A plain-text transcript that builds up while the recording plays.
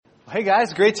Hey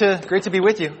guys, great to be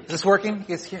with you. Is this working?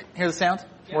 You guys hear the sound?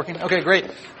 Working? Okay, great.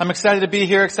 I'm excited to be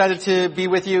here, excited to be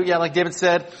with you. Yeah, like David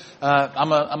said,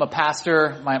 I'm a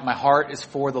pastor. My heart is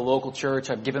for the local church.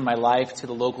 I've given my life to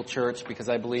the local church because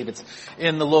I believe it's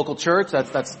in the local church.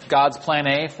 That's God's plan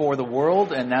A for the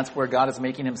world, and that's where God is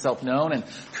making himself known and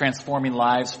transforming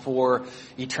lives for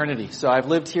eternity. So I've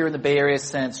lived here in the Bay Area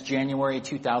since January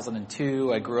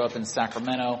 2002. I grew up in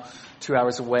Sacramento, 2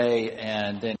 hours away,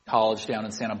 and then college down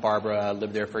in Santa Barbara. I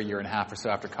lived there for a year and a half or so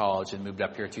after college and moved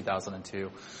up here in 2002.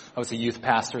 I was a youth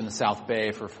pastor in the South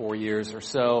Bay for 4 years or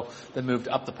so, then moved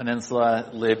up the peninsula,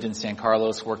 lived in San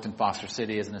Carlos, worked in Foster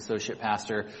City as an associate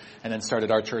pastor, and then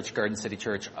started our church, Garden City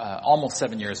Church, almost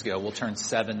 7 years ago. We'll turn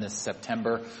 7 this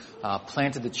September.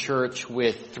 Planted the church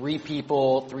with 3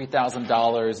 people,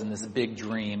 $3,000, and this big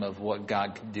dream of what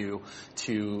God could do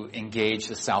to engage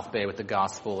the South Bay with the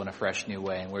gospel in a fresh new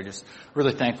way. And we're just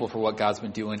really thankful for what God's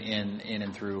been doing in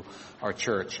and through our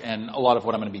church. And a lot of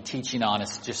what I'm going to be teaching on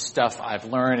is just stuff I've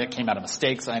learned. It came out of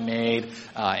mistakes I made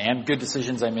and good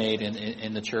decisions I made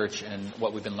in the church and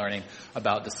what we've been learning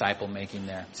about disciple making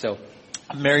there. So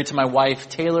I'm married to my wife,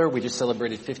 Taylor. We just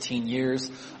celebrated 15 years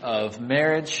of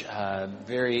marriage. I'm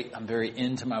very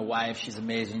into my wife. She's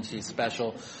amazing. She's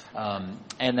special.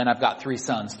 And then I've got 3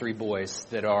 sons, 3 boys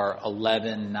that are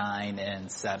 11, 9, and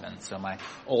 7. So my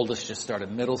oldest just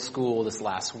started middle school this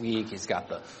last week. He's got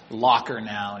the locker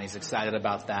now, and he's excited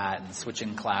about that and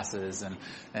switching classes, and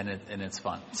it's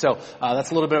fun. So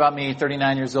that's a little bit about me.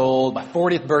 39 years old. My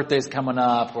 40th birthday's coming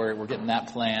up. We're getting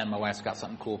that planned. My wife's got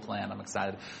something cool planned. I'm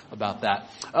excited about that.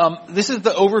 This is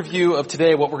the overview of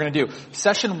today, what we're going to do.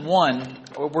 Session 1,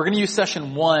 we're going to use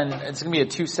session 1. It's going to be a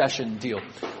 2-session deal.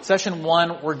 Session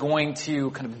 1, we're going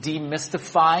to kind of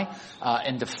demystify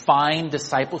and define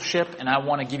discipleship, and I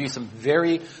want to give you some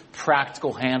very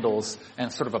practical handles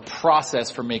and sort of a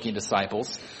process for making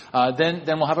disciples. Then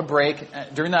we'll have a break.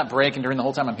 During that break and during the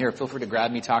whole time I'm here, feel free to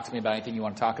grab me, talk to me about anything you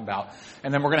want to talk about.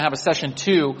 And then we're going to have a session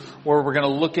 2 where we're going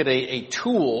to look at a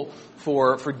tool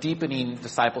for deepening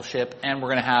discipleship, and we're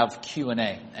going to have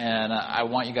Q&A. And I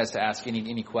want you guys to ask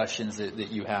any questions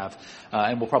that you have.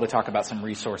 And we'll probably talk about some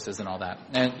resources and all that.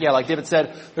 And yeah, like David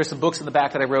said, there's some books in the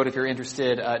back that I wrote if you're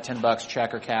interested, $10,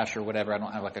 check or cash or whatever. I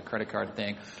don't have like a credit card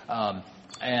thing.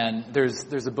 And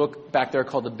there's a book back there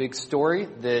called The Big Story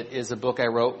that is a book I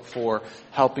wrote for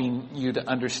helping you to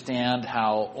understand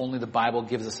how only the Bible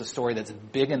gives us a story that's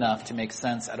big enough to make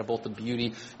sense out of both the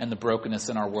beauty and the brokenness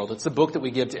in our world. It's a book that we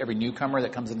give to every newcomer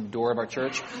that comes in the door of our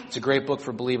church. It's a great book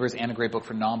for believers and a great book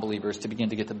for non-believers to begin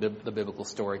to get the biblical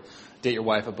story. Date Your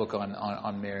Wife, a book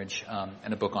on marriage,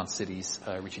 and a book on cities,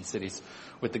 reaching cities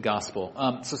with the gospel.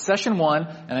 So session 1,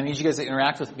 and I need you guys to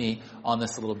interact with me on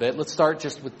this a little bit. Let's start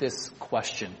just with this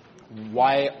question.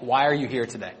 Why are you here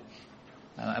today?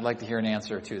 I'd like to hear an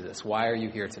answer to this. Why are you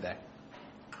here today?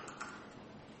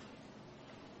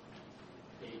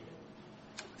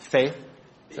 Faith?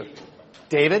 So,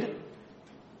 David?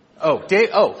 Oh,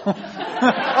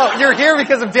 oh, you're here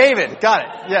because of David. Got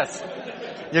it. Yes.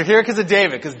 You're here because of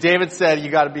David, because David said you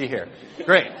got to be here.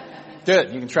 Great.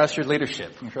 Good. You can trust your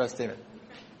leadership. You can trust David.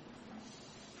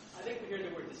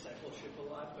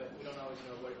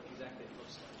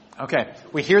 Okay,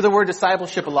 we hear the word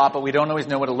discipleship a lot, but we don't always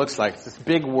know what it looks like. It's this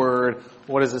big word.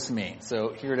 What does this mean? So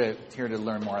here to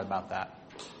learn more about that.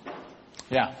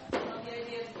 Yeah. Well, the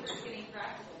idea of church getting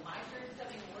practical. My church is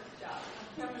having a workshop.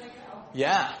 I'm going to go.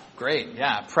 Yeah, great.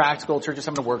 Yeah, practical. Church is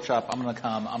having a workshop. I'm going to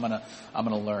come. I'm going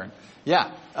to learn.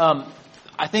 Yeah.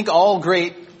 I think all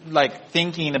great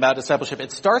thinking about discipleship,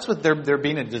 it starts with there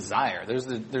being a desire.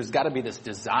 There's got to be this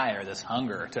desire, this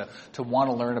hunger to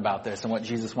want to learn about this and what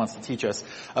Jesus wants to teach us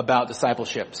about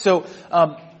discipleship. So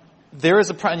there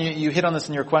is you hit on this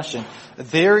in your question.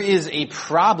 There is a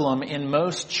problem in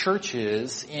most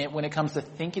churches when it comes to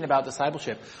thinking about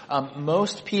discipleship.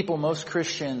 Most people, most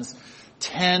Christians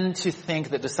tend to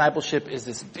think that discipleship is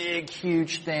this big,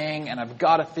 huge thing, and I've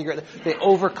got to figure it. They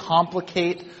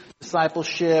overcomplicate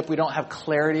discipleship. We don't have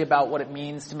clarity about what it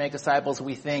means to make disciples.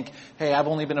 We think, hey, I've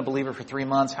only been a believer for 3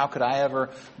 months. How could I ever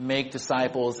make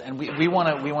disciples? And we want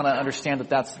to understand that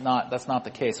that's not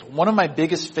the case. One of my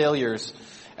biggest failures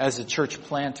as a church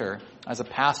planter, as a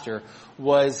pastor,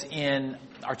 was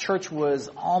our church was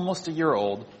almost a year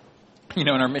old. And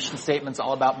our mission statement's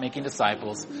all about making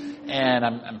disciples. And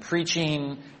I'm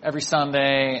preaching every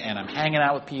Sunday, and I'm hanging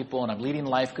out with people, and I'm leading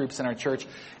life groups in our church.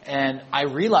 And I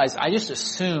realized I just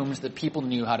assumed that people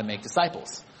knew how to make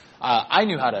disciples. I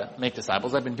knew how to make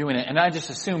disciples. I've been doing it, and I just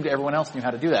assumed everyone else knew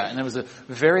how to do that. And it was a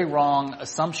very wrong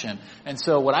assumption. And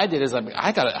so what I did is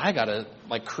I gotta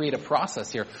like create a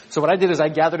process here. So what I did is I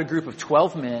gathered a group of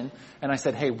 12 men, and I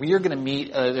said, hey, we are going to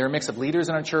meet, there are a mix of leaders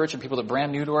in our church and people that are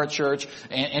brand new to our church,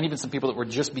 and even some people that were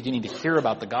just beginning to hear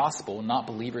about the gospel, not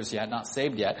believers yet, not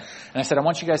saved yet. And I said, I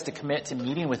want you guys to commit to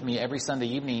meeting with me every Sunday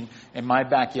evening in my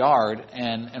backyard,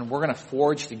 and we're going to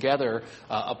forge together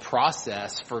a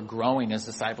process for growing as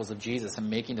disciples of Jesus and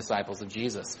making disciples of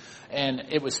Jesus. And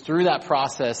it was through that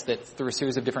process that through a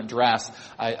series of different drafts,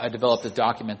 I developed a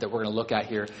document that we're going to look at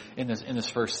here in this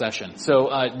first session. So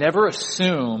never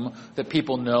assume that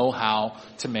people know how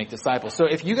to make disciples. So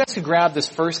if you guys could grab this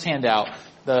first handout,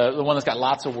 the one that's got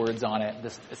lots of words on it,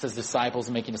 it says disciples,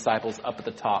 making disciples up at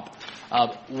the top.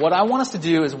 What I want us to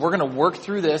do is we're going to work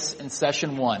through this in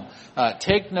session 1.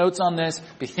 Take notes on this,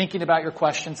 be thinking about your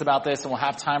questions about this, and we'll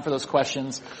have time for those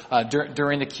questions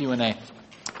during the Q&A.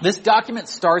 This document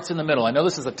starts in the middle. I know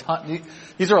this is a ton,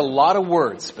 these are a lot of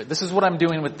words, but this is what I'm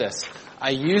doing with this. I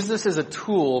use this as a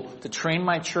tool to train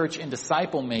my church in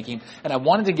disciple making, and I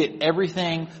wanted to get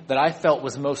everything that I felt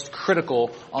was most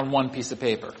critical on one piece of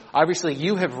paper. Obviously,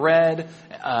 you have read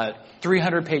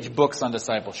 300-page books on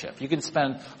discipleship. You can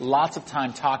spend lots of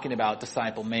time talking about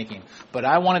disciple making, but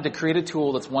I wanted to create a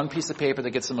tool that's one piece of paper that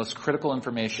gets the most critical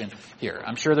information here.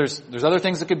 I'm sure there's other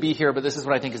things that could be here, but this is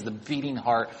what I think is the beating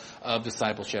heart of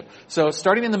discipleship. So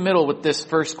starting in the middle with this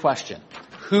first question,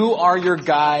 who are your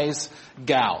guys,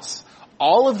 gals?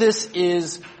 All of this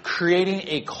is creating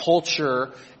a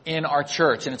culture in our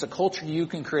church, and it's a culture you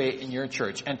can create in your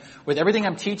church. And with everything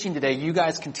I'm teaching today, you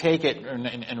guys can take it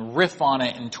and riff on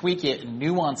it and tweak it and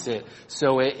nuance it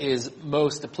so it is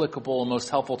most applicable and most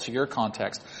helpful to your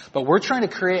context. But we're trying to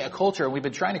create a culture, and we've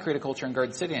been trying to create a culture in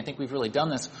Garden City, and I think we've really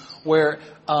done this, where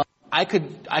I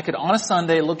could on a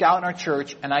Sunday look out in our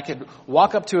church and I could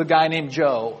walk up to a guy named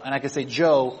Joe and I could say,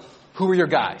 Joe, who are your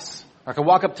guys? Or I could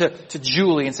walk up to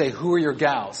Julie and say, who are your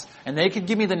gals? And they could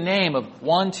give me the name of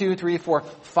 1, 2, 3, 4,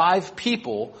 5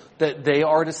 people that they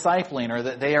are discipling or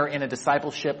that they are in a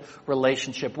discipleship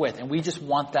relationship with. And we just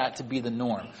want that to be the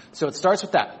norm. So it starts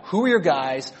with that. Who are your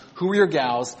guys? Who are your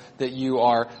gals that you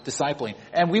are discipling?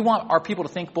 And we want our people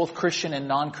to think both Christian and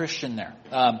non-Christian there.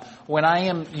 When I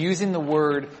am using the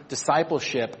word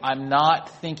discipleship, I'm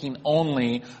not thinking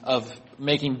only of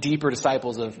making deeper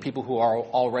disciples of people who are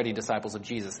already disciples of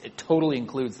Jesus. It totally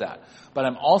includes that. But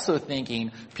I'm also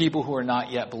thinking people who are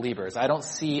not yet believers. I don't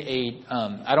see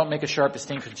I don't make a sharp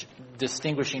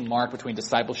distinguishing mark between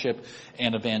discipleship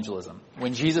and evangelism.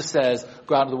 When Jesus says,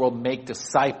 go out into the world, make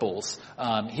disciples,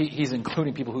 he's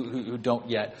including people who don't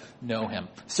yet know him.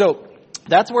 So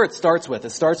that's where it starts with.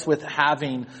 It starts with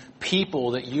having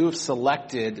people that you have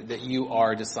selected that you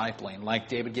are discipling. Like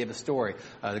David gave a story,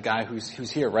 the guy who's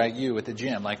here, right? You at the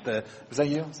gym. Is that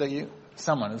you? Is that you?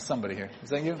 Somebody here.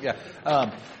 Is that you?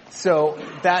 Yeah. So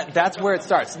that's where it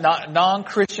starts.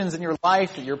 Non-Christians in your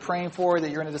life that you're praying for, that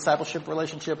you're in a discipleship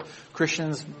relationship,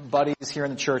 Christians, buddies here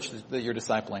in the church that you're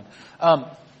discipling.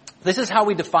 This is how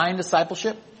we define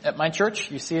discipleship at my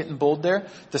church. You see it in bold there.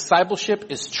 Discipleship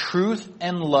is truth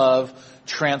and love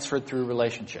transferred through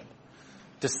relationship.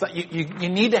 You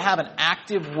need to have an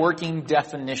active working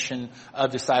definition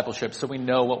of discipleship so we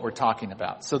know what we're talking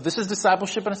about. So this is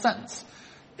discipleship in a sentence.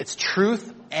 It's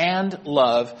truth and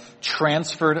love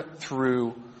transferred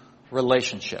through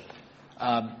relationship.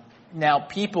 Now,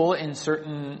 people in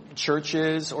certain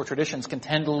churches or traditions can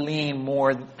tend to lean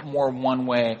more one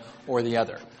way or the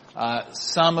other.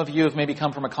 Some of you have maybe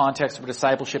come from a context where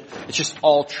discipleship, it's just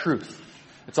all truth.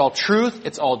 It's all truth,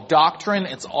 it's all doctrine,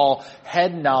 it's all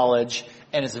head knowledge,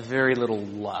 and it's very little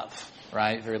love.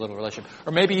 Right? Very little relationship.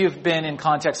 Or maybe you've been in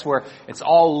contexts where it's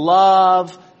all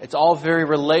love, it's all very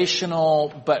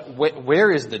relational, but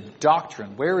where is the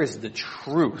doctrine? Where is the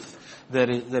truth that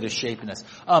is shaping this?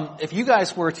 If you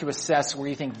guys were to assess where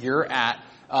you think you're at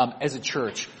as a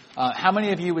church, how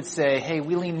many of you would say, hey,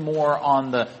 we lean more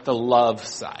on the love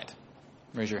side?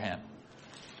 Raise your hand.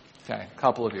 Okay, a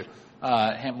couple of you.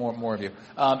 More of you.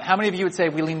 How many of you would say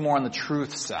we lean more on the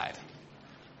truth side?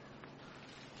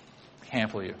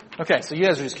 Handful of you. Okay, so you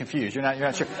guys are just confused. You're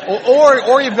not sure.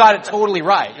 Or you've got it totally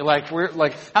right. You're like,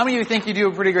 how many of you think you do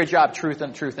a pretty great job truth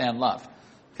and love?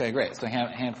 Okay, great. So a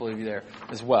handful of you there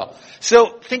as well.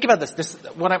 So think about this.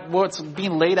 What's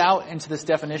being laid out into this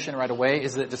definition right away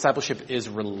is that discipleship is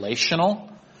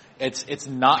relational. It's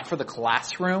not for the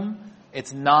classroom.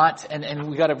 It's not, and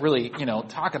we got to really,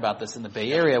 talk about this in the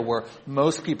Bay Area where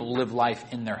most people live life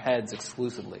in their heads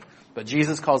exclusively. But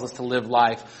Jesus calls us to live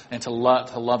life and to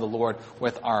love the Lord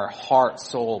with our heart,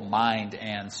 soul, mind,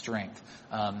 and strength.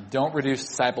 Don't reduce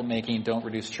disciple making. Don't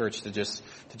reduce church to just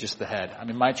the head. I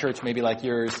mean, my church may be like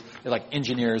yours. They're like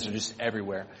engineers are just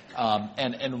everywhere,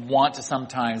 and want to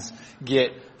sometimes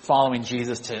get following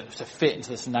Jesus to fit into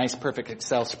this nice, perfect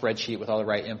Excel spreadsheet with all the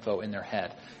right info in their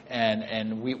head.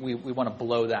 And we want to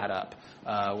blow that up.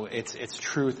 It's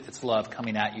truth, it's love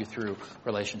coming at you through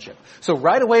relationship. So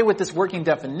right away with this working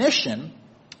definition,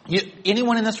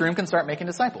 anyone in this room can start making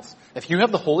disciples. If you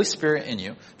have the Holy Spirit in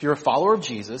you, if you're a follower of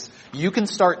Jesus, you can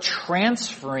start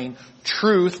transferring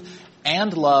truth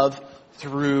and love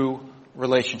through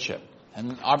relationship.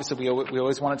 And obviously we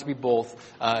always want it to be both.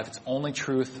 If it's only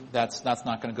truth, that's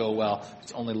not going to go well. If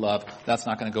it's only love, that's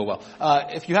not going to go well.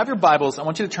 If you have your Bibles, I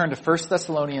want you to turn to 1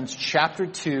 Thessalonians chapter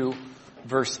 2,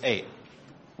 verse 8.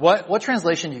 What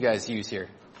translation do you guys use here?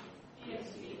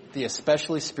 The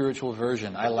especially spiritual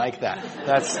version. I like that.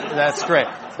 That's great.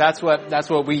 That's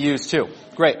what we use too.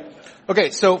 Great.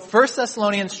 Okay, so 1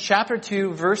 Thessalonians chapter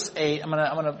 2, verse 8. I'm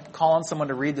gonna call on someone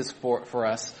to read this for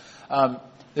us.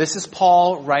 This is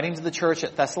Paul writing to the church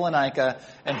at Thessalonica,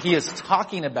 and he is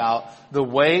talking about the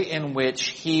way in which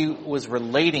he was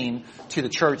relating to the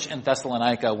church in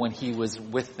Thessalonica when he was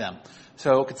with them.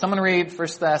 So could someone read 1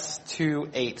 Thess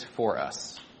 2:8 for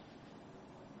us?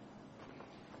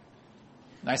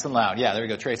 Nice and loud. Yeah, there we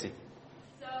go, Tracy.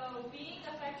 So, being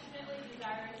affectionately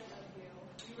desirous of you,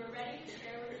 we were ready to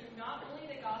share with you not only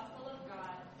the gospel of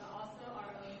God, but also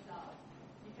our own selves,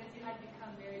 because you had become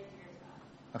very dear to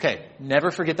us. Okay, never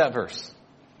forget that verse.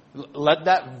 Let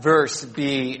that verse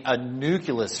be a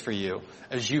nucleus for you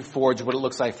as you forge what it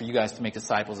looks like for you guys to make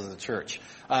disciples as a church.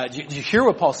 Do you hear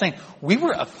what Paul's saying? We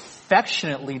were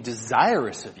affectionately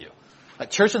desirous of you. Like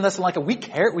church in Thessalonica, we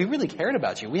really cared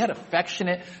about you. We had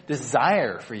affectionate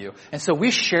desire for you. And so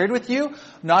we shared with you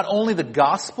not only the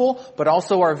gospel, but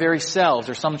also our very selves,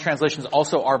 or some translations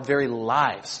also our very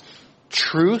lives.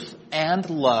 Truth and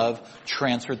love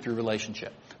transferred through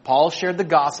relationship. Paul shared the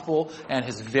gospel and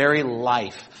his very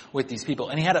life with these people.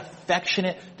 And he had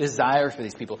affectionate desire for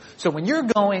these people. So when you're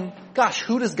going, gosh,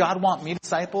 who does God want me to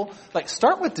disciple? Like,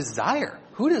 start with desire.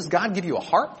 Who does God give you a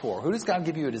heart for? Who does God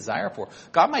give you a desire for?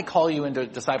 God might call you into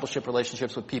discipleship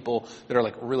relationships with people that are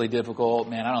like really difficult.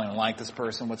 Man, I don't even like this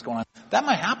person. What's going on? That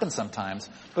might happen sometimes.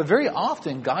 But very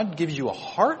often, God gives you a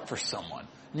heart for someone.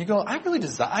 And you go, I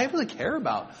really care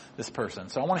about this person.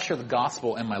 So I want to share the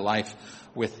gospel in my life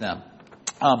with them.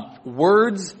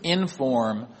 Words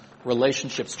inform,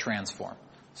 relationships transform.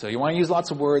 So you want to use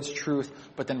lots of words, truth,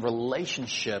 but then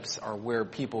relationships are where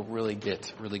people really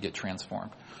get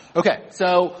transformed. Okay,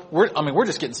 so we're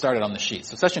just getting started on the sheet.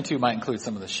 So session 2 might include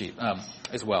some of the sheet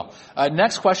as well.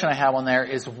 Next question I have on there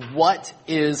is, what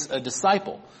is a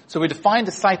disciple? So we define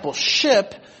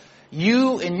discipleship.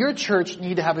 You in your church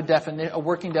need to have a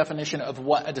working definition of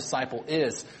what a disciple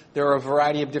is. There are a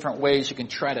variety of different ways you can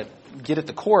try to get at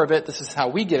the core of it. This is how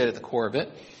we get it at the core of it.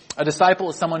 A disciple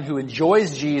is someone who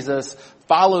enjoys Jesus,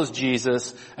 follows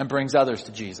Jesus, and brings others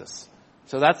to Jesus.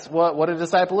 So that's what a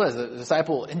disciple is. A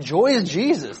disciple enjoys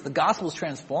Jesus. The gospel's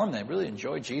transformed them. They really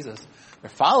enjoy Jesus. They're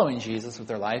following Jesus with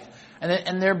their life,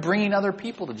 and they're bringing other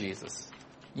people to Jesus.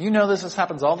 You know this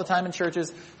happens all the time in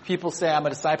churches. People say, I'm a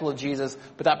disciple of Jesus,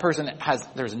 but that person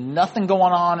there's nothing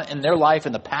going on in their life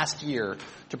in the past year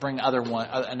to bring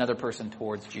another person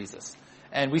towards Jesus.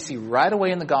 And we see right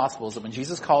away in the Gospels that when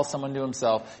Jesus calls someone to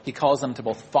himself, he calls them to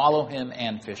both follow him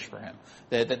and fish for him.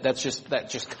 That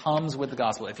just comes with the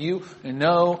gospel. If you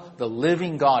know the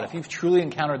living God, if you've truly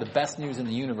encountered the best news in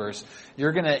the universe,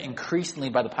 you're going to increasingly,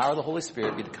 by the power of the Holy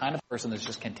Spirit, be the kind of person that's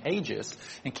just contagious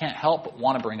and can't help but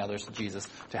want to bring others to Jesus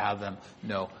to have them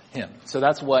know him. So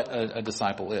that's what a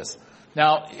disciple is.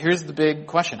 Now, here's the big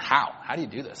question. How? How do you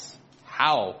do this?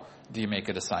 How do you make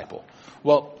a disciple?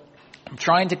 Well, I'm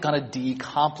trying to kind of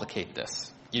decomplicate this.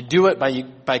 You do it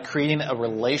by creating a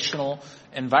relational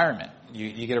environment.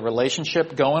 You get a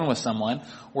relationship going with someone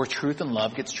where truth and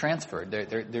love gets transferred.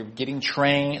 They're getting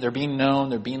trained, they're being known,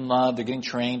 they're being loved, they're getting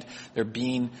trained, they're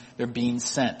being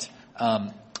sent.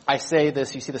 I say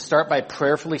this, you see, to start by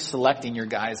prayerfully selecting your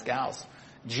guys, gals.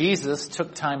 Jesus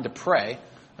took time to pray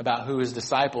about who his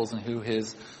disciples and who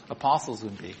his apostles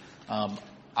would be.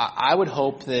 I would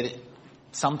hope that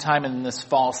sometime in this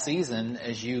fall season,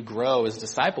 as you grow as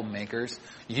disciple makers,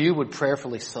 you would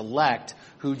prayerfully select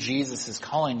who Jesus is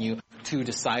calling you to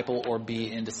disciple or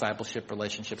be in discipleship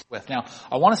relationships with. Now,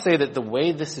 I want to say that the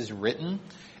way this is written,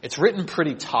 it's written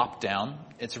pretty top down.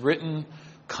 It's written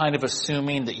kind of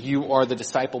assuming that you are the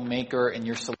disciple maker and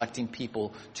you're selecting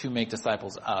people to make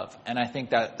disciples of. And I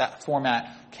think that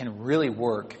format can really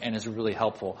work and is really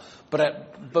helpful.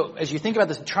 But as you think about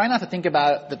this, try not to think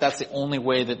about that that's the only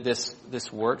way that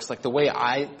this works. Like the way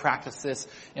I practice this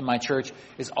in my church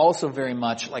is also very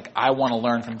much like I want to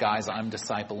learn from guys I'm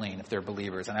discipling if they're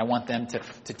believers, and I want them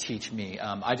to teach me.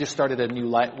 I just started a new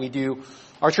life.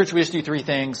 Our church, we just do 3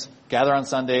 things: gather on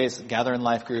Sundays, gather in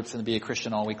life groups, and be a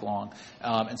Christian all week long.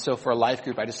 And so for a life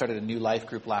group, I just started a new life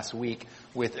group last week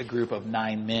with a group of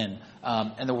 9 men.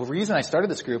 And the reason I started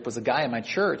this group was a guy in my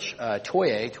church,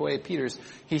 Toye Peters.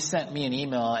 He sent me an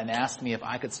email and asked me if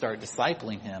I could start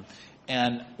discipling him.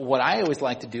 And what I always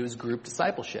like to do is group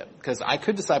discipleship, because I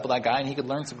could disciple that guy and he could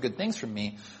learn some good things from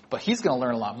me, but he's going to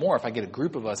learn a lot more if I get a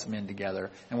group of us men together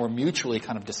and we're mutually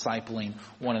kind of discipling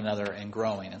one another and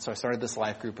growing. And so I started this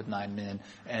life group with 9 men,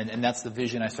 and that's the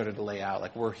vision I started to lay out.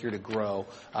 Like, we're here to grow.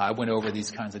 I went over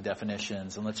these kinds of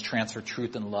definitions, and let's transfer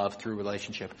truth and love through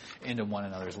relationship into one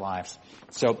another's lives.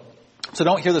 So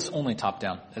don't hear this only top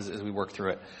down as we work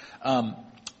through it.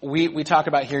 We talk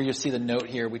about here, you'll see the note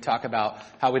here, we talk about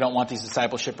how we don't want these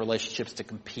discipleship relationships to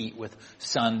compete with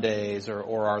Sundays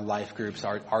or our life groups,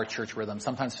 our church rhythm.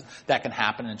 Sometimes that can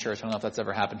happen in church. I don't know if that's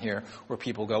ever happened here, where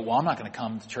people go, well, I'm not going to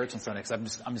come to church on Sunday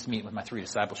because I'm just meeting with my 3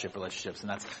 discipleship relationships, and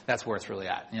that's where it's really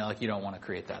at. Like, you don't want to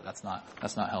create that. That's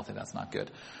not healthy. That's not good.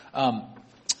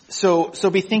 So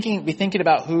be thinking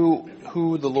about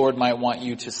who the Lord might want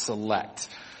you to select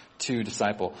to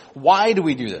disciple. Why do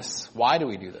we do this?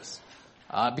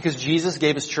 Because Jesus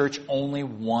gave his church only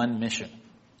one mission: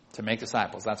 to make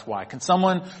disciples. That's why. Can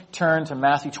someone turn to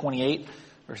Matthew 28,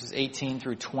 verses 18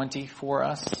 through 20 for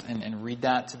us and read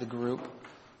that to the group?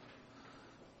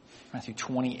 Matthew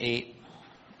 28,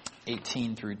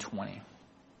 18 through 20.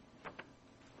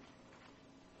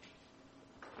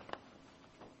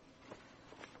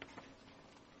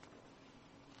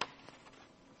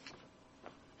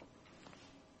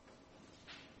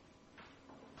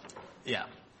 Yeah.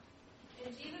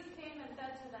 And Jesus came and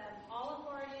said to them, "All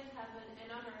authority in heaven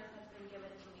and on earth has been given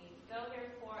to me. Go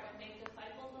therefore and make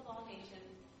disciples of all nations,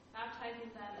 baptizing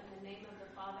them in the name of the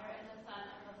Father and the Son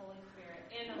and the Holy Spirit,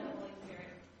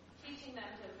 teaching them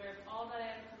to observe all that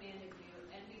I have commanded you.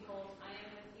 And behold, I am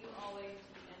with you always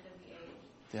to the end of the age."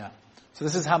 Yeah. So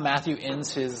this is how Matthew ends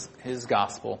his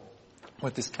gospel,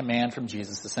 with this command from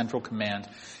Jesus. The central command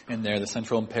in there, the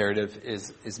central imperative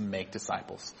is make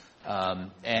disciples.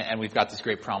 And we've got these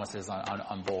great promises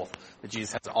on both, that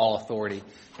Jesus has all authority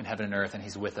in heaven and earth, and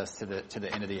he's with us to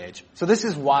the end of the age. So this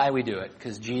is why we do it,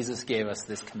 because Jesus gave us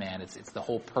this command. It's the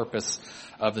whole purpose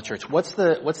of the church. What's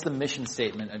the mission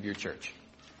statement of your church?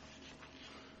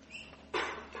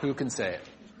 Who can say it?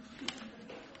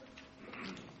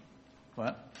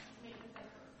 What?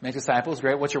 Make disciples.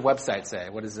 Great. What's your website say?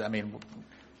 What is it? Follow Jesus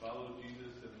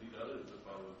and lead others to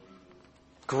follow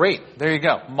Jesus. Great. There you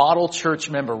go. Model church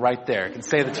member right there. Can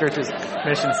say the church's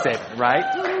mission statement,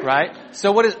 right? Right?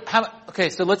 So what is, okay,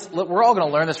 so we're all going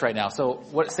to learn this right now. So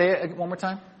say it one more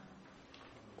time.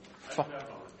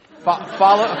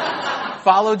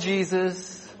 Follow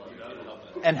Jesus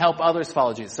and help others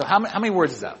follow Jesus. So how many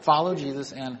words is that? Follow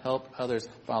Jesus and help others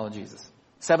follow Jesus.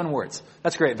 7 words.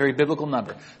 That's great. Very biblical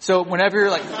number. So whenever you're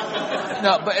like,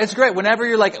 no, but it's great. Whenever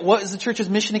you're like, what is the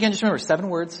church's mission again? Just remember, 7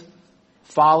 words.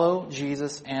 Follow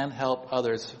Jesus and help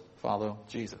others follow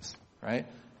Jesus. Right?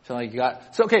 So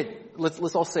okay,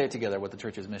 let's all say it together what the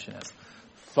church's mission is.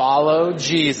 Follow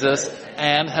Jesus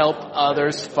and help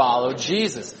others follow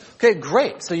Jesus. Okay,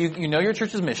 great. So you know your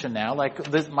church's mission now.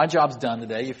 My job's done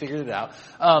today. You figured it out.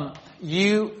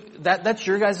 That's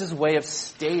your guys' way of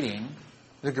stating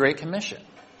the Great Commission.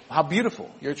 How beautiful.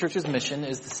 Your church's mission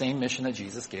is the same mission that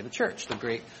Jesus gave the church, the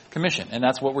Great Commission. And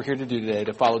that's what we're here to do today,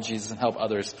 to follow Jesus and help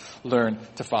others learn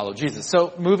to follow Jesus.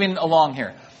 So moving along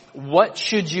here. What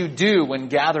should you do when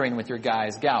gathering with your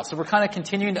guys, gals? So we're kind of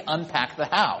continuing to unpack the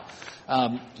how.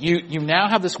 You now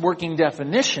have this working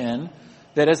definition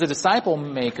that as a disciple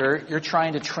maker, you're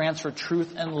trying to transfer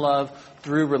truth and love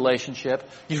through relationship.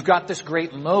 You've got this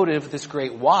great motive, this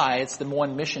great why. It's the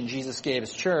one mission Jesus gave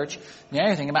his church. Now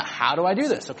you're thinking about, how do I do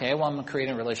this? Okay, well, I'm going to create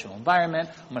a relational environment.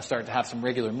 I'm going to start to have some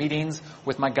regular meetings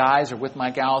with my guys or with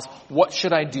my gals. What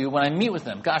should I do when I meet with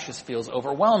them? Gosh, this feels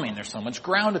overwhelming. There's so much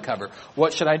ground to cover.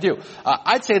 What should I do?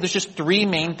 I'd say there's just 3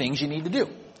 main things you need to do.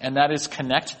 And that is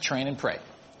connect, train, and pray.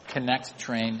 Connect,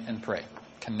 train, and pray.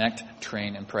 Connect,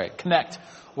 train, and pray. Connect.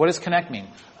 What does connect mean?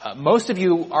 Most of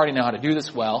you already know how to do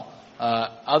this well.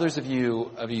 Others of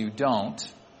you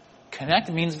don't.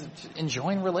 Connect means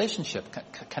enjoying relationship.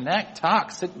 Connect,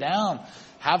 talk, sit down,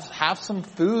 have some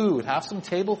food, have some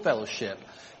table fellowship.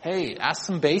 hey, ask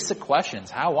some basic questions.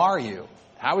 How are you?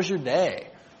 How was your day?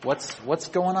 What's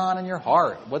going on in your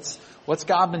heart? What's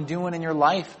God been doing in your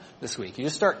life this week? You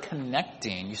just start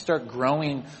connecting. You start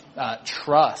growing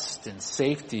trust and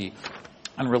safety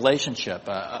and relationship,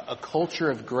 a culture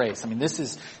of grace. I mean, this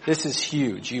is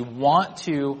huge. You want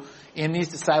to, in these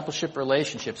discipleship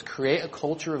relationships, create a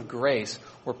culture of grace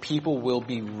where people will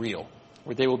be real,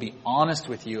 where they will be honest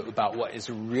with you about what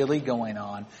is really going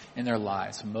on in their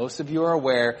lives. Most of you are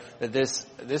aware that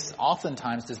this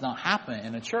oftentimes does not happen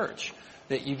in a church.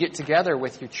 That you get together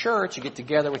with your church, you get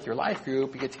together with your life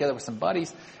group, you get together with some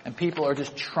buddies, and people are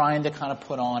just trying to kind of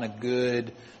put on a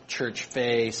good church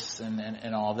face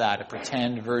and all that, a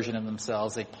pretend version of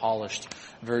themselves, a polished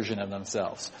version of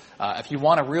themselves. If you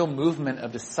want a real movement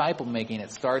of disciple making,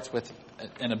 it starts with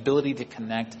an ability to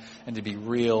connect and to be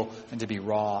real and to be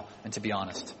raw and to be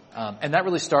honest. And that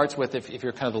really starts with, if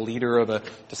you're kind of the leader of a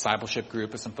discipleship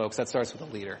group with some folks, that starts with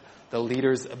the leader. The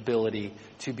leader's ability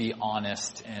to be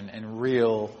honest and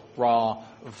real, raw,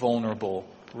 vulnerable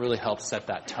really helps set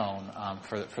that tone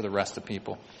for the rest of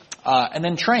people. And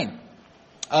then train.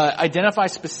 Identify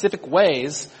specific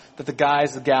ways that the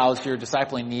guys, the gals you're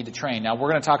discipling need to train. Now, we're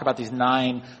going to talk about these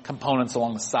 9 components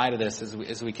along the side of this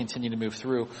as we continue to move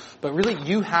through. But really,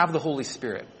 you have the Holy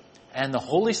Spirit. And the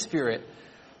Holy Spirit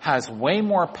has way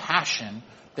more passion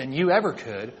than you ever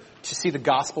could to see the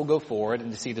gospel go forward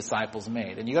and to see disciples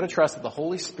made. And you got to trust that the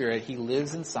Holy Spirit, He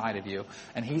lives inside of you,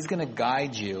 and He's going to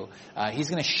guide you.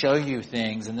 He's going to show you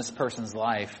things in this person's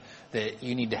life that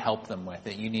you need to help them with,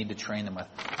 that you need to train them with.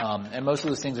 And most of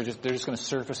those things they're just going to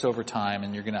surface over time,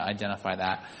 and you're going to identify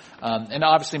that. And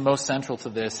obviously, most central to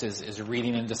this is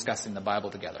reading and discussing the Bible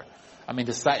together. I mean,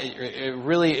 it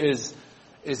really is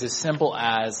as simple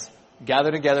as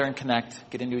gather together and connect,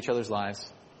 get into each other's lives,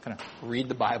 kind of read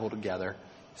the Bible together,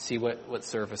 see what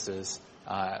surfaces,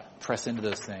 press into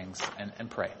those things, and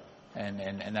pray.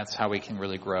 And that's how we can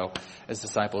really grow as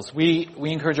disciples. We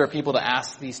encourage our people to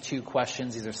ask these 2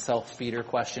 questions. These are self-feeder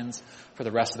questions for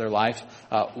the rest of their life.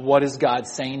 What is God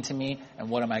saying to me, and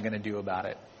what am I going to do about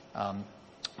it?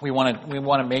 We want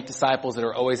to make disciples that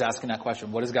are always asking that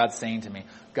question. What is God saying to me?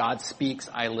 God speaks,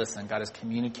 I listen. God is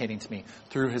communicating to me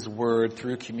through His Word,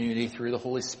 through community, through the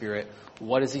Holy Spirit.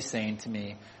 What is He saying to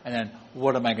me? And then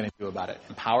what am I going to do about it?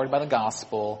 Empowered by the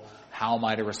gospel, how am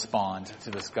I to respond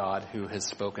to this God who has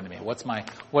spoken to me? What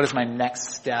is my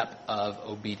next step of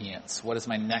obedience? What is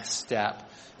my next step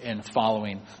in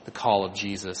following the call of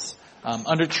Jesus?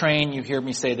 Under train, you hear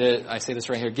me say that, I say this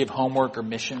right here, give homework or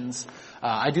missions.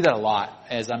 I do that a lot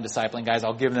as I'm discipling guys.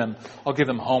 I'll give them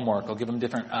homework. I'll give them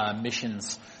different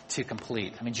missions to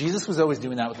complete. I mean, Jesus was always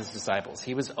doing that with His disciples.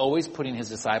 He was always putting His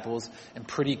disciples in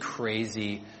pretty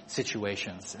crazy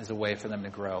situations as a way for them to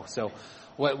grow. So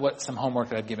what some homework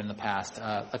that I've given in the past.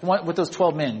 With those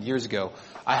 12 men years ago,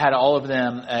 I had all of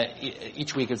them,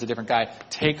 each week it was a different guy,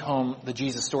 take home the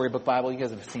Jesus Storybook Bible. You guys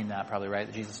have seen that probably, right?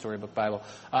 The Jesus Storybook Bible.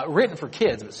 Written for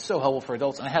kids, but it's so helpful for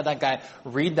adults. And I had that guy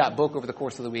read that book over the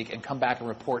course of the week and come back and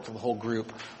report to the whole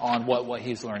group on what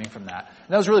he's learning from that. And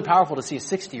that was really powerful to see a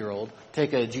 60-year-old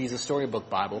take a Jesus Storybook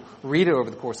Bible, read it over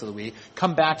the course of the week,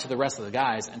 come back to the rest of the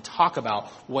guys and talk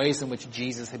about ways in which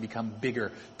Jesus had become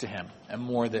bigger to him and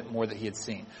more that he had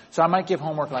seen. So I might give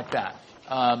homework like that.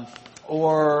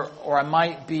 Or I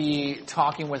might be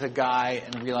talking with a guy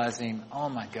and realizing, oh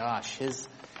my gosh,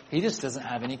 he just doesn't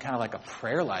have any kind of like a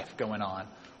prayer life going on.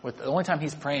 The only time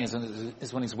he's praying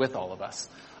is when he's with all of us.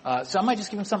 So I might just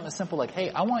give him something as simple like, hey,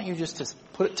 I want you just to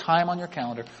put time on your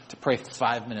calendar to pray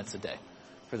 5 minutes a day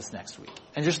for this next week.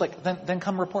 And just like, then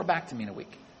come report back to me in a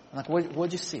week. I'm like,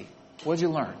 what'd you see? What'd you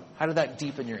learn? How did that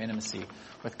deepen your intimacy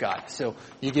with God? So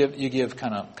you give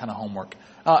kind of homework.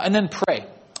 And then pray.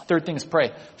 Third thing is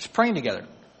pray. Just praying together.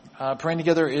 Praying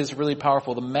together is really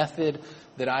powerful. The method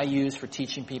that I use for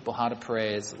teaching people how to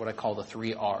pray is what I call the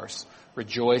 3 R's.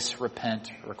 Rejoice,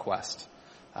 repent, request.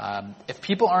 If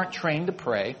people aren't trained to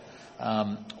pray,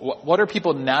 what are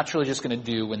people naturally just going to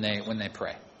do when they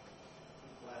pray?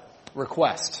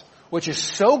 Request. Which is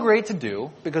so great to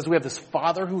do because we have this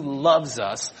Father who loves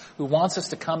us, who wants us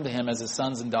to come to Him as His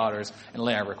sons and daughters and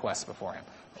lay our requests before Him.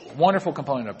 Wonderful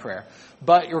component of prayer.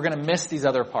 But you're going to miss these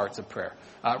other parts of prayer.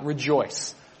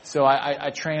 Rejoice. So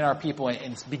I train our people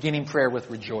in beginning prayer with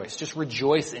rejoice. Just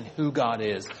rejoice in who God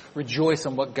is. Rejoice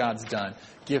in what God's done.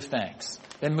 Give thanks.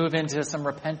 Then move into some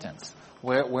repentance.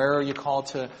 Where are you called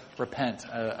to repent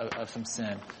of some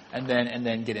sin? And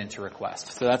then get into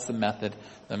request. So that's the method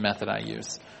I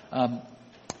use.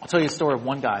 I'll tell you a story of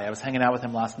one guy. I was hanging out with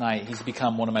him last night. He's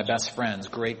become one of my best friends.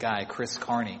 Great guy, Chris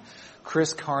Carney.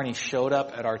 Chris Carney showed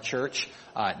up at our church,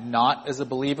 not as a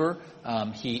believer.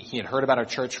 He had heard about our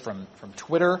church from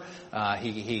Twitter.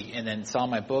 And then saw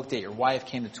my book, Date Your Wife,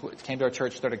 came to our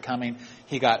church, started coming.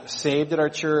 He got saved at our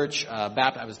church. I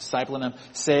was discipling him,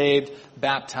 saved,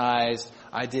 baptized.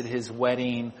 I did his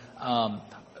wedding.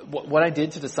 What I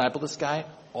did to disciple this guy,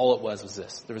 all it was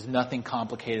this. There was nothing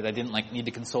complicated. I didn't need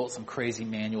to consult some crazy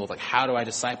manual of how do I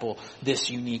disciple this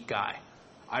unique guy.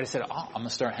 I just said, I'm going to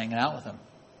start hanging out with him.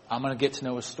 I'm going to get to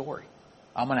know his story.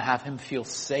 I'm going to have him feel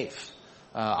safe.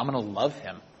 I'm going to love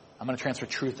him. I'm going to transfer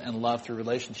truth and love through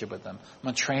relationship with him. I'm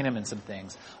going to train him in some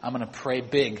things. I'm going to pray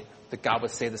big that God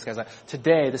would save this guy's life.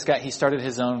 Today, this guy, he started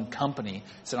his own company.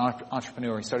 He's an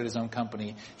entrepreneur. He started his own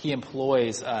company. He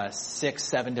employs 6,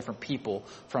 7 different people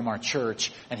from our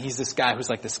church. And he's this guy who's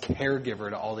this caregiver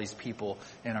to all these people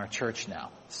in our church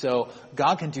now. So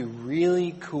God can do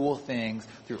really cool things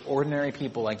through ordinary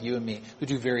people like you and me who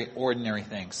do very ordinary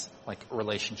things like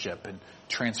relationship and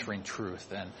transferring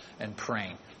truth and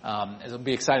praying. It'll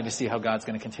be exciting to see how God's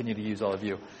going to continue to use all of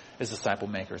you as disciple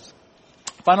makers.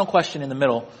 Final question in the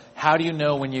middle. How do you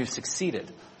know when you've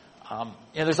succeeded?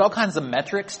 There's all kinds of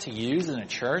metrics to use in a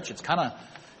church. It's kind of,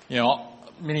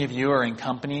 many of you are in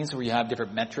companies where you have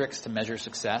different metrics to measure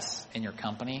success in your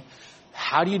company.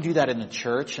 How do you do that in the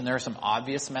church? And there are some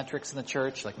obvious metrics in the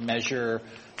church, like measure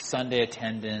Sunday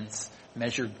attendance,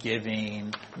 measure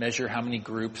giving, measure how many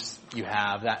groups you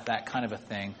have, that kind of a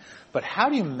thing. But how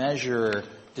do you measure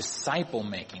disciple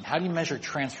making? How do you measure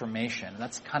transformation?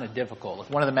 That's kind of difficult.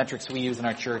 One of the metrics we use in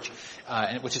our church,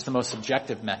 which is the most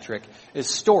subjective metric, is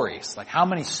stories. How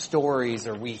many stories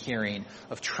are we hearing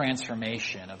of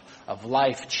transformation, of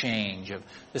life change, of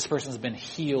this person's been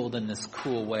healed in this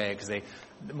cool way because they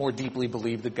more deeply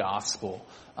believe the gospel.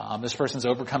 This person's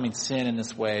overcoming sin in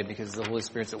this way because the Holy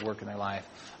Spirit's at work in their life.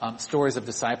 Stories of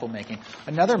disciple making.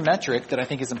 Another metric that I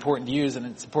think is important to use, and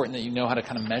it's important that you know how to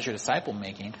kind of measure disciple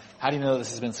making. How do you know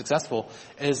this has been successful?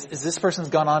 Is this person's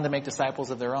gone on to make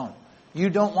disciples of their own? You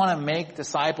don't want to make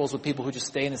disciples with people who just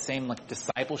stay in the same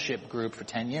discipleship group for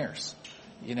 10 years.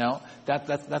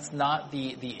 That's not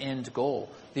the end goal.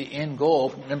 The end goal,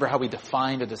 remember how we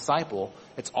defined a disciple,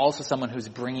 it's also someone who's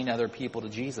bringing other people to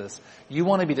Jesus. You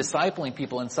want to be discipling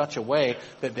people in such a way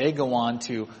that they go on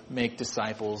to make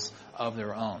disciples of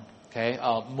their own. Okay?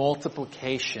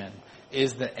 Multiplication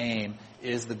is the aim,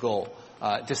 is the goal.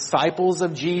 Disciples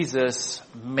of Jesus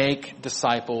make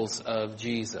disciples of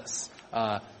Jesus.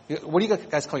 What do you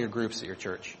guys call your groups at your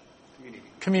church?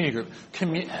 Community group.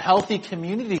 Healthy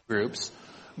community groups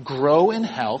grow in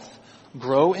health,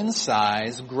 grow in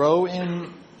size, grow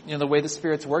in the way the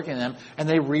Spirit's working in them, and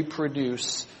they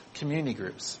reproduce community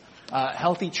groups.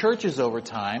 Healthy churches over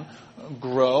time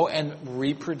grow and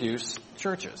reproduce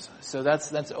churches. So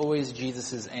that's always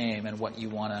Jesus' aim and what you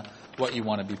want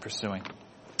to be pursuing.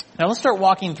 Now let's start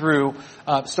walking through,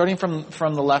 starting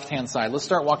from the left-hand side. Let's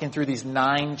start walking through these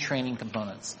 9 training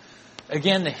components.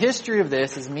 Again, the history of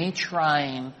this is me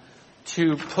trying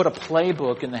to put a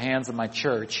playbook in the hands of my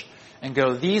church and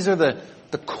go, these are the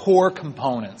core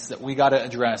components that we got to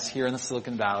address here in the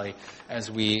Silicon Valley as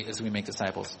we make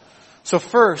disciples. So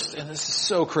first, and this is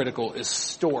so critical, is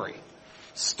story.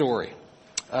 Story.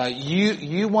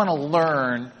 You want to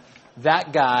learn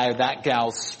that guy or that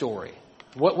gal's story.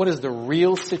 What is the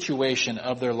real situation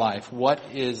of their life? What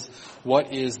is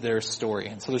their story?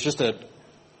 And so there's just a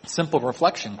simple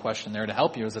reflection question there to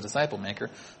help you as a disciple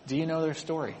maker. Do you know their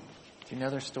story? Do you know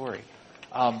their story?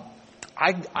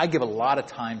 I give a lot of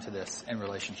time to this in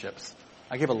relationships.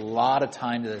 I give a lot of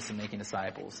time to this in making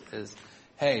disciples. Is,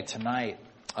 hey, tonight,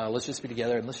 let's just be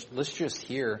together and let's just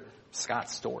hear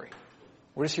Scott's story.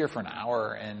 We're just here for an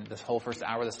hour, and this whole first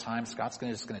hour this time, Scott's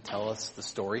just going to tell us the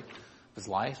story of his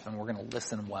life, and we're going to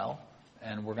listen well,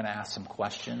 and we're going to ask some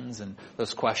questions, and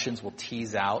those questions will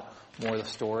tease out more of the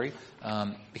story.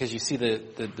 Because you see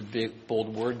the big,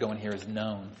 bold word going here is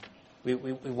known. We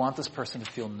want this person to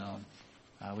feel known.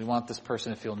 We want this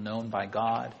person to feel known by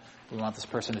God. We want this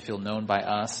person to feel known by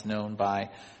us, known by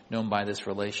this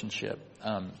relationship.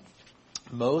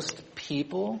 Most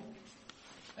people,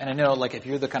 and I know if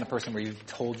you're the kind of person where you've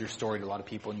told your story to a lot of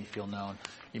people and you feel known,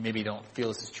 you maybe don't feel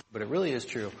this is true, but it really is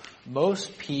true.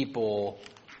 Most people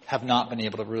have not been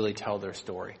able to really tell their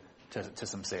story to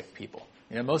some safe people.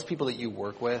 Most people that you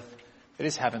work with, they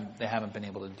haven't been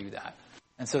able to do that.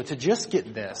 And so to just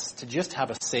get this, to just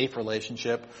have a safe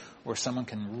relationship where someone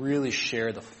can really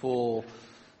share the full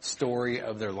story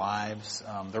of their lives,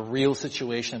 the real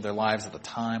situation of their lives at the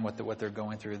time, what they're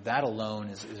going through, that alone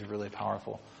is really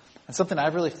powerful. And something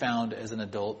I've really found as an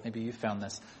adult, maybe you found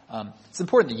this, it's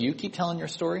important that you keep telling your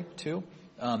story too.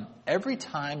 Every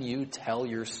time you tell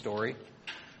your story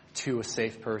to a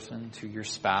safe person, to your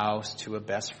spouse, to a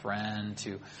best friend,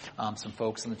 to some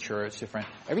folks in the church, to a friend,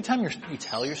 every time you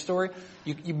tell your story,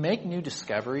 you make new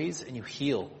discoveries and you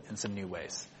heal in some new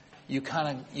ways. You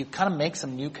kind of make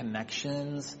some new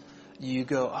connections. You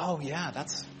go, oh yeah,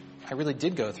 I really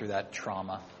did go through that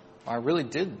trauma. I really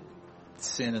did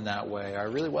sin in that way. I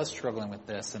really was struggling with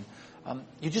this. And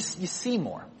you see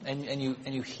more and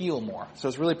you heal more. So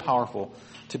it's really powerful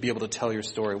to be able to tell your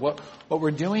story. What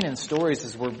we're doing in stories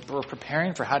is we're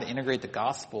preparing for how to integrate the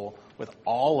gospel with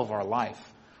all of our life.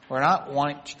 We're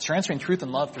not transferring truth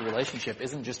and love through relationship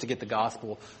isn't just to get the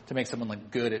gospel to make someone look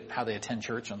good at how they attend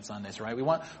church on Sundays, right? We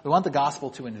want the gospel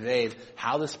to invade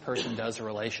how this person does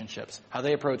relationships, how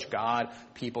they approach God,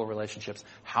 people, relationships,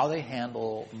 how they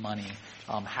handle money,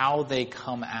 how they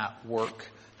come at work,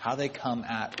 how they come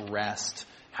at rest,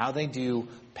 how they do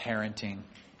parenting,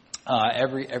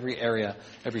 every area,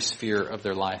 every sphere of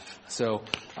their life. So,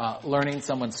 learning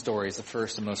someone's story is the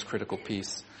first and most critical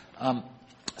piece.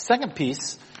 Second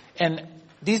piece, and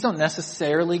these don't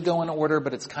necessarily go in order,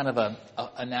 but it's kind of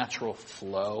a natural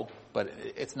flow, but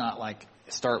it's not like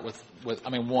start with,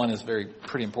 one is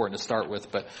pretty important to start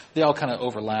with, but they all kind of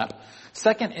overlap.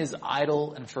 Second is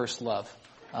idol and first love.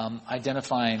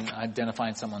 Identifying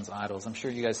someone's idols. I'm sure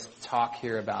you guys talk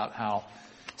here about how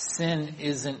sin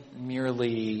isn't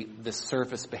merely the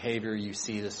surface behavior you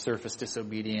see, the surface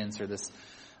disobedience or this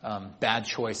bad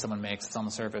choice someone makes that's on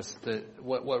the surface.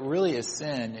 What really is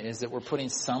sin is that we're putting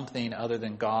something other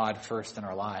than God first in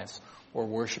our lives, or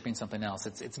worshiping something else.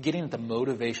 It's getting at the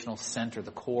motivational center,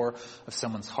 the core of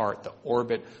someone's heart, the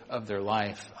orbit of their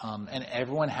life. And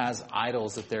everyone has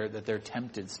idols that they're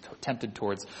tempted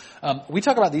towards. We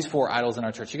talk about these 4 idols in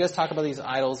our church. You guys talk about these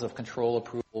idols of control,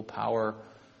 approval, power.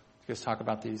 You guys talk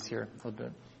about these here a little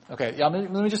bit. Okay, yeah. Let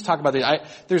me just talk about these.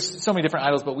 There's so many different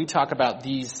idols, but we talk about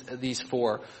these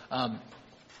 4.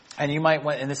 And you might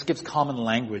want, and this gives common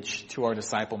language to our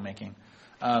disciple making.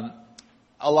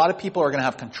 A lot of people are going to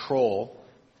have control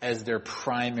as their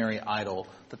primary idol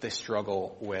that they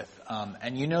struggle with.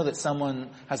 And you know that someone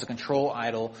has a control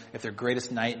idol if their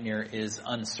greatest nightmare is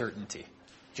uncertainty.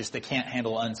 Just they can't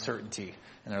handle uncertainty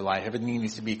in their life. Everything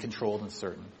needs to be controlled and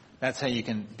certain. That's how you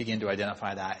can begin to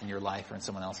identify that in your life or in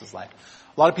someone else's life.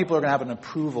 A lot of people are going to have an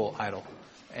approval idol.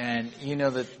 And you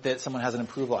know that someone has an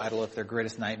approval idol if their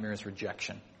greatest nightmare is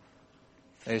rejection.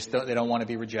 They don't want to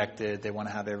be rejected. They want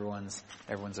to have everyone's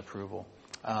approval.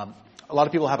 A lot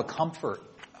of people have a comfort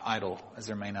idol as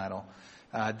their main idol.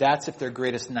 That's if their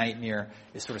greatest nightmare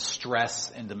is sort of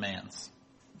stress and demands.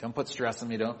 Don't put stress on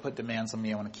me. Don't put demands on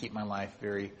me. I want to keep my life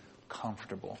very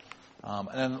comfortable. And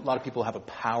then a lot of people have a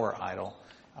power idol.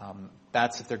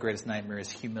 That's if their greatest nightmare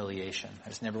is humiliation. I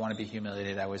just never want to be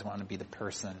humiliated. I always want to be the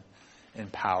person in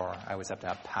power. I always have to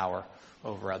have power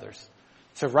over others.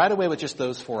 So right away with just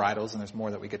those 4 idols, and there's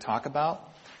more that we could talk about,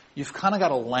 you've kind of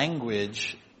got a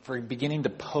language for beginning to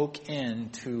poke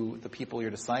into the people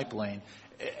you're discipling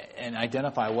and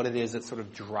identify what it is that's sort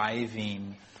of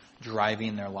driving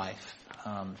their life.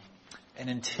 And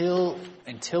until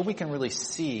we can really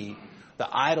see the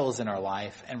idols in our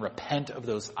life and repent of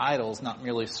those idols, not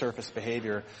merely surface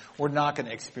behavior, we're not going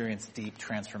to experience deep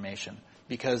transformation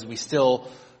because we still,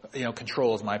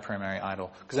 control is my primary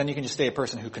idol. Because then you can just stay a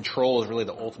person who control is really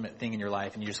the ultimate thing in your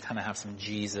life, and you just kind of have some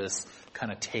Jesus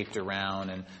kind of taped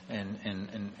around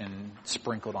and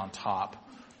sprinkled on top,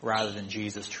 rather than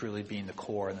Jesus truly being the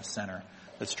core and the center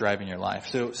that's driving your life.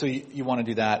 So you want to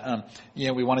do that.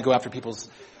 We want to go after people's.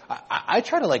 I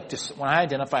try to when I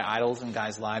identify idols in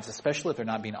guys' lives, especially if they're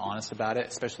not being honest about it,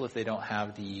 especially if they don't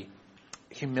have the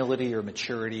humility or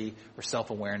maturity or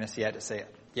self-awareness yet to say,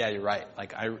 yeah, you're right.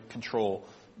 Control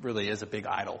really is a big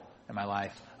idol in my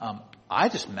life. I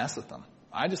just mess with them.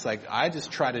 I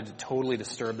just try to totally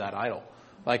disturb that idol.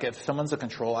 If someone's a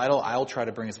control idol, I'll try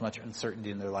to bring as much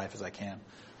uncertainty in their life as I can.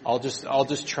 I'll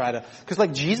just try to,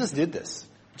 because Jesus did this.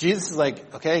 Jesus is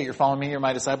okay, you're following me, you're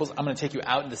my disciples. I'm going to take you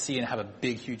out in the sea and have a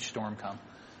big, huge storm come.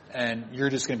 And you're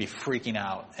just going to be freaking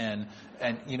out. And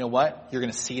you know what? You're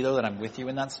going to see, though, that I'm with you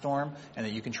in that storm and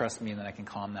that you can trust me and that I can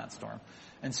calm that storm.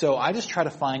 And so I just try to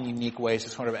find unique ways to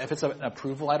sort of, if it's an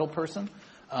approval idol person,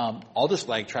 I'll just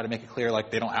try to make it clear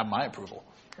they don't have my approval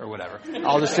or whatever.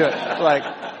 I'll just do it.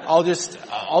 I'll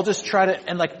just try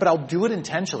to, but I'll do it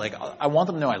intentionally. I want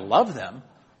them to know I love them,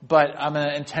 but I'm going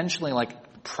to intentionally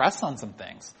press on some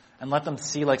things and let them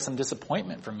see some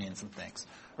disappointment from me in some things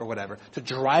or whatever to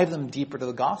drive them deeper to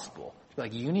the gospel.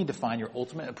 You need to find your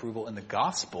ultimate approval in the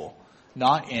gospel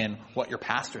not in what your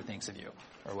pastor thinks of you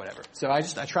or whatever. So I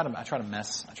try to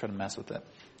mess with it.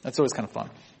 That's always kind of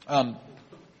fun.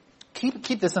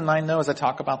 Keep this in mind though as I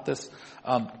talk about this.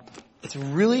 It's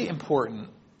really important.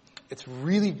 It's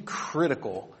really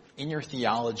critical in your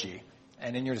theology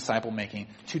and in your disciple making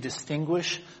to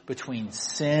distinguish between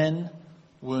sin,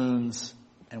 wounds,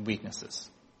 and weaknesses.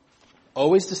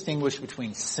 Always distinguish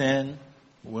between sin,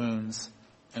 wounds,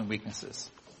 and weaknesses.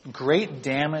 Great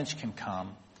damage can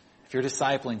come if you're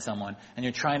discipling someone and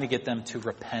you're trying to get them to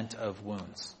repent of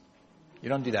wounds. You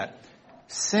don't do that.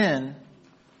 Sin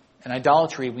and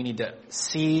idolatry we need to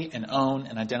see and own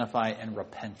and identify and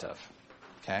repent of.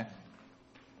 Okay?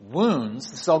 Wounds,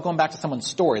 this is all going back to someone's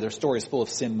story. Their story is full of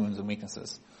sin, wounds, and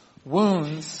weaknesses.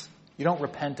 Wounds, you don't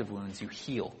repent of wounds, you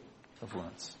heal of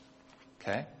wounds.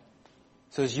 Okay?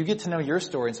 So as you get to know your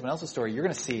story and someone else's story, you're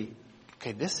going to see,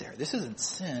 okay, this isn't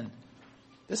sin.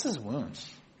 This is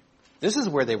wounds. This is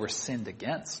where they were sinned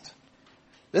against.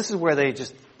 This is where they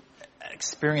just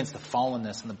experienced the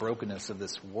fallenness and the brokenness of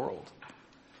this world.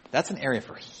 That's an area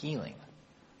for healing,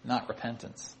 not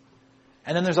repentance.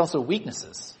 And then there's also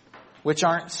weaknesses, which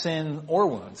aren't sin or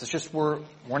wounds. It's just we're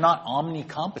not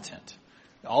omnicompetent.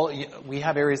 We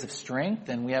have areas of strength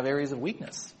and we have areas of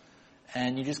weakness.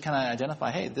 And you just kind of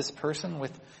identify, hey, this person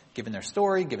given their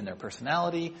story, given their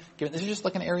personality, this is just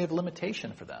like an area of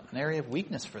limitation for them, an area of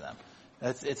weakness for them.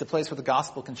 It's a place where the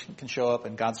gospel can show up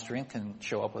and God's strength can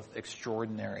show up with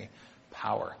extraordinary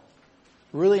power.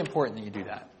 Really important that you do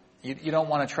that. You don't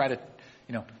want to try to,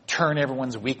 turn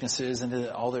everyone's weaknesses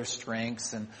into all their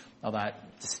strengths and all that.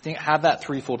 Have that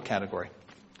threefold category: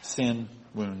 sin,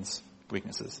 wounds,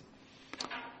 weaknesses.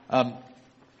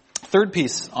 Third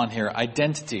piece on here: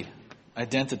 identity.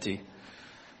 Identity.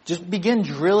 Just begin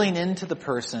drilling into the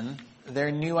person their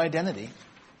new identity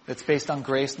that's based on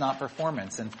grace, not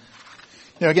performance. And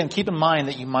again, keep in mind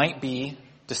that you might be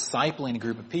discipling a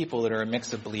group of people that are a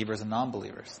mix of believers and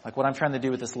non-believers. Like what I'm trying to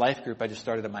do with this life group I just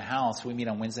started at my house. We meet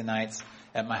on Wednesday nights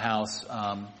at my house,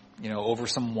 over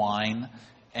some wine.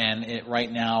 And it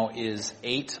right now is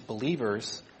 8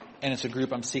 believers. And it's a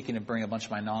group I'm seeking to bring a bunch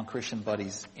of my non-Christian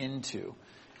buddies into.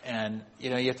 And,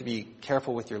 you have to be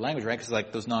careful with your language, right? Because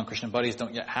those non-Christian buddies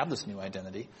don't yet have this new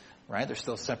identity, right? They're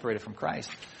still separated from Christ.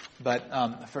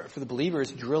 But for the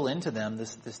believers, drill into them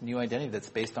this new identity that's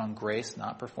based on grace,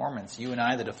 not performance. You and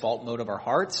I, the default mode of our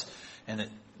hearts, and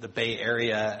the Bay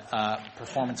Area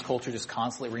performance culture just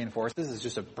constantly reinforces is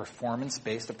just a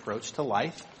performance-based approach to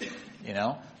life.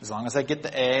 As long as I get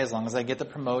the A, as long as I get the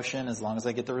promotion, as long as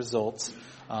I get the results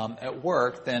at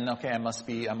work, then okay, I must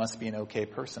be an okay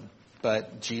person.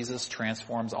 But Jesus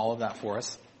transforms all of that for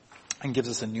us and gives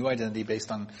us a new identity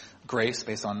based on grace,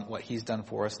 based on what he's done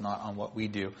for us, not on what we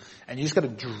do. And you just got to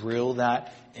drill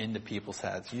that into people's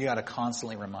heads. You got to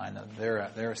constantly remind them they're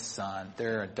a son,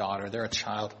 they're a daughter, they're a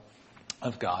child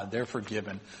of God. They're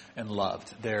forgiven and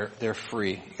loved. They're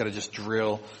free. You got to just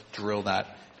drill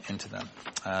that into them.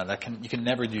 You can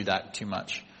never do that too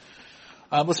much.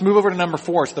 Let's move over to number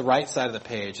 4. It's the right side of the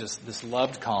page. This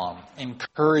loved column,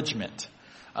 encouragement.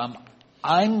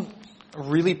 I'm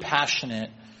really passionate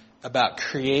about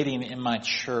creating in my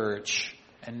church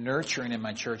and nurturing in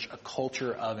my church a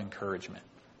culture of encouragement.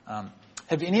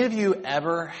 Have any of you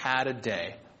ever had a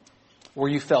day where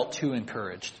you felt too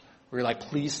encouraged? Where you're like,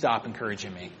 please stop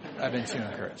encouraging me. I've been too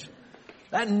encouraged.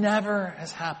 That never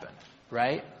has happened,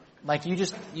 right? Like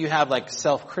you have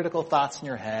self-critical thoughts in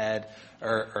your head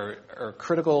or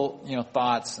critical,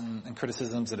 thoughts and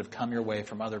criticisms that have come your way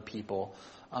from other people.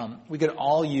 We could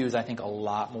all use, I think, a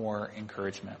lot more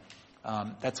encouragement.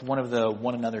 That's one of the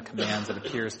one another commands that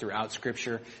appears throughout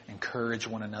Scripture. Encourage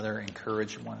one another,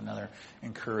 encourage one another,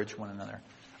 encourage one another.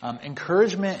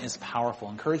 Encouragement is powerful.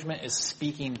 Encouragement is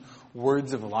speaking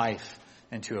words of life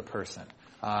into a person.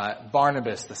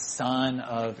 Barnabas, the son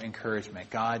of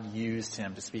encouragement. God used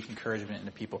him to speak encouragement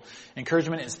into people.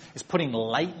 Encouragement is putting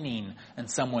lightning in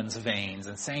someone's veins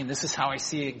and saying, this is how I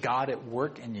see God at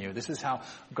work in you. This is how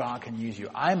God can use you.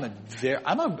 I'm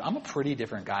a pretty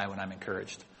different guy when I'm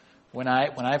encouraged. When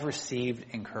I've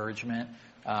received encouragement,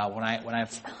 when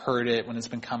I've heard it, when it's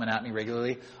been coming at me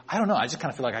regularly, I don't know. I just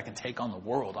kind of feel like I can take on the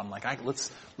world. I'm like,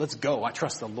 let's go. I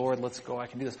trust the Lord. Let's go. I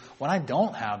can do this. When I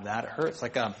don't have that, it hurts.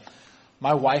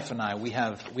 My wife and I, we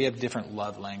have different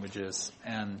love languages,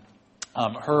 and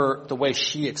the way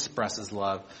she expresses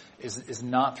love is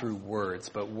not through words,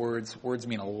 but words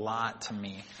mean a lot to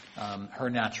me. Her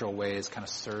natural way is kind of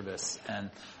service. And,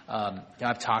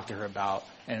 I've talked to her about,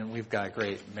 and we've got a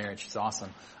great marriage. She's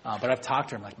awesome. But I've talked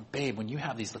to her, I'm like, babe, when you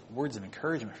have these words of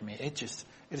encouragement for me, it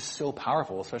is so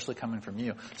powerful, especially coming from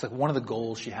you. It's like one of the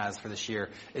goals she has for this year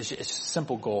it's just a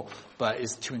simple goal, but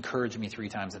is to encourage me 3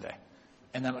 times a day.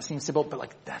 And that seems simple,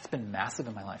 but that's been massive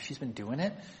in my life. She's been doing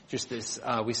it. Just this,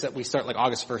 we start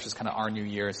August 1st is kind of our new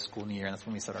year, it's school new year, and that's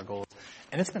when we set our goals.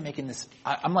 And it's been making this,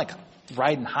 I'm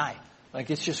riding high.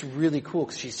 It's just really cool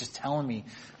because she's just telling me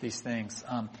these things.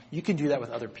 You can do that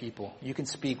with other people. You can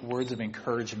speak words of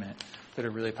encouragement that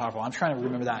are really powerful. I'm trying to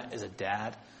remember that as a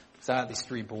dad. So I have these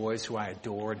 3 boys who I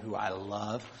adore and who I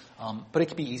love. But it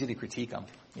can be easy to critique them.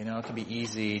 It can be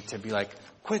easy to be like,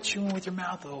 quit chewing with your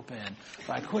mouth open.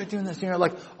 Quit doing this,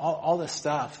 all this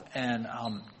stuff. And,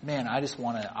 man,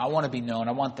 I want to be known.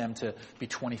 I want them to be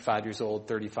 25 years old,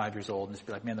 35 years old and just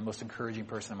be like, man, the most encouraging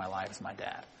person in my life is my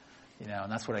dad.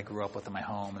 And that's what I grew up with in my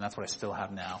home, and that's what I still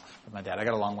have now with my dad. I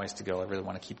got a long ways to go. I really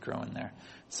want to keep growing there.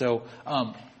 So,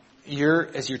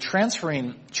 as you're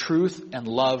transferring truth and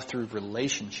love through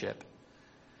relationship,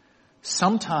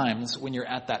 sometimes when you're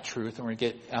at that truth, and we're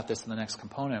going to get at this in the next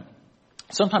component,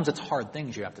 sometimes it's hard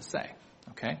things you have to say,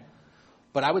 okay?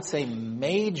 But I would say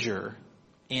major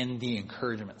in the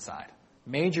encouragement side.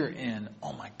 Major in,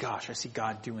 oh my gosh, I see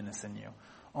God doing this in you.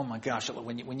 Oh my gosh,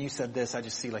 when you said this, I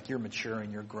just see you're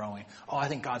maturing, you're growing. Oh, I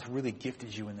think God's really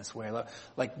gifted you in this way.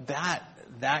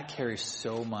 That carries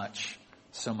so much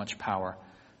power.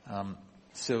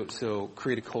 So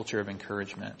create a culture of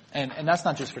encouragement. And that's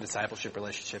not just for discipleship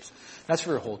relationships. That's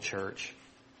for your whole church.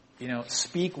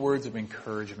 Speak words of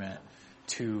encouragement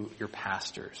to your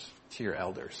pastors, to your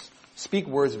elders. Speak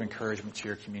words of encouragement to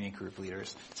your community group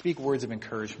leaders. Speak words of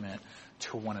encouragement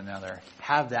to one another.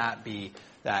 Have that be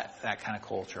that kind of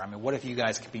culture. What if you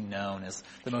guys could be known as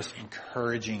the most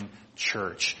encouraging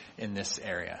church in this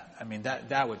area?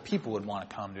 People would want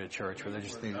to come to a church where they're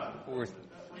just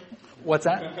what's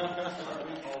that?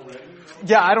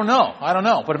 Yeah, I don't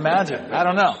know, but imagine. I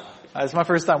don't know. It's my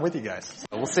first time with you guys. So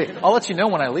we'll see. I'll let you know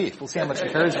when I leave. We'll see how much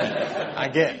encouragement I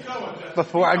get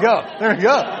before I go. There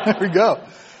we go.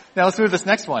 Now let's move to this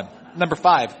next one. Number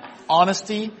 5,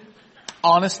 honesty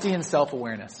and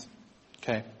self-awareness.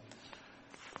 Okay.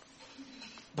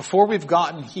 Before we've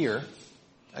gotten here,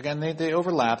 again, they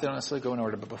overlap. They don't necessarily go in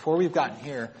order, but before we've gotten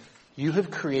here, you have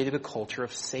created a culture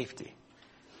of safety.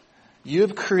 You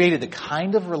have created the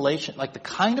kind of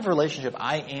relationship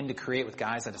I aim to create with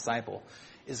guys I disciple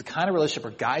is the kind of relationship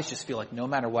where guys just feel like no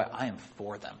matter what, I am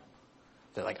for them.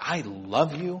 They're like, I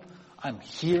love you. I'm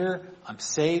here. I'm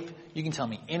safe. You can tell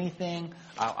me anything.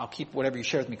 I'll keep whatever you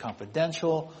share with me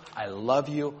confidential. I love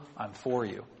you. I'm for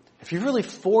you. If you've really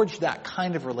forged that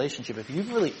kind of relationship, if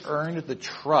you've really earned the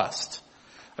trust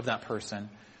of that person,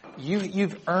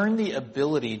 you've earned the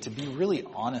ability to be really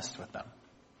honest with them,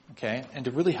 okay, and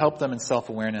to really help them in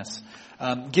self-awareness.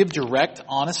 Give direct,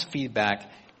 honest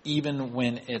feedback even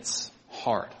when it's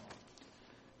hard.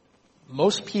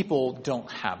 Most people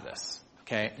don't have this.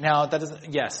 Okay. Now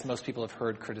yes, most people have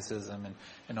heard criticism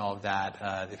and all of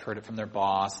that. They've heard it from their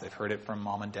boss. They've heard it from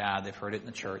mom and dad. They've heard it in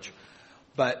the church.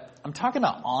 But I'm talking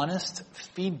about honest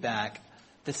feedback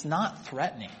that's not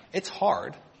threatening. It's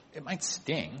hard. It might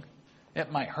sting. It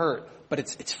might hurt, but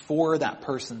it's for that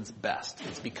person's best.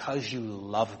 It's because you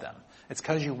love them. It's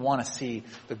because you want to see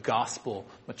the gospel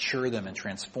mature them and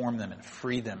transform them and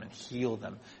free them and heal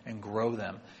them and grow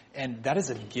them. And that is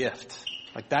a gift.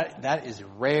 That is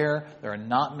rare. There are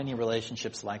not many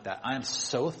relationships like that. I am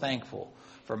so thankful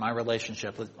for my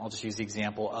relationship. I'll just use the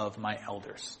example of my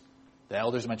elders. The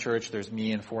elders of my church, there's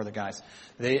me and 4 other guys.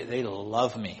 They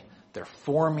love me. They're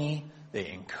for me.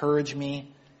 They encourage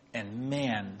me. And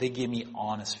man, they give me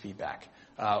honest feedback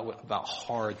about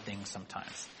hard things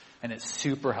sometimes. And it's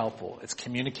super helpful. It's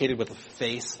communicated with a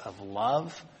face of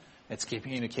love. It's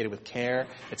communicated with care.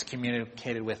 It's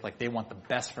communicated with they want the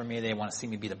best for me. They want to see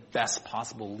me be the best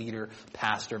possible leader,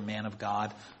 pastor, man of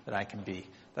God that I can be.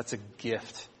 That's a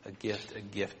gift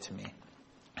to me.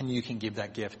 And you can give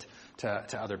that gift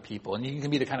to other people. And you can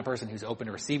be the kind of person who's open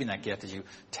to receiving that gift as you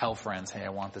tell friends, hey, I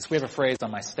want this. We have a phrase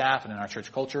on my staff and in our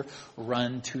church culture,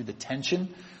 run to the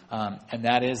tension. And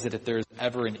that is that if there's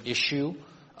ever an issue,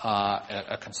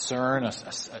 a concern,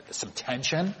 some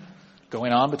tension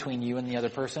going on between you and the other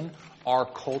person, our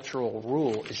cultural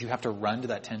rule is you have to run to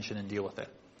that tension and deal with it.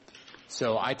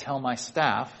 So I tell my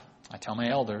staff, I tell my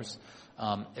elders,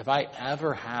 if I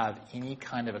ever have any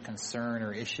kind of a concern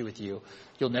or issue with you,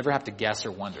 you'll never have to guess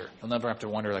or wonder. You'll never have to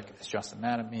wonder, is Justin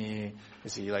mad at me?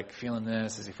 Is he feeling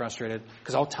this? Is he frustrated?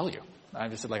 Because I'll tell you. I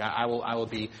just said, like, I will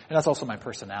be, and that's also my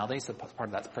personality, so part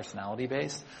of that's personality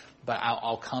based. But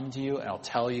I'll come to you and I'll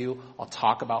tell you, I'll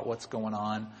talk about what's going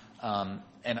on,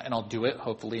 and I'll do it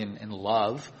hopefully in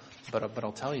love, but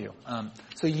I'll tell you.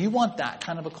 So you want that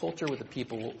kind of a culture with the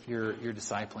people you're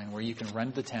discipling, where you can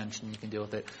run to the tension, you can deal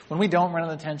with it. When we don't run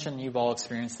to the tension, you've all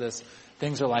experienced this.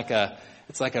 Things are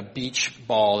it's like a beach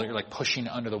ball that you're like pushing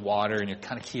under the water and you're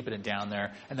kind of keeping it down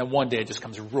there. And then one day it just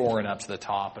comes roaring up to the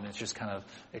top and it's just kind of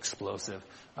explosive.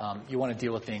 You want to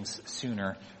deal with things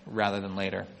sooner rather than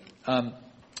later.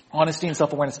 Honesty and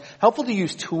self-awareness. Helpful to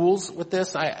use tools with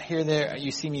this.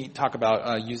 You see me talk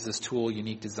about use this tool,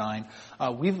 unique design.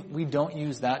 We don't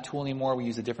use that tool anymore. We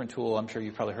use a different tool. I'm sure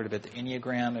you've probably heard of it, the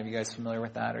Enneagram. Are you guys familiar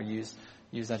with that or use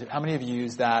that? How many of you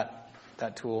use that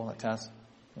tool, that test?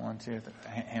 1, 2, a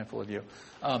handful of you. Is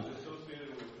it associated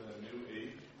with New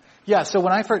Age? Yeah. So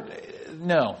when I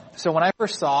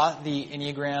first saw the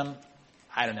Enneagram,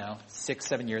 I don't know, 6,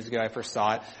 7 years ago, I first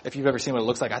saw it. If you've ever seen what it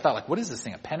looks like, I thought, like, what is this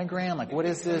thing? A pentagram? Like, what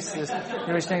is this?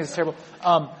 Everybody's saying it's terrible.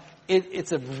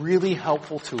 It's a really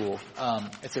helpful tool.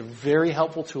 It's a very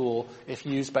helpful tool if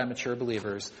used by mature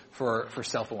believers for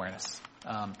self-awareness.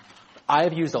 I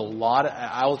have used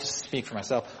I'll just speak for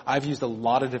myself. I've used a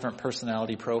lot of different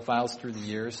personality profiles through the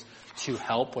years to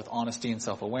help with honesty and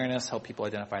self-awareness, help people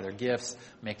identify their gifts,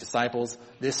 make disciples.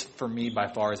 This, for me, by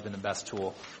far, has been the best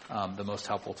tool, the most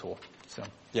helpful tool. So,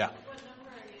 yeah. What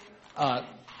number are you?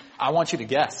 I want you to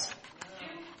guess.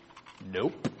 2?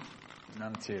 Nope.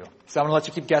 None 2. So I'm going to let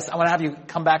you keep guessing. I'm going to have you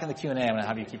come back in the Q&A. I'm going to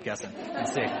have you keep guessing and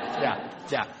see.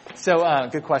 Yeah. So,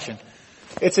 good question.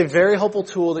 It's a very helpful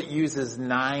tool that uses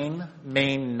 9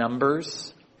 main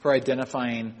numbers for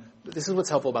identifying. This is what's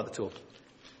helpful about the tool.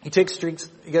 You take strengths.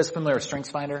 You guys familiar with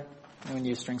StrengthsFinder? Anyone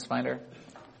use StrengthsFinder?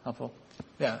 Helpful?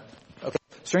 Yeah. Okay.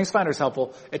 StrengthsFinder is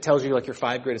helpful. It tells you like your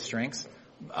 5 greatest strengths.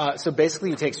 So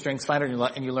basically you take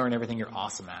StrengthsFinder and you learn everything you're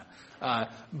awesome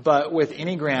at. But with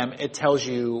Enneagram, it tells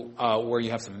you where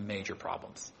you have some major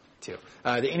problems too.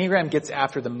 The Enneagram gets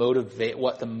after the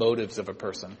motives of a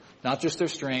person, not just their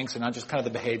strengths or not just kind of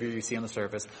the behavior you see on the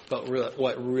surface, but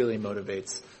what really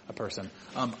motivates a person.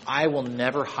 I will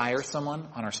never hire someone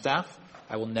on our staff.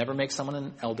 I will never make someone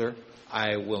an elder.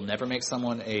 I will never make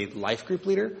someone a life group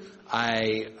leader.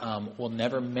 I will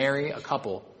never marry a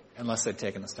couple unless they've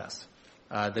taken this test.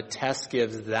 The test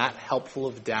gives that helpful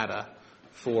of data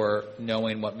for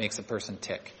knowing what makes a person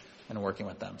tick and working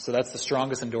with them. So that's the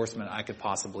strongest endorsement I could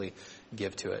possibly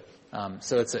give to it.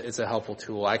 So it's a helpful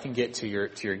tool. I can get to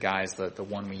your guys the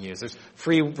one we use. There's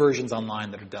free versions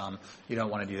online that are dumb. You don't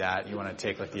want to do that. You want to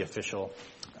take like the official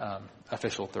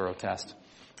thorough test.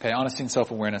 Okay, honesty and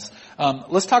self-awareness.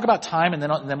 Let's talk about time, and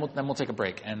then we'll take a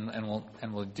break, and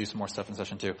we'll do some more stuff in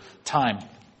session 2. Time.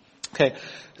 Okay,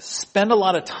 spend a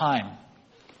lot of time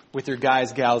with your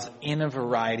guys, gals, in a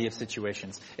variety of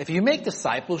situations. If you make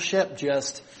discipleship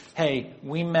just, hey,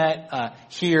 we met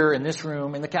here in this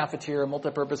room, in the cafeteria,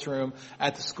 multipurpose room,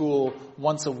 at the school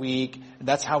once a week,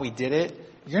 that's how we did it,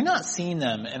 you're not seeing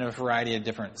them in a variety of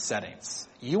different settings.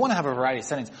 You want to have a variety of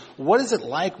settings. What is it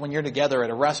like when you're together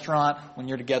at a restaurant, when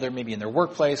you're together maybe in their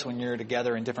workplace, when you're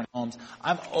together in different homes?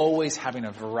 I'm always having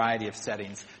a variety of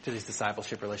settings to these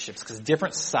discipleship relationships because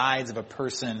different sides of a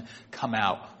person come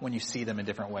out when you see them in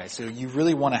different ways. So you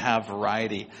really want to have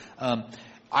variety.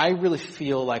 I really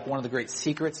feel like one of the great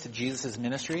secrets to Jesus'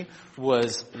 ministry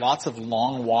was lots of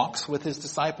long walks with his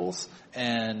disciples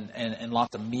and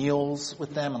lots of meals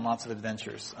with them and lots of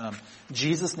adventures.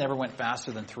 Jesus never went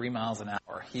faster than 3 miles an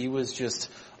hour. He was just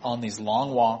on these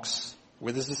long walks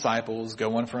with his disciples,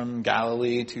 going from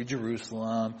Galilee to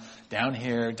Jerusalem, down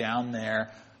here, down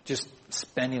there, just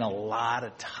spending a lot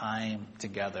of time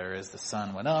together as the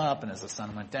sun went up and as the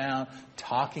sun went down,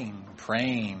 talking,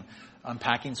 praying,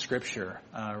 unpacking scripture,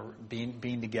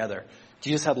 being together.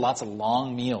 Jesus had lots of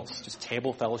long meals, just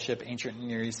table fellowship, ancient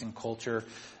Near Eastern culture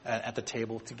at the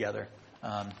table together,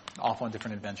 off on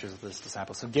different adventures with his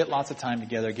disciples. So get lots of time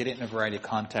together, get it in a variety of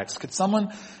contexts. Could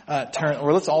someone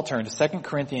let's all turn to 2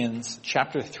 Corinthians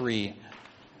chapter 3,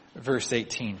 verse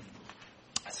 18.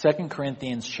 2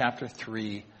 Corinthians chapter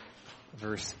 3,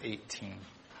 verse 18.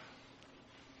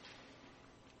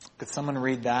 Could someone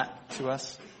read that to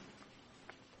us?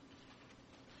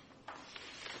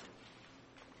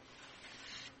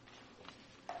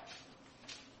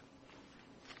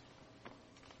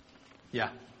 Yeah.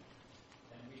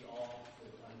 And we all,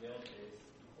 with unveiled face,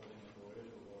 beholding the glory of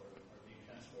the Lord, are being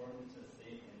transformed into the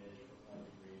same image from one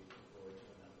degree of glory to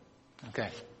another.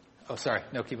 Okay. Oh, sorry.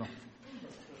 No, keep going. So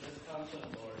this comes from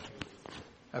the Lord Jesus.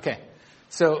 Okay.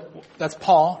 So that's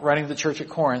Paul writing to the church at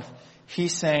Corinth.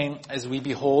 He's saying, as we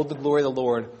behold the glory of the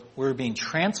Lord, we're being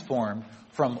transformed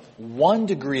from one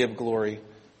degree of glory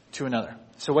to another.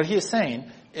 So what he is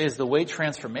saying is the way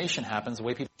transformation happens, the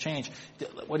way people change,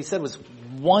 what he said was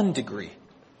 1 degree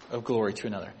of glory to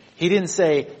another. He didn't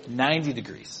say 90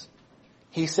 degrees.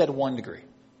 He said 1 degree.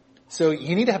 So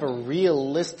you need to have a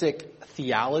realistic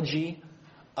theology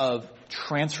of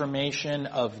transformation,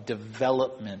 of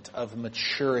development, of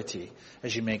maturity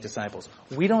as you make disciples.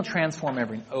 We don't transform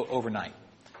overnight.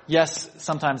 Yes,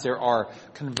 sometimes there are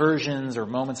conversions or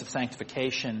moments of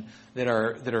sanctification that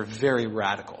are very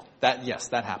radical. That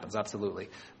happens, absolutely.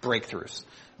 Breakthroughs.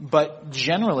 But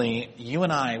generally, you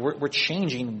and I, we're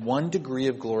changing 1 degree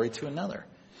of glory to another.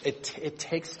 It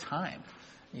takes time.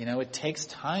 It takes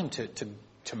time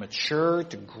to mature,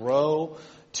 to grow,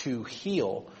 to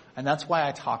heal. And that's why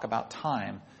I talk about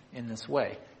time in this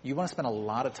way. You want to spend a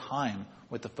lot of time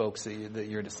with the folks that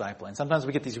you're discipling. Sometimes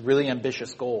we get these really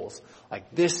ambitious goals.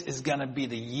 Like, this is going to be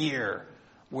the year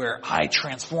where I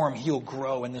transform, heal,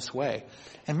 grow in this way.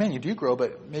 And man, you do grow,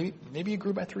 but maybe you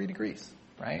grew by 3 degrees,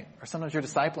 right? Or sometimes you're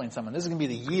discipling someone. This is going to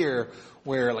be the year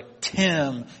where, like,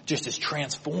 Tim just is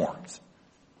transformed.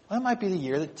 Well, that might be the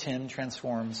year that Tim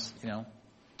transforms,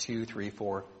 2, 3,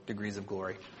 4 degrees of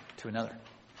glory to another.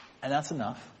 And that's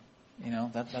enough.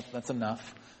 That's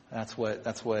enough. That's what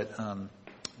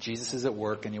Jesus is at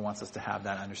work, and he wants us to have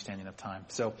that understanding of time.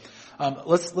 So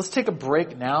let's take a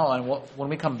break now, and when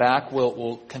we come back,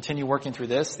 we'll continue working through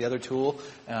this, the other tool,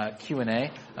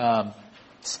 Q&A.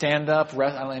 Stand up,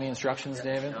 rest. I don't know any instructions,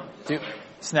 David.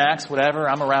 Snacks, whatever.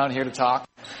 I'm around here to talk.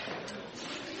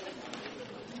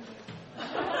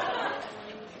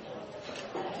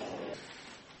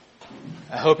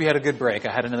 I hope you had a good break.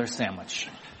 I had another sandwich.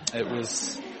 It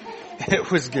was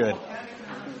good.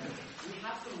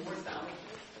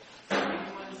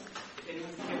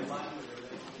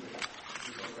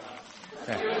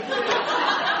 Okay.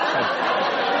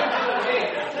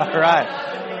 All right.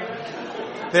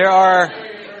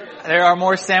 There are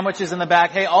more sandwiches in the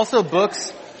back. Hey, also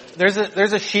books. There's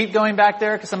a sheet going back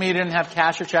there because some of you didn't have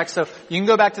cash or checks, so you can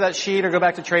go back to that sheet or go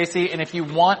back to Tracy. And if you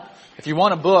want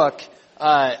a book,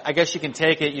 I guess you can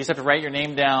take it. You just have to write your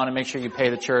name down and make sure you pay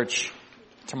the church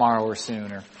tomorrow or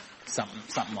soon or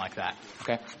something like that.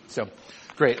 Okay, so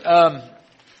great. And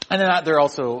then they're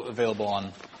also available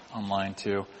online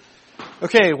too.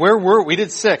 Okay, where were we?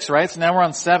 Did 6, right? So now we're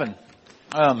on 7.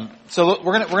 So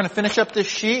we're gonna finish up this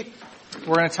sheet.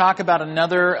 We're gonna talk about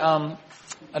another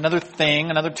thing,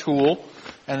 another tool,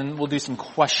 and then we'll do some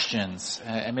questions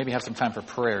and maybe have some time for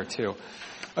prayer too.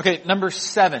 Okay, number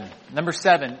 7,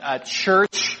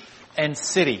 church and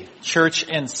city. Church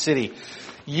and city.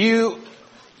 You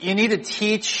need to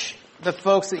teach the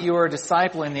folks that you are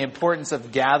discipling the importance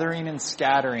of gathering and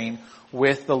scattering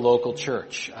with the local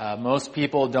church. Most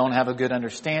people don't have a good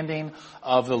understanding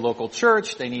of the local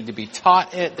church. They need to be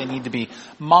taught it. They need to be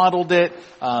modeled it.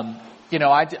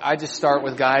 I just start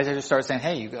with guys. I just start saying,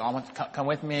 "Hey, you all want to come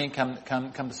with me? Come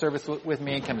to service with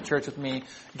me. Come to church with me.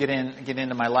 Get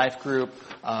into my life group.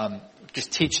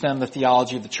 Just teach them the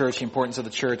theology of the church, the importance of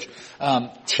the church.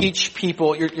 Teach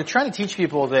people. You're trying to teach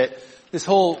people that this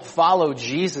whole follow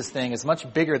Jesus thing is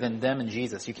much bigger than them and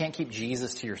Jesus. You can't keep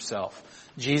Jesus to yourself.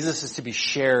 Jesus is to be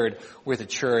shared with the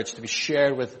church, to be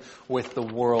shared with the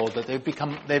world. That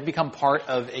they've become part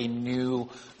of a new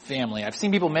family. I've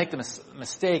seen people make the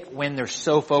mistake when they're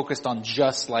so focused on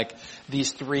just like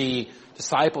these 3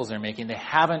 disciples they're making. They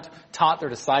haven't taught their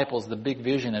disciples the big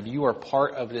vision of you are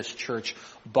part of this church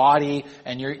body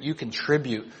and you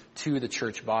contribute to the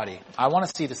church body. I want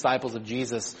to see disciples of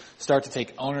Jesus start to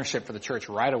take ownership for the church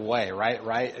right away,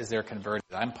 right as they're converted.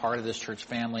 I'm part of this church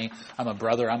family. I'm a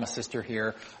brother. I'm a sister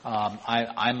here.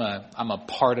 I'm a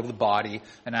part of the body,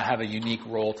 and I have a unique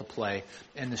role to play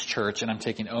in this church, and I'm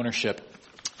taking ownership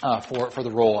for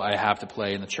the role I have to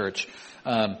play in the church.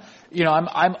 I'm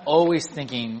always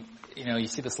thinking, you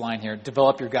see this line here,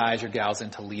 develop your guys, your gals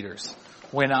into leaders.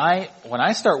 When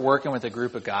I start working with a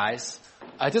group of guys,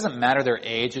 it doesn't matter their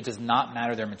age, it does not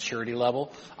matter their maturity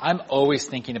level. I'm always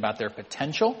thinking about their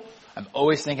potential. I'm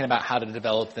always thinking about how to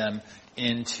develop them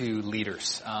into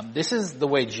leaders. This is the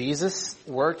way Jesus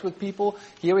worked with people.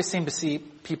 He always seemed to see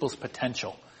people's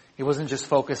potential. He wasn't just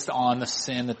focused on the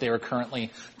sin that they were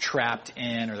currently trapped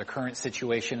in or the current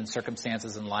situation and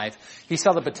circumstances in life. He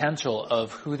saw the potential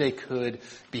of who they could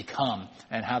become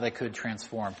and how they could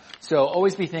transform. So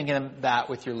always be thinking that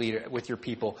with your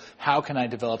people. How can I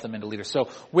develop them into leaders? So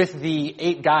with the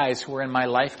 8 guys who are in my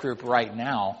life group right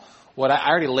now, I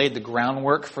already laid the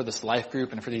groundwork for this life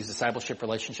group and for these discipleship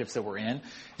relationships that we're in.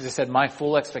 As I said, my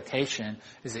full expectation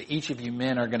is that each of you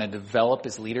men are going to develop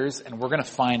as leaders, and we're going to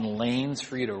find lanes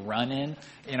for you to run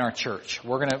in our church.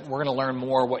 We're going to learn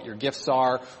more what your gifts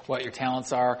are, what your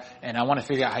talents are, and I want to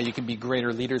figure out how you can be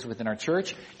greater leaders within our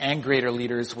church and greater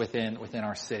leaders within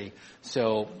our city.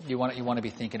 So you want to be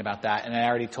thinking about that. And I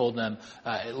already told them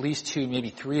at least 2, maybe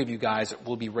 3 of you guys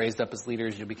will be raised up as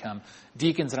leaders. You'll become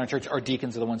deacons in our church. Our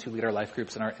deacons are the ones who lead our life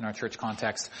groups in our church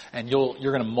context, and you're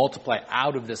going to multiply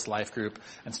out of this life group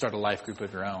and start a life group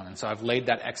of your own. And so I've laid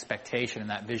that expectation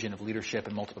and that vision of leadership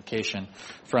and multiplication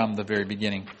from the very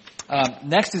beginning.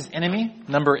 Next is enemy,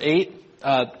 number 8.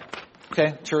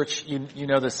 Okay, church, you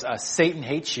know this. Satan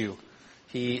hates you.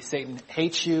 Satan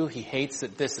hates you. He hates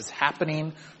that this is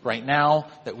happening right now,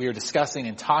 that we are discussing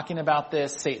and talking about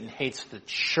this. Satan hates the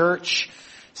church.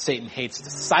 Satan hates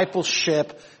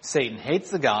discipleship. Satan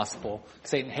hates the gospel.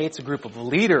 Satan hates a group of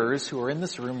leaders who are in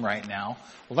this room right now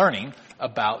learning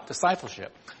about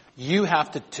discipleship. You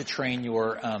have to train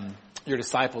your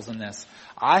disciples in this.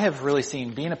 I have really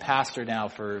seen, being a pastor now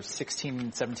for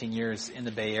 16, 17 years in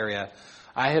the Bay Area,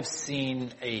 I have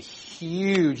seen a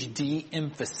huge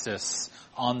de-emphasis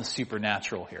on the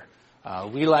supernatural here.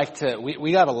 We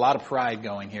got a lot of pride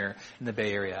going here in the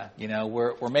Bay Area. You know,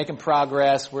 we're making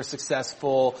progress, we're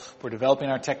successful, we're developing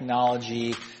our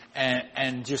technology,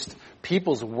 and just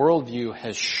people's worldview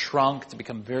has shrunk to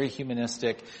become very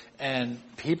humanistic, and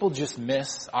people just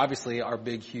miss, obviously, our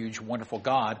big, huge, wonderful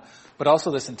God, but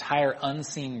also this entire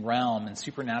unseen realm and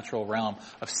supernatural realm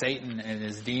of Satan and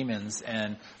his demons.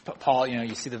 And Paul,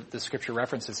 you see the scripture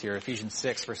references here, Ephesians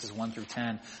 6, verses 1 through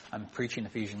 10. I'm preaching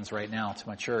Ephesians right now to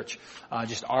my church.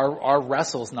 Just our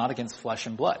wrestle is not against flesh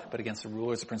and blood, but against the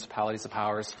rulers, the principalities, the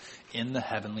powers in the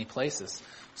heavenly places.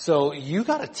 So you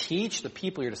got to teach the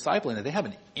people you're discipling that they have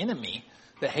an enemy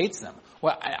that hates them.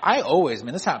 Well, I always,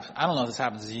 this happens. I don't know if this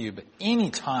happens to you, but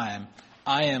anytime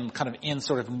I am kind of in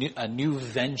sort of a new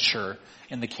venture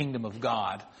in the kingdom of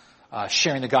God,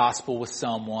 sharing the gospel with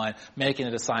someone, making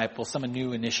a disciple, some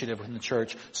new initiative within the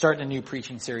church, starting a new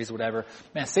preaching series, whatever,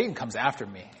 man, Satan comes after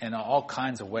me in all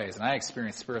kinds of ways. And I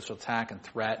experience spiritual attack and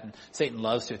threat, and Satan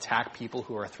loves to attack people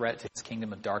who are a threat to his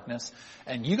kingdom of darkness.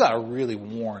 And you got to really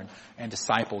warn and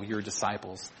disciple your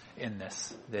disciples in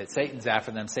this, that Satan's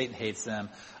after them, Satan hates them.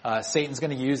 Satan's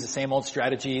going to use the same old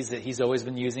strategies that he's always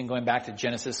been using, going back to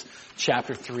Genesis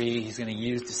chapter 3. He's going to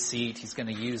use deceit. He's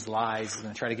going to use lies. He's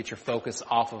going to try to get your focus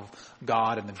off of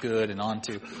God and the good and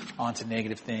onto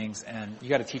negative things. And you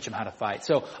got to teach them how to fight.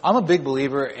 So I'm a big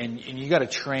believer, and you got to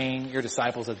train your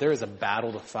disciples that there is a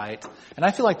battle to fight. And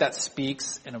I feel like that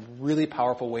speaks in a really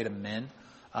powerful way to men.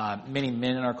 Many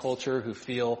men in our culture who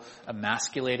feel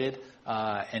emasculated,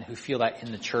 and who feel that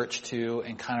in the church too,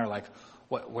 and kind of like,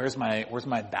 where's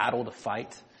my battle to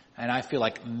fight? And I feel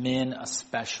like men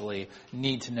especially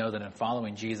need to know that in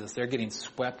following Jesus, they're getting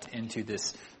swept into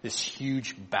this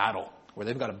huge battle where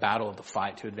they've got a battle to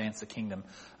fight to advance the kingdom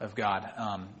of God.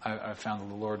 I've found that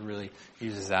the Lord really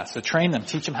uses that. So train them,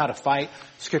 teach them how to fight.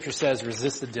 Scripture says,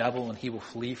 resist the devil and he will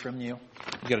flee from you.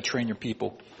 You got to train your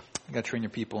people. You got to train your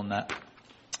people in that.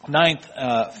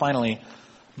 9th, finally,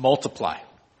 multiply.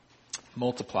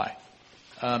 Multiply.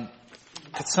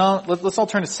 Let's all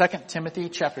turn to 2 Timothy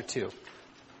chapter 2.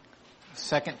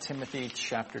 2 Timothy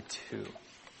chapter 2.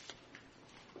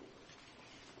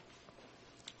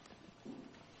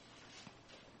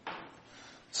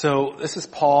 So this is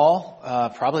Paul,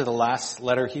 probably the last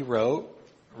letter he wrote,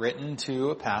 written to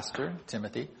a pastor,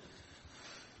 Timothy.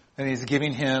 And he's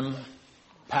giving him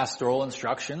pastoral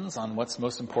instructions on what's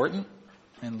most important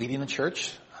in leading the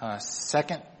church. 2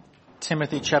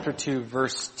 Timothy chapter 2,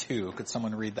 verse 2. Could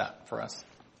someone read that for us?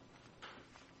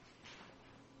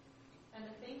 And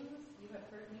the things you have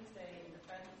heard me say in the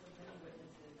presence of many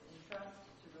witnesses, entrust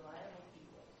to reliable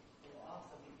people who will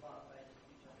also be bought by the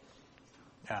future.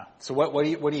 Yeah. So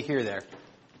what do you hear there?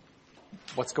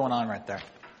 What's going on right there?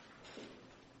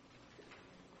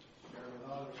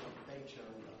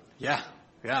 Yeah.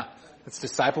 It's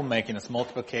disciple making. It's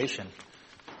multiplication.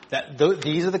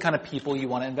 These are the kind of people you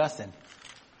want to invest in.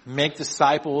 Make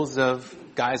disciples of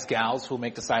guys, gals who will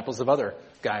make disciples of other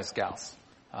guys, gals.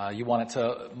 You want it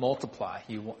to multiply.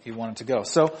 You want it to go.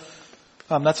 So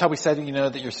that's how we said,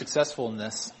 that you're successful in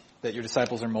this, that your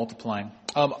disciples are multiplying.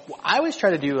 I always try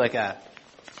to do like a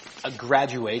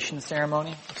graduation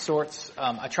ceremony of sorts.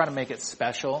 I try to make it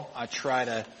special. I try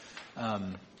to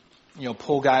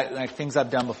pull guys. Like things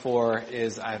I've done before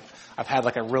is I've had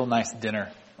like a real nice dinner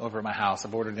over at my house.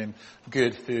 I've ordered in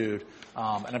good food,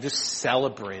 and I've just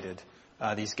celebrated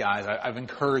these guys. I've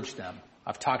encouraged them.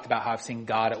 I've talked about how I've seen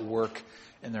God at work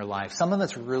in their life. Something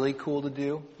that's really cool to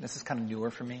do, this is kind of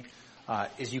newer for me,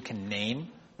 is you can name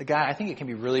the guy. I think it can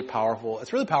be really powerful.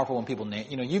 It's really powerful when people name,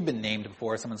 you've been named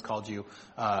before. Someone's called you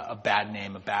a bad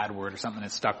name, a bad word, or something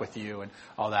that stuck with you and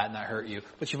all that, and that hurt you.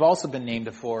 But you've also been named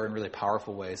before in really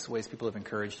powerful ways people have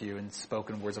encouraged you and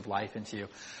spoken words of life into you.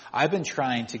 I've been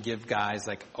trying to give guys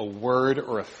like a word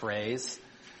or a phrase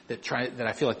that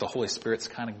I feel like the Holy Spirit's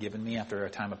kind of given me after a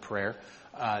time of prayer,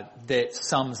 that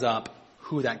sums up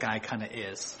who that guy kind of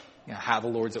is. How the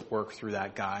Lord's at work through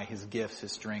that guy, his gifts,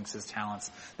 his strengths, his talents.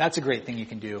 That's a great thing you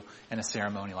can do in a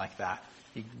ceremony like that.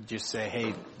 You can just say,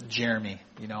 hey, Jeremy,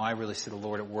 I really see the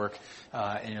Lord at work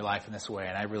in your life in this way,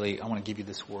 and I want to give you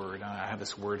this word. I have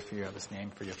this word for you. I have this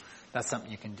name for you. That's something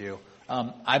you can do.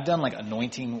 I've done like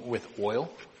anointing with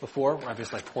oil before, where I've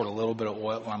just like poured a little bit of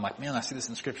oil, where I'm like, man, I see this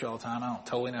in Scripture all the time. I don't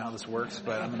totally know how this works,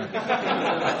 but I'm gonna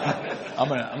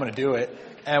do it.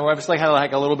 And where I've just like had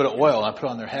like a little bit of oil, and I put it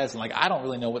on their heads, and like I don't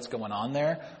really know what's going on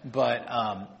there, but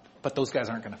those guys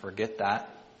aren't going to forget that.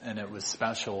 And it was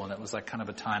special, and it was like kind of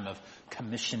a time of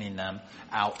commissioning them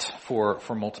out for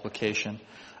multiplication.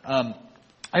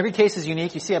 Every case is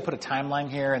unique. You see I put a timeline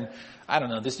here, and I don't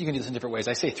know, you can do this in different ways.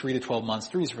 I say 3 to 12 months.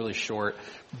 3 is really short.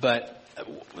 But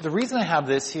the reason I have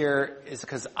this here is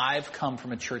because I've come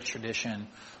from a church tradition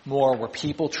more where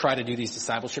people try to do these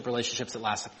discipleship relationships that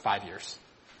last like 5 years.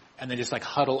 And they just like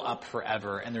huddle up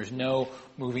forever, and there's no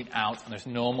moving out, and there's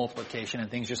no multiplication, and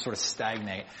things just sort of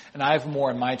stagnate. And I've more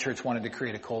in my church wanted to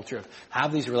create a culture of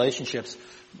have these relationships,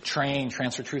 train,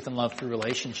 transfer truth and love through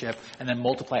relationship, and then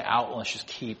multiply out. Well,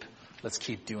 let's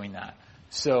keep doing that.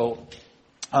 So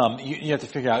you have to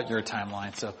figure out your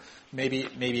timeline. So maybe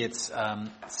it's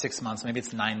 6 months, maybe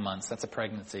it's 9 months. That's a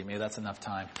pregnancy. Maybe that's enough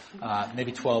time.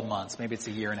 Maybe 12 months. Maybe it's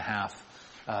a year and a half.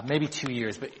 Maybe 2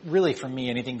 years, but really for me,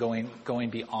 anything going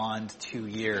beyond 2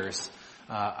 years,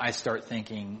 I start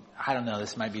thinking, I don't know,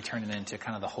 this might be turning into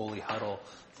kind of the holy huddle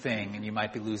thing, and you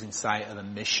might be losing sight of the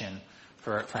mission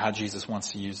for how Jesus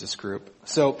wants to use this group.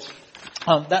 So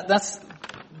that's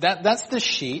the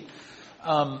sheet.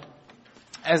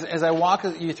 As I walk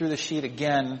you through the sheet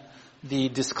again, the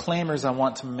disclaimers I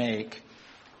want to make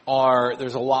are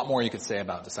there's a lot more you could say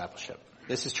about discipleship.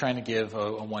 This is trying to give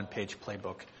a one-page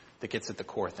playbook that gets at the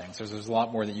core things. There's a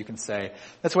lot more that you can say.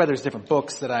 That's why there's different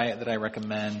books that I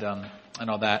recommend and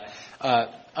all that.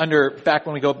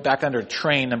 When we go back under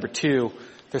train number 2,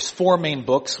 there's 4 main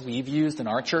books we've used in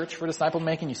our church for disciple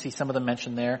making. You see some of them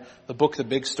mentioned there. The book The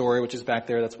Big Story, which is back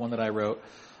there, that's one that I wrote.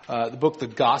 The book The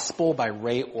Gospel by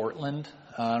Ray Ortlund.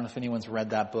 I don't know if anyone's read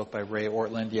that book by Ray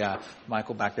Ortlund. Yeah,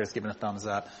 Michael back there is giving a thumbs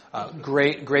up.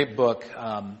 Great book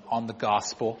on the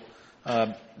gospel.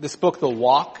 This book, The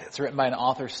Walk, it's written by an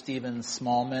author, Stephen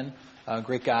Smallman, a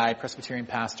great guy, Presbyterian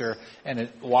pastor, and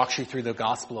it walks you through the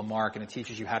Gospel of Mark, and it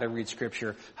teaches you how to read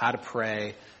Scripture, how to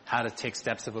pray, how to take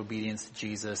steps of obedience to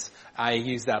Jesus. I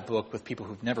use that book with people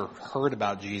who've never heard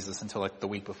about Jesus until like the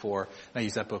week before, and I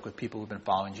use that book with people who've been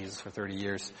following Jesus for 30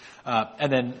 years.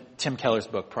 And then Tim Keller's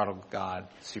book, Prodigal God,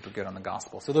 super good on the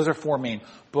gospel. So those are 4 main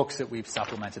books that we've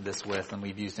supplemented this with, and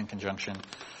we've used in conjunction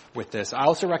with this. I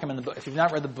also recommend the book, if you've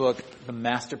not read the book, The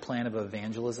Master Plan of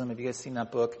Evangelism. Have you guys seen that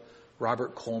book?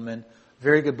 Robert Coleman.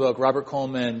 Very good book. Robert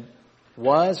Coleman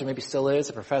was, or maybe still is,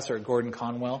 a professor at Gordon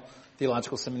Conwell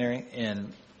Theological Seminary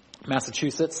in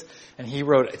Massachusetts. And he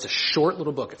wrote, it's a short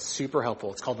little book. It's super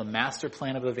helpful. It's called The Master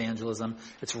Plan of Evangelism.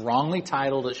 It's wrongly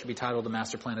titled. It should be titled The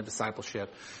Master Plan of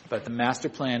Discipleship. But The Master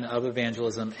Plan of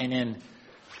Evangelism. And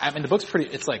the book's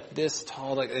it's like this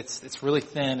tall. Like it's really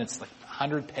thin. It's like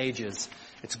 100 pages.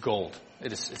 It's gold.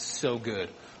 It's so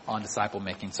good on disciple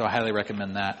making. So I highly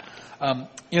recommend that.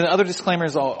 The other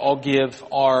disclaimers I'll give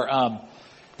are,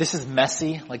 this is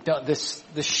messy. Like this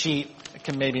sheet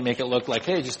can maybe make it look like,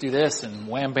 hey, just do this and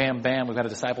wham, bam, bam. We've got a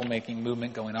disciple making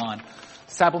movement going on.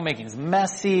 Disciple making is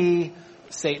messy.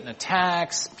 Satan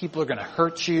attacks. People are going to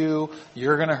hurt you.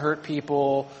 You're going to hurt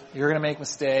people. You're going to make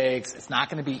mistakes. It's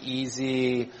not going to be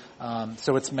easy.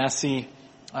 So it's messy.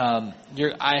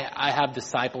 I have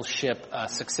discipleship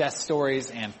success stories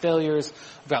and failures.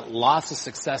 I've got lots of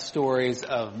success stories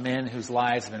of men whose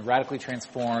lives have been radically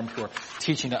transformed, who are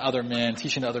teaching to other men,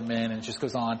 and it just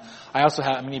goes on. I also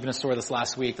have, even a story this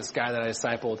last week, this guy that I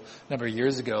discipled a number of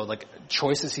years ago, like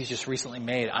choices he's just recently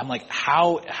made. I'm like,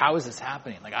 how is this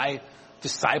happening? Like I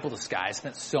disciple this guy. I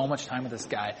spent so much time with this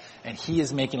guy, and he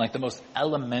is making like the most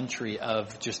elementary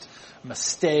of just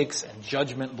mistakes and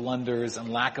judgment blunders and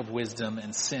lack of wisdom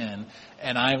and sin.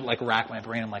 And I like rack my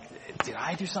brain. I'm like, did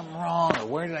I do something wrong? Or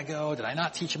where did I go? Did I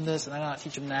not teach him this? Did I not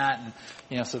teach him that?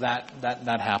 And so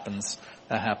that happens.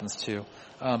 that happens too.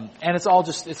 And it's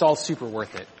all super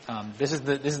worth it. This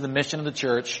is the mission of the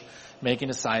church, making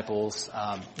disciples.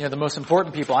 The most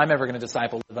important people I'm ever going to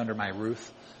disciple live under my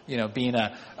roof. Being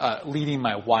leading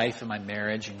my wife in my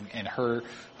marriage and her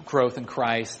growth in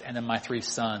Christ, and then my 3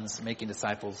 sons, making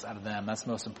disciples out of them. That's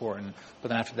most important. But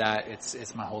then after that,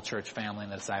 it's my whole church family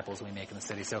and the disciples we make in the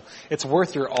city. So it's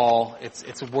worth your all.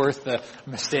 It's worth the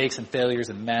mistakes and failures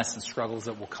and mess and struggles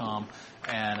that will come.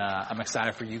 And I'm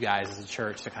excited for you guys as a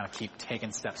church to kind of keep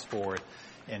taking steps forward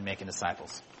in making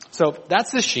disciples. So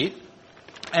that's this sheet.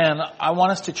 And I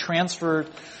want us to transfer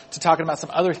to talking about some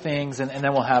other things, and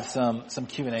then we'll have some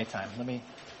Q&A time. Let me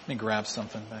grab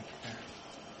something back here.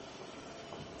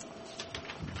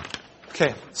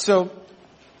 Okay, so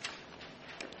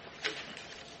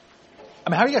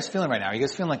how are you guys feeling right now? Are you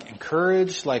guys feeling like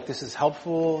encouraged? Like this is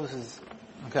helpful?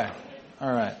 Okay.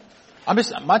 All right.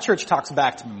 My church talks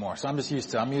back to me more, so I'm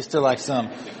used to like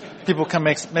some people come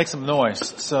make some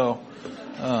noise. So,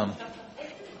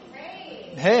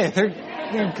 hey, there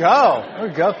you go. There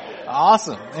we go.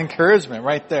 Awesome. Encouragement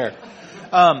right there.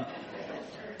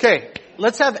 Okay.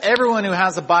 Let's have everyone who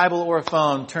has a Bible or a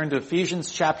phone turn to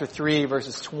Ephesians chapter 3,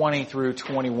 verses 20 through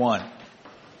 21.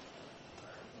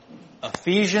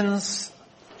 Ephesians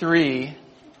 3,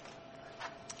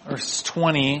 verses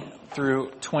 20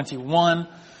 through 21.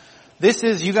 This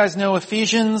is, you guys know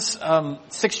Ephesians,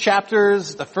 6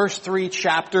 chapters, the first 3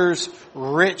 chapters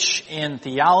rich in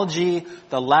theology,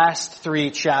 the last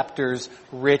 3 chapters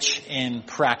rich in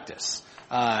practice.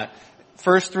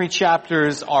 First 3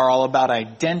 chapters are all about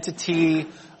identity.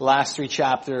 Last 3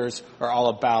 chapters are all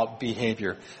about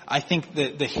behavior. I think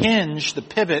that the hinge, the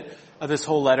pivot of this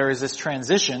whole letter is this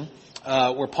transition,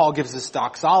 where Paul gives this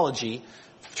doxology,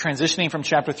 transitioning from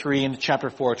chapter 3 into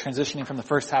chapter 4, transitioning from the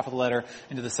first half of the letter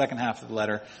into the second half of the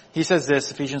letter. He says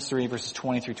this, Ephesians 3, verses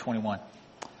 20 through 21.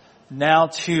 Now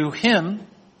to him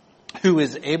who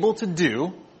is able to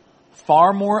do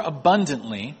far more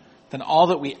abundantly than all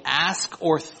that we ask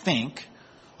or think,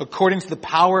 according to the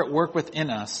power at work within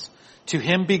us, to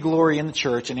him be glory in the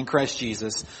church and in Christ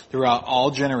Jesus throughout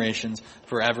all generations,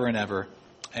 forever and ever.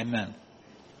 Amen.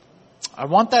 I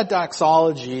want that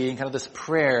doxology and kind of this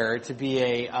prayer to be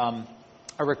a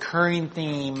recurring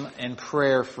theme and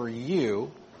prayer for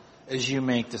you as you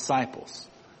make disciples.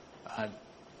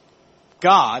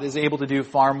 God is able to do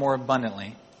far more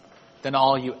abundantly than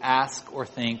all you ask or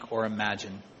think or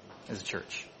imagine as a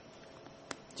church.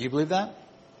 Do you believe that?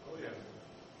 Oh, yeah.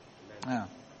 Yeah.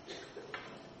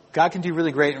 God can do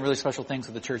really great and really special things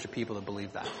with a church of people that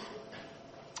believe that.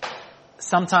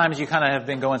 Sometimes you kind of have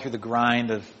been going through the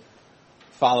grind of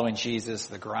following Jesus,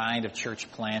 the grind of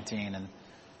church planting, and,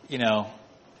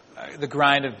 the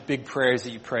grind of big prayers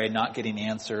that you prayed not getting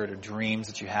answered, or dreams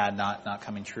that you had not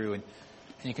coming true, and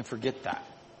you can forget that.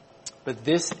 But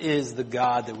this is the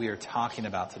God that we are talking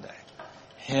about today.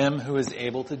 Him who is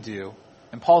able to do,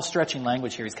 and Paul's stretching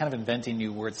language here, he's kind of inventing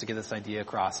new words to get this idea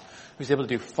across, who's able to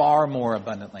do far more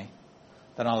abundantly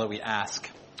than all that we ask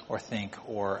or think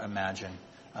or imagine.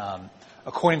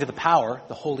 According to the power,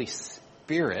 the Holy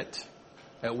Spirit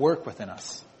at work within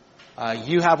us.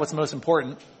 You have what's most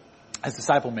important as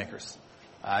disciple makers.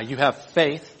 You have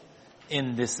faith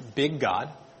in this big God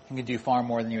who can do far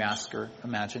more than you ask or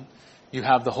imagine. You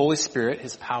have the Holy Spirit,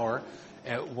 his power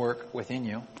at work within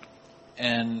you.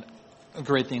 And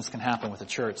great things can happen with a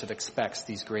church that expects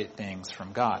these great things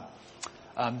from God.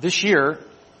 This year,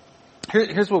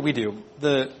 here's what we do.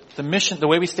 The mission, the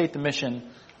way we state the mission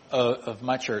of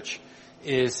my church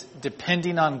is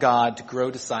depending on God to grow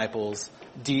disciples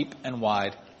deep and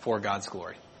wide for God's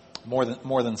glory. More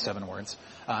than 7 words.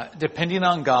 Depending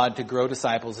on God to grow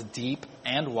disciples deep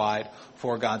and wide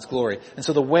for God's glory. And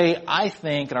so the way I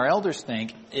think and our elders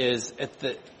think is at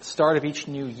the start of each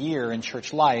new year in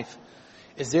church life,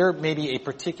 is there maybe a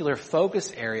particular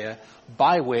focus area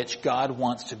by which God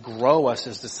wants to grow us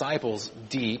as disciples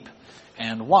deep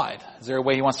and wide? Is there a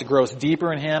way he wants to grow us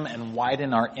deeper in him and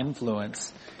widen our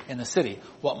influence in the city?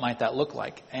 What might that look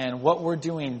like? And what we're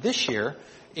doing this year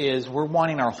is we're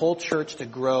wanting our whole church to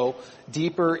grow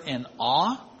deeper in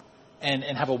awe and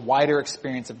have a wider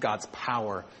experience of God's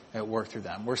power at work through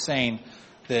them. We're saying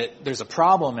that there's a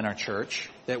problem in our church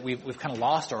that we've kind of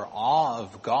lost our awe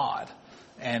of God.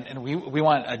 And we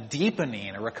want a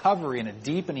deepening, a recovery and a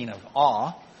deepening of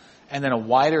awe, and then a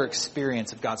wider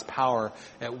experience of God's power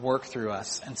at work through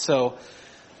us. And so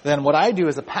then what I do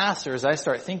as a pastor is I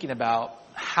start thinking about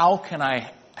how can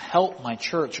I help my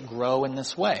church grow in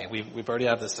this way. We've already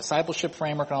have this discipleship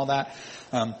framework and all that.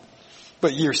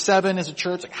 But year 7 as a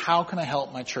church, like how can I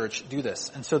help my church do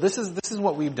this? And so this is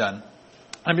what we've done.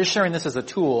 I'm just sharing this as a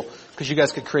tool because you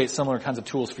guys could create similar kinds of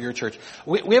tools for your church.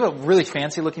 We have a really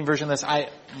fancy looking version of this.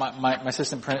 My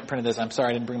assistant printed this. I'm sorry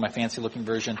I didn't bring my fancy looking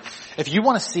version. If you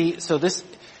want to see,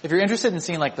 if you're interested in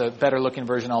seeing like the better looking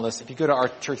version of all this, if you go to our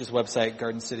church's website,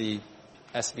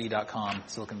 GardenCitySV.com,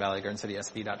 Silicon Valley,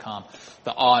 GardenCitySV.com,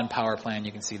 the Awe and Power Plan,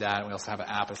 you can see that. We also have an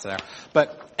app that's there.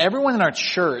 But everyone in our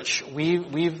church,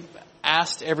 we've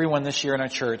asked everyone this year in our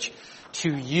church to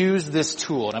use this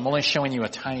tool. And I'm only showing you a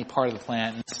tiny part of the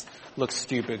plan. And this looks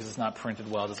stupid because it's not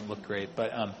printed well. It doesn't look great.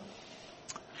 But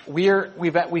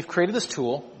we've created this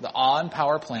tool, the Awe and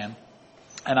Power Plan,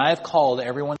 and I have called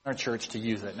everyone in our church to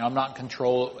use it. Now, I'm not in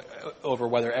control over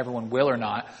whether everyone will or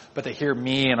not, but they hear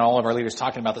me and all of our leaders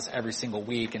talking about this every single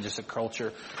week and just a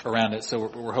culture around it.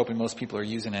 So we're hoping most people are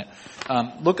using it.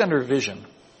 Look under vision.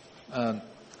 And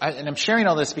I'm sharing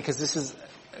all this because this is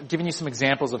giving you some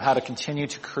examples of how to continue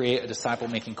to create a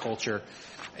disciple-making culture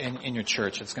in your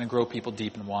church. It's going to grow people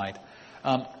deep and wide.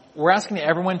 We're asking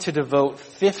everyone to devote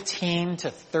 15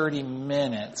 to 30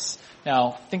 minutes.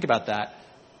 Now, think about that.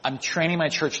 I'm training my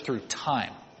church through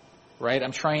time, right?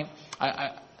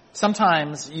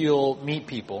 Sometimes you'll meet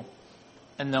people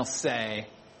and they'll say,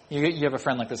 you have a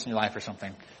friend like this in your life or something.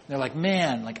 And they're like,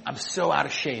 man, like I'm so out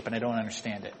of shape and I don't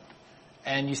understand it.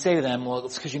 And you say to them, well,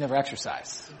 it's because you never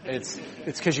exercise. It's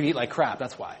because you eat like crap.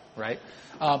 That's why, right?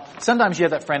 Sometimes you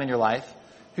have that friend in your life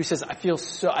who says, I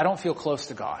don't feel close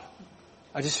to God.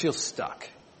 I just feel stuck.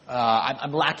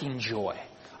 I'm lacking joy.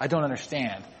 I don't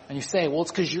understand. And you say, well,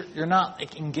 it's because you're not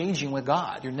engaging with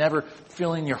God. You're never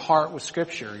filling your heart with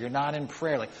Scripture. You're not in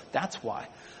prayer. Like, that's why.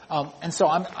 And so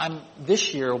I'm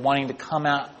this year wanting to come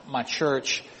at my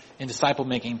church in disciple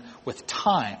making with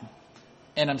time.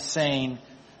 And I'm saying,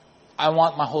 I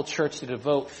want my whole church to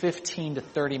devote 15 to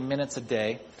 30 minutes a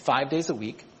day, 5 days a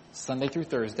week, Sunday through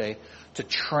Thursday, to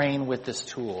train with this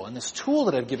tool. And this tool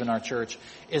that I've given our church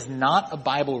is not a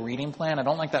Bible reading plan. I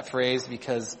don't like that phrase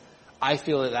because I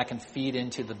feel that can feed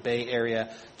into the Bay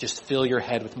Area, just fill your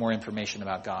head with more information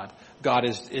about God. God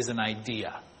is an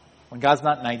idea. When God's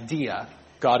not an idea,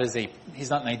 He's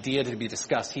not an idea to be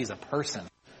discussed. He's a person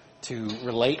to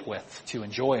relate with, to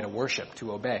enjoy, to worship,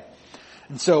 to obey.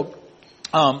 And so,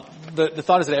 the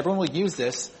thought is that everyone will use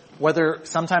this, whether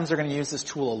sometimes they're going to use this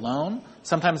tool alone,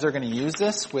 sometimes they're going to use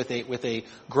this with a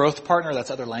growth partner.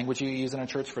 That's other language you use in our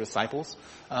church for disciples.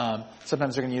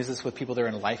 Sometimes they're going to use this with people they're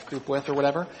in a life group with or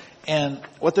whatever. And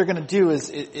what they're going to do is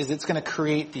it's going to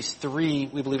create we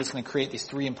believe it's going to create these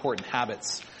three important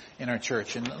habits in our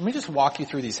church. And let me just walk you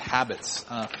through these habits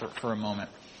for a moment.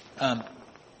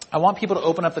 I want people to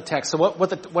open up the text. So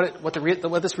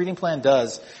what this reading plan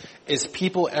does is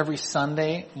people every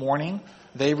Sunday morning,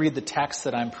 they read the text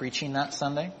that I'm preaching that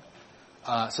Sunday.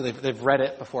 So they've read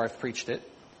it before I've preached it.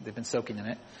 They've been soaking in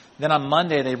it. Then on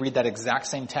Monday, they read that exact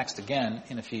same text again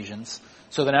in Ephesians.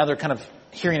 So now they're kind of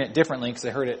hearing it differently because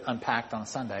they heard it unpacked on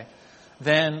Sunday.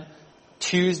 Then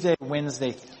Tuesday,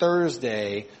 Wednesday,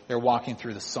 Thursday, they're walking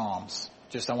through the Psalms.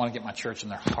 I want to get my church in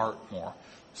their heart more.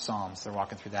 Psalms, they're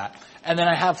walking through that. And then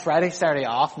I have Friday, Saturday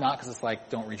off, not because it's like,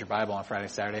 don't read your Bible on Friday,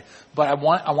 Saturday, but I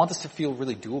want this to feel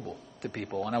really doable to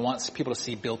people, and I want people to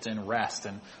see built-in rest,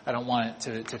 and I don't want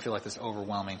it to feel like this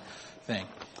overwhelming thing.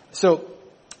 So,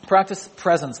 practice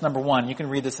presence, number one. You can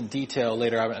read this in detail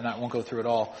later, and I won't go through it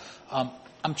all.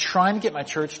 I'm trying to get my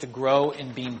church to grow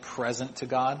in being present to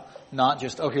God, not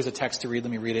just, here's a text to read,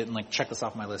 let me read it, and check this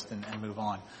off my list and move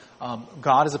on.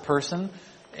 God is a person,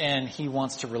 and He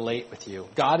wants to relate with you.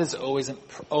 God is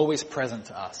always present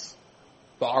to us,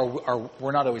 but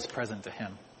we're not always present to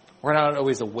Him. We're not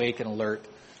always awake and alert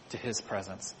to His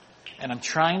presence. And I'm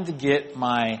trying to get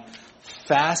my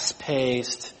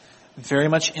fast-paced, very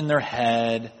much in their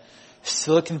head,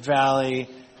 Silicon Valley,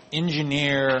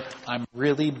 engineer, I'm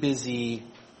really busy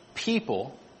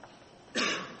people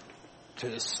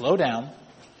to slow down,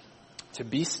 to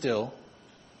be still,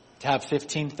 to have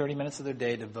 15, 30 minutes of their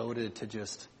day devoted to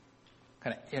just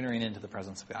kind of entering into the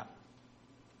presence of God.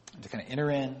 And to kind of enter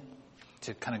in,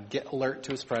 to kind of get alert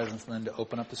to His presence, and then to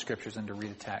open up the Scriptures and to read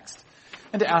a text.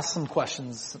 And to ask some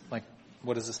questions like,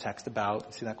 what is this text about?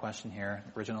 You see that question here,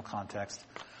 original context.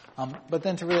 But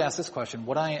then to really ask this question,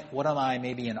 what am I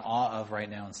maybe in awe of right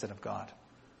now instead of God?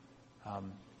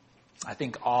 I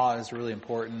think awe is really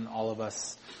important. All of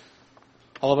us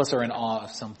are in awe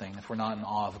of something. If we're not in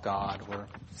awe of God, we're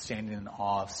standing in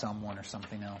awe of someone or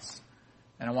something else.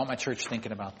 And I want my church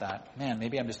thinking about that. Man,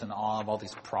 maybe I'm just in awe of all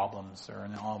these problems or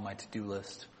in awe of my to-do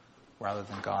list rather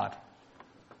than God.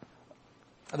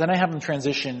 Then I have them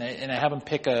transition and I have them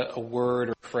pick a word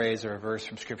or a phrase or a verse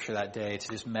from Scripture that day to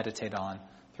just meditate on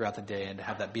throughout the day and to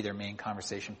have that be their main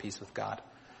conversation piece with God.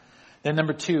 Then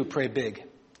number 2, pray big.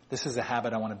 This is a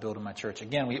habit I want to build in my church.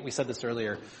 Again, we said this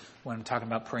earlier when talking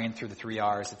about praying through the 3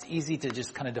 R's. It's easy to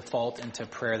just kind of default into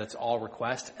prayer that's all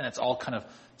request, and it's all kind of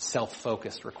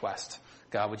self-focused request.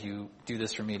 God, would you do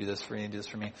this for me, do this for me, do this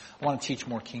for me? I want to teach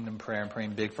more kingdom prayer and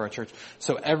praying big for our church.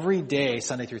 So every day,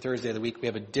 Sunday through Thursday of the week, we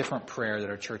have a different prayer that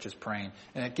our church is praying.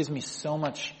 And it gives me so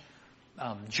much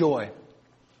joy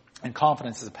and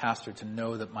confidence as a pastor to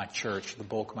know that my church, the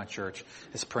bulk of my church,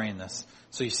 is praying this.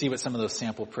 So you see what some of those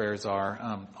sample prayers are.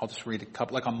 I'll just read a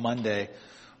couple. Like on Monday,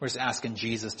 we're just asking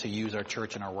Jesus to use our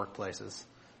church in our workplaces,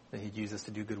 that he'd use us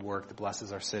to do good work that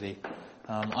blesses our city.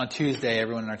 On Tuesday,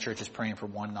 everyone in our church is praying for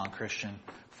one non-Christian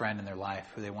friend in their life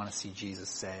who they want to see Jesus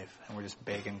save. And we're just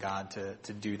begging God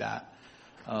to do that.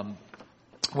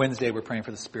 Wednesday, we're praying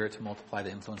for the Spirit to multiply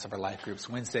the influence of our life groups.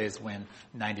 Wednesday is when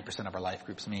 90% of our life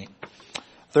groups meet.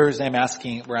 Thursday,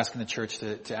 we're asking the church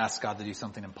to ask God to do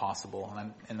something impossible.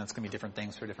 And that's going to be different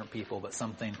things for different people, but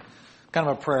something, kind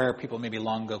of a prayer people maybe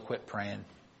long ago quit praying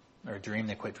or dream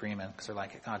they quit dreaming because they're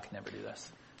like, God can never do this.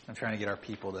 I'm trying to get our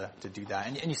people to do that.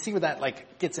 And you see where that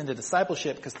like gets into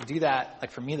discipleship, because to do that,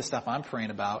 like for me, the stuff I'm praying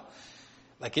about,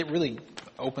 like it really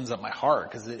opens up my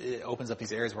heart, because it opens up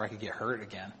these areas where I could get hurt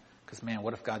again. Because man,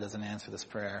 what if God doesn't answer this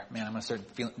prayer? Man, I'm going to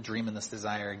start dreaming this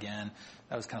desire again.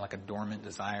 That was kind of like a dormant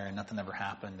desire and nothing ever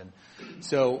happened. And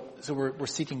so we're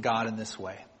seeking God in this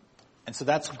way. And so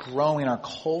that's growing our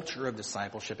culture of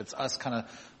discipleship. It's us kind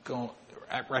of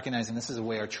recognizing this is a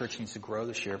way our church needs to grow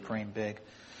this year, praying big.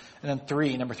 And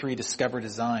then number three, discover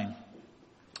design.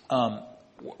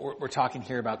 We're talking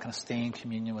here about kind of staying in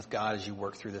communion with God as you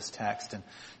work through this text and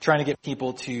trying to get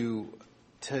people to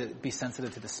be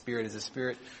sensitive to the Spirit. Is the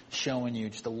Spirit showing you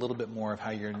just a little bit more of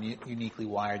how you're uniquely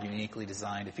wired, uniquely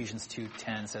designed? Ephesians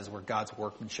 2:10 says we're God's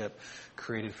workmanship,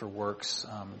 created for works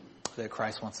that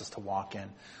Christ wants us to walk in.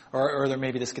 Or there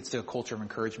maybe this gets to a culture of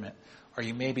encouragement. Or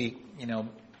you maybe,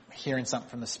 hearing something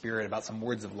from the Spirit about some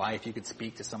words of life you could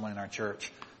speak to someone in our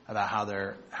church about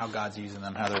how God's using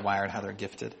them, how they're wired, how they're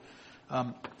gifted.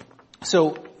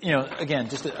 So, again,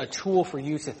 just a tool for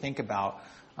you to think about.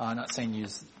 I'm not saying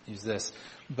use this,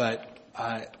 but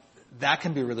that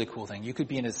can be a really cool thing. You could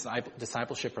be in a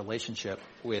discipleship relationship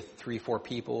with 3-4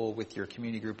 people, with your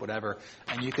community group, whatever,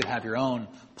 and you could have your own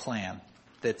plan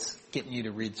that's getting you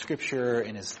to read scripture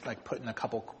and is like putting a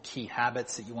couple key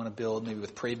habits that you want to build, maybe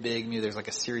with Pray Big. Maybe there's like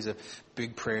a series of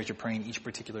big prayers you're praying each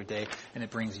particular day, and it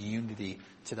brings unity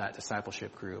to that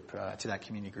discipleship group, to that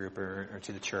community group, or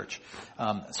to the church.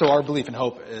 So our belief and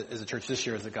hope as a church this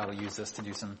year is that God will use this to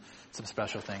do some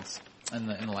special things in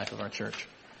the life of our church.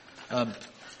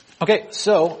 Okay,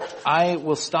 so I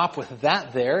will stop with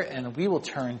that there, and we will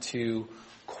turn to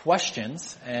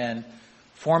questions. And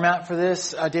format for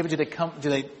this, David, do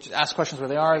they ask questions where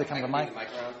they are? They come to the mic?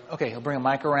 Okay, he'll bring a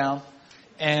mic around.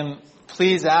 And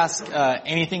please ask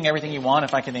anything, everything you want.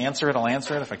 If I can answer it, I'll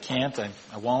answer it. If I can't,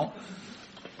 I won't.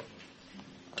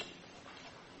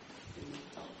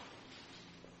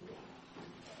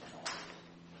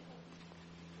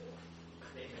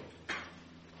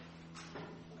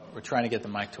 We're trying to get the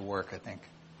mic to work, I think.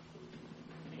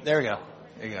 There we go.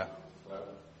 There you go.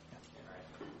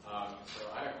 So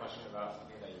I had a question about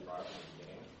something that you brought up in the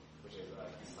beginning, which is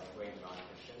discipling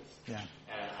non-Christians. Yeah.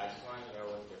 And I just wanted to know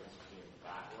what the difference between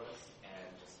that was and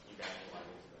just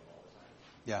evangelizing to them all the time.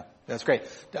 Yeah, that's great.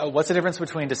 What's the difference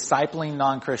between discipling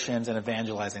non-Christians and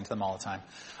evangelizing to them all the time?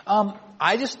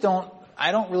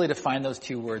 I don't really define those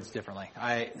two words differently.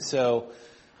 I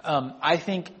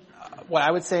think what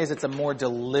I would say is it's a more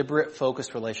deliberate,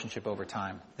 focused relationship over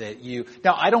time.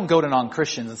 Now I don't go to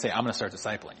non-Christians and say, I'm going to start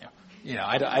discipling you.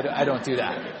 I don't do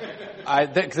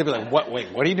that. Because they'd be like, what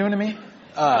are you doing to me?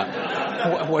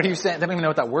 What are you saying? They don't even know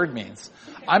what that word means.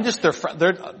 I'm just their friend.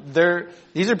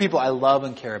 These are people I love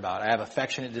and care about. I have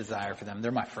affectionate desire for them.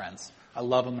 They're my friends. I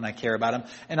love them and I care about them.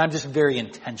 And I'm just very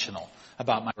intentional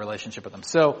about my relationship with them.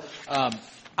 So,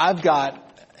 I've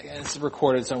got, it's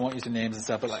recorded so I won't use the names and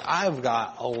stuff, but I've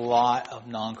got a lot of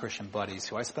non-Christian buddies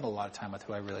who I spend a lot of time with,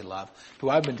 who I really love, who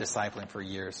I've been discipling for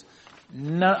years.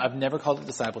 I've never called it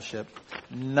discipleship.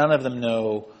 None of them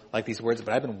know these words,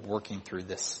 but I've been working through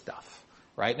this stuff,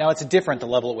 right? Now it's different, the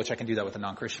level at which I can do that with a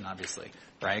non-Christian, obviously,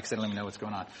 right? Because I don't even know what's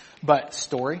going on. But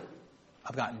story,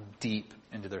 I've gotten deep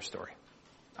into their story.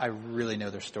 I really know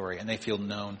their story, and they feel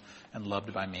known and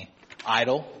loved by me.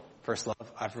 Idol, first love,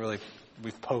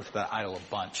 we've poked that idol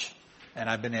a bunch. And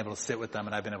I've been able to sit with them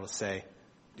and I've been able to say,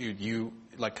 dude,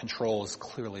 control is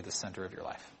clearly the center of your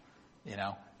life.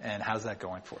 And how's that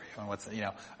going for you?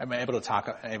 And I'm able to talk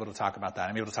about that.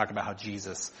 I'm able to talk about how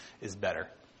Jesus is better.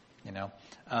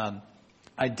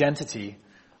 Identity,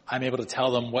 I'm able to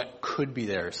tell them what could be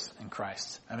theirs in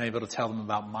Christ. I'm able to tell them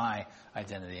about my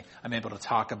identity. I'm able to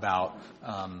talk about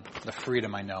the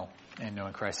freedom I know and know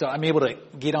in Christ. So I'm able to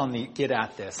get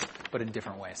at this, but in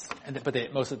different ways. But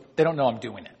they don't know I'm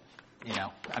doing it. You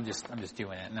know, I'm just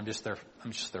doing it, and I'm just their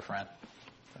friend.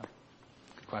 So,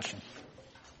 good question.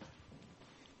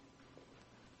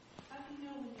 How do you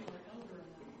know when you were elder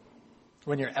enough?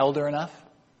 When you're elder enough?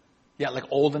 Yeah, like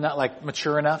old enough, like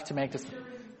mature enough to make this.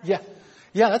 Yeah.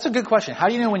 Yeah, that's a good question. How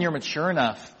do you know when you're mature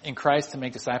enough in Christ to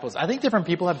make disciples? I think different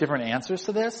people have different answers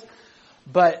to this,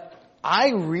 but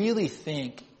I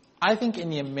think in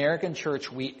the American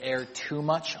church we err too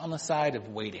much on the side of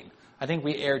waiting. I think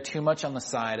we err too much on the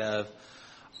side of,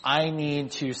 I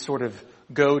need to sort of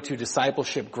go to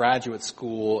discipleship graduate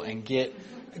school and get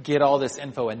all this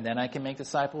info and then I can make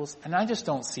disciples. And I just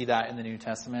don't see that in the New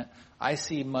Testament. I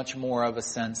see much more of a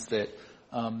sense that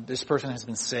this person has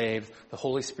been saved. The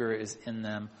Holy Spirit is in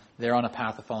them. They're on a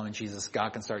path of following Jesus.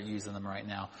 God can start using them right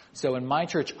now. So in my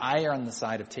church, I err on the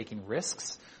side of taking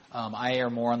risks. I err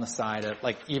more on the side of,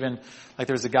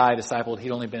 there's a guy discipled,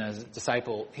 he'd only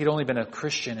been a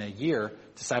Christian a year,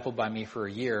 discipled by me for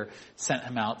a year, sent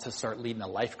him out to start leading a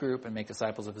life group and make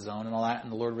disciples of his own and all that,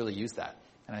 and the Lord really used that.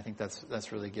 And I think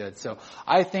that's really good. So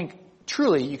I think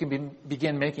truly you can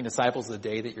begin making disciples the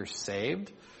day that you're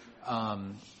saved.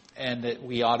 And that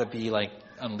we ought to be like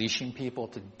unleashing people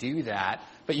to do that,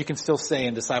 but you can still stay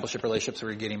in discipleship relationships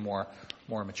where you're getting more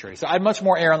maturity. So I'd much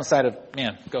more err on the side of,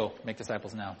 man, go make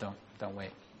disciples now. Don't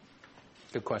wait.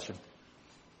 Good question.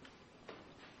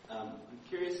 I'm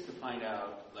curious to find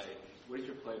out, what is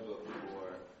your playbook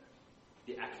for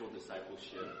the actual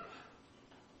discipleship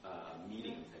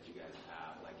meetings that you guys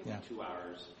have? In 2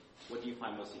 hours, what do you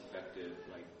find most effective?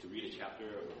 To read a chapter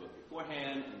of a book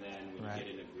beforehand, and then when you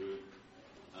get in a group,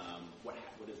 what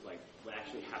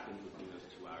actually happens within those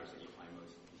 2 hours that you find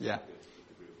most effective with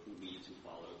the group? Who leads, who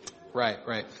follows?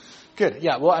 Right. Good.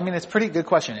 Yeah. Well, it's pretty good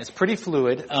question. It's pretty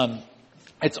fluid.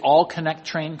 It's all connect,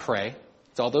 train, pray.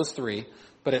 It's all those three,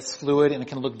 but it's fluid and it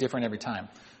can look different every time.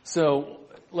 So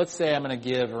let's say I'm going to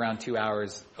give around 2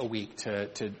 hours a week to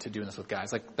doing this with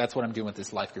guys. That's what I'm doing with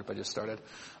this life group I just started.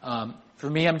 For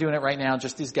me, I'm doing it right now,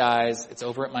 just these guys. It's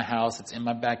over at my house. It's in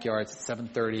my backyard. It's at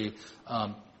 7:30.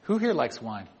 Who here likes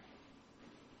wine?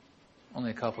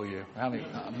 Only a couple of you. How many?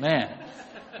 Oh, man.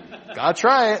 Gotta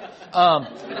try it.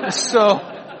 Got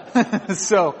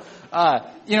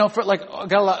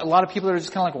a lot of people that are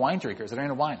just kind of like wine drinkers that are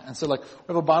into wine. And so we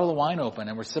have a bottle of wine open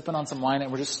and we're sipping on some wine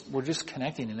and we're just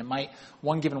connecting. And it might,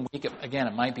 one given week, again,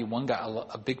 it might be one guy,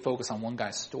 a big focus on one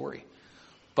guy's story.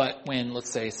 But when, let's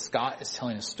say, Scott is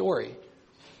telling a story,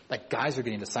 guys are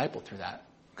getting discipled through that.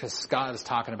 Because Scott is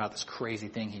talking about this crazy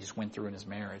thing he just went through in his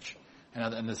marriage.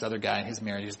 And this other guy in his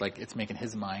marriage is it's making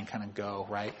his mind kind of go,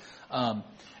 right? And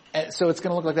so it's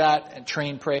going to look like that, and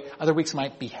train, pray. Other weeks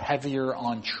might be heavier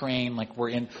on train,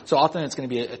 so often it's going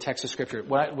to be a text of scripture.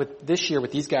 With this year,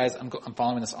 with these guys, I'm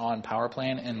following this on power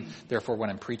plan, and therefore when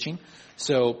I'm preaching.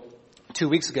 So 2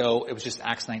 weeks ago, it was just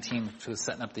Acts 19, which was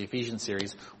setting up the Ephesians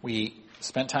series. We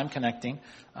spent time connecting,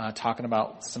 talking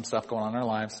about some stuff going on in our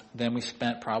lives. Then we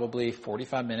spent probably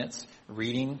 45 minutes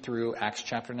reading through Acts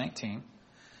chapter 19.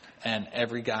 And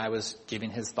every guy was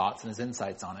giving his thoughts and his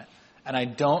insights on it. And I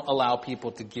don't allow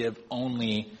people to give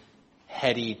only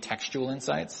heady textual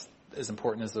insights, as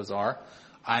important as those are.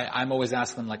 I'm always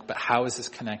asking them, but how is this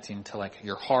connecting to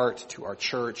your heart, to our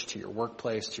church, to your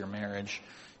workplace, to your marriage?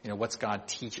 What's God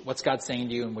saying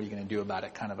to you, and what are you going to do about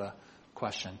it? Kind of a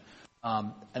question.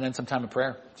 And then some time of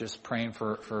prayer, just praying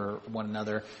for one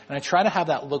another. And I try to have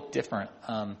that look different,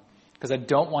 because I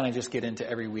don't want to just get into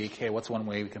every week, hey, what's one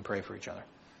way we can pray for each other?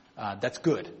 That's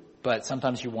good, but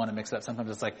sometimes you want to mix it up. Sometimes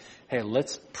it's hey,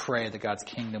 let's pray that God's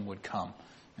kingdom would come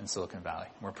in Silicon Valley.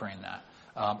 We're praying that.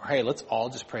 Hey, let's all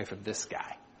just pray for this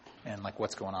guy and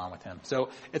what's going on with him. So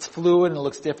it's fluid and it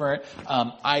looks different.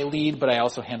 I lead, but I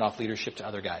also hand off leadership to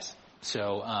other guys.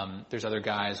 So there's other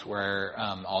guys where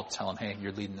I'll tell them, hey,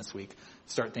 you're leading this week.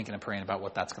 Start thinking and praying about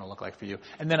what that's going to look like for you.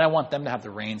 And then I want them to have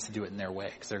the reins to do it in their way,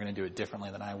 because they're going to do it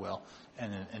differently than I will,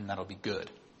 and that'll be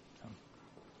good.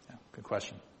 So, good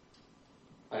question.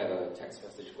 I have a text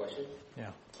message question.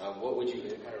 Yeah. What would you,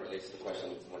 it kind of relates to the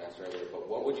question someone asked earlier, but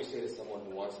what would you say to someone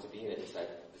who wants to be in a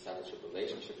discipleship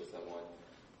relationship with someone,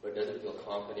 but doesn't feel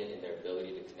confident in their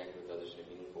ability to connect with others in a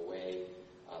meaningful way,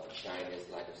 shyness,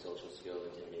 lack of social skills,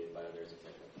 intimidated by others,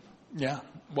 etc.? Yeah.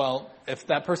 Well, if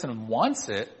that person wants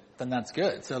it, then that's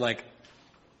good. So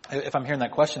if I'm hearing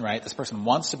that question right, this person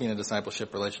wants to be in a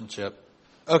discipleship relationship.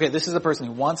 Okay, this is a person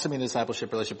who wants to be in a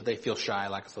discipleship relationship, but they feel shy,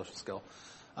 lack of social skill.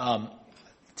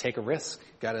 Take a risk.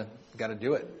 Gotta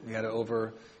do it. You gotta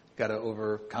Got to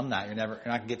overcome that. You're not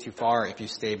going to get too far if you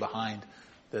stay behind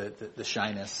the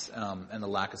shyness and the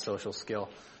lack of social skill.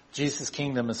 Jesus'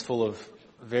 kingdom is full of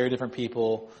very different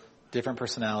people, different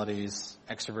personalities,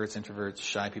 extroverts, introverts,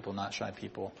 shy people, not shy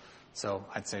people. So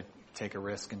I'd say take a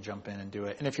risk and jump in and do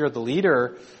it. And if you're the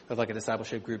leader of like a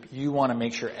discipleship group, you want to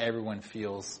make sure everyone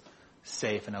feels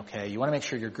safe and okay. You want to make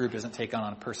sure your group doesn't take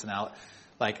on a personality.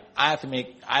 Like I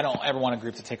don't ever want a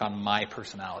group to take on my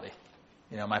personality.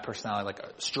 My personality, like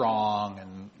strong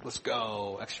and let's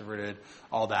go, extroverted,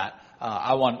 all that.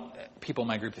 I want people in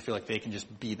my group to feel like they can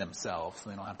just be themselves.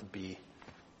 They don't have to be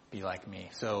like me.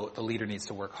 So the leader needs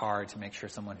to work hard to make sure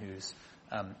someone who's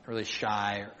really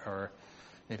shy or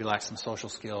maybe lacks some social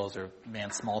skills or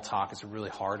small talk is really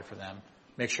hard for them.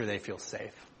 Make sure they feel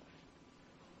safe.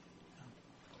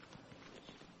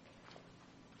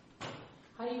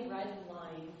 How do you ride the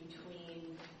line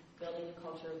between building a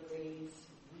culture of grace,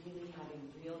 really having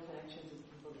real connections with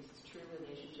people, this is true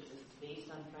relationships, this is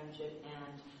based on friendship,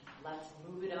 and let's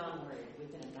move it onward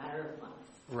within a matter of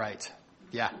months? Right.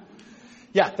 Yeah.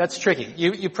 Yeah, that's tricky.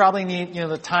 You probably need,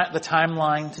 the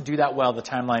timeline to do that well. The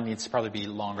timeline needs to probably be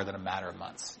longer than a matter of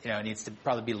months. It needs to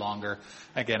probably be longer.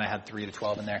 Again, I had 3 to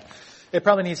 12 in there. It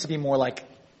probably needs to be more like,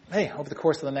 hey, over the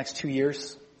course of the next 2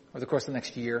 years, over the course of the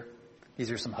next year, these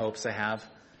are some hopes I have,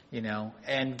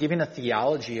 and giving a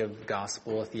theology of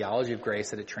gospel, a theology of grace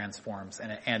that it transforms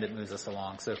and it moves us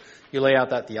along. So you lay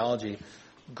out that theology.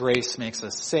 Grace makes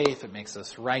us safe. It makes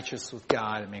us righteous with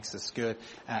God. It makes us good,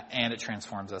 and it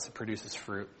transforms us. It produces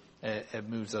fruit. It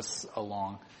moves us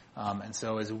along. And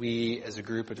so as we, as a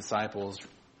group of disciples,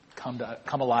 come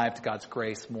alive to God's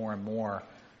grace more and more,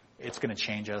 it's going to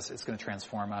change us. It's going to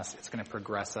transform us. It's going to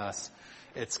progress us.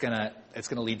 It's going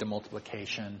to lead to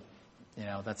multiplication.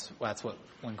 That's what,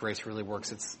 when grace really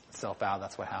works itself out,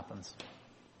 that's what happens.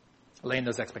 Laying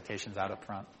those expectations out up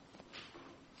front.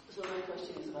 So my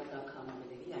question is about the accountability.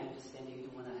 I understand you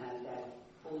don't want to have that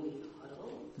holy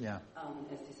huddle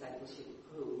as discipleship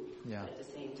group. Yeah. But at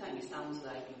the same time, it sounds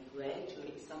like you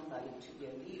graduate somebody to be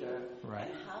a leader. Right.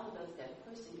 And how does that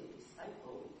person get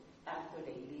discipled after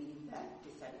they leave that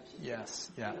discipleship? Yes.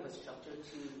 Do Yeah. you have a structure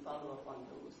to follow up on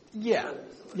those? Yeah.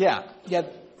 Yeah.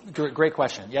 Great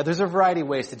question. Yeah, there's a variety of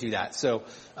ways to do that. So,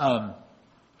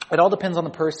 it all depends on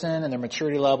the person and their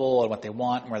maturity level and what they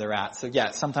want and where they're at. So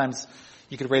yeah, sometimes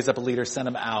you could raise up a leader, send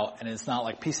them out, and it's not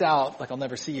like, peace out, like I'll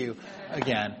never see you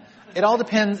again. It all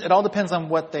depends on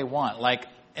what they want. Like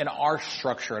in our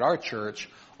structure at our church,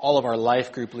 all of our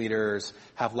life group leaders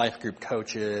have life group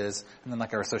coaches, and then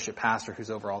like our associate pastor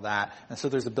who's over all that. And so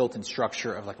there's a built-in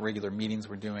structure of like regular meetings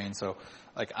we're doing. So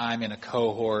like I'm in a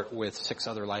cohort with 6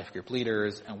 other life group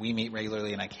leaders, and we meet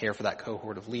regularly, and I care for that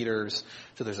cohort of leaders.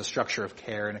 So there's a structure of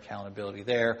care and accountability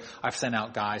there. I've sent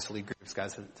out guys to lead groups,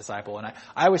 guys to disciple, and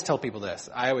I always tell people this.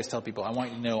 I want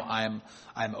you to know I'm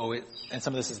always, and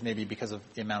some of this is maybe because of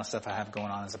the amount of stuff I have going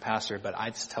on as a pastor, but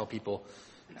I just tell people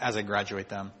as I graduate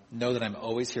them, know that I'm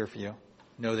always here for you.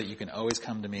 Know that you can always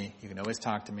come to me. You can always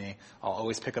talk to me. I'll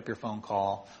always pick up your phone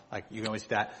call. Like, you can always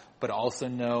do that. But also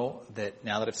know that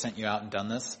now that I've sent you out and done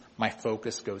this, my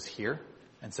focus goes here.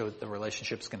 And so the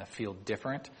relationship's going to feel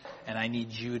different. And I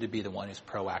need you to be the one who's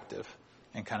proactive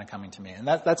and kind of coming to me. And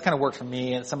that's kind of worked for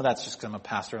me. And some of that's just because I'm a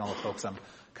pastor and all the folks I'm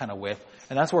kind of with.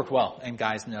 And that's worked well. And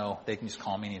guys know they can just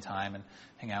call me anytime and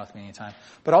hang out with me anytime.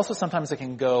 But also sometimes it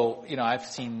can go, I've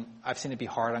seen it be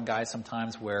hard on guys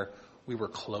sometimes where we were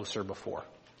closer before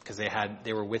because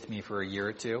they were with me for a year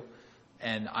or two.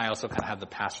 And I also kind of have the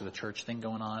pastor of the church thing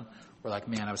going on. We're like,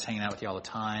 man, I was hanging out with you all the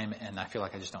time, and I feel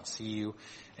like I just don't see you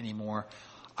anymore.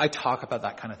 I talk about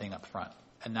that kind of thing up front,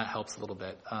 and that helps a little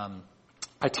bit.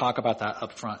 I talk about that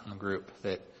up front in the group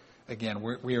that, again,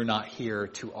 we are not here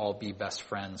to all be best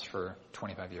friends for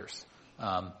 25 years.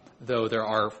 Though there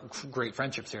are great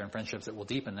friendships here and friendships that will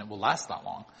deepen, that will last that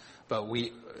long. But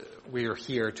we are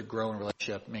here to grow in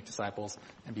relationship, make disciples,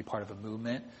 and be part of a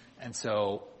movement. And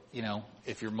so,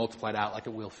 if you're multiplied out, like,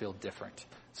 it will feel different.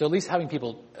 So at least having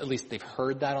people, at least they've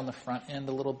heard that on the front end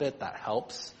a little bit, that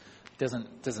helps.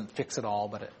 Doesn't fix it all,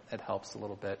 but it helps a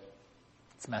little bit.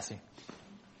 It's messy.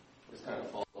 Just kind of a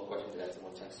follow-up question to that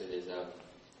someone texted is,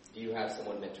 do you have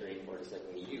someone mentoring or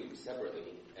discipling you separately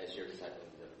as you're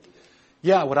discipling them?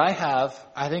 Yeah, what I have,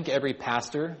 I think every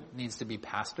pastor needs to be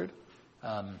pastored.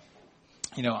 I'm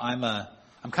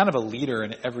kind of a leader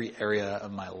in every area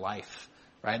of my life,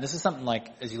 right? And this is something like,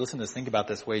 as you listen to this, think about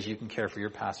this, ways you can care for your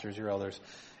pastors, your elders.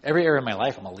 Every area of my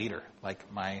life, I'm a leader.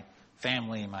 Like my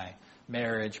family, my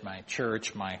marriage, my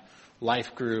church, my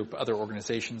life group, other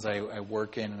organizations I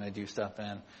work in and I do stuff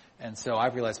in. And so I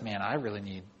realized, man, I really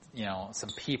need, some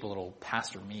people that'll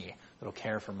pastor me, that'll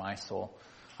care for my soul.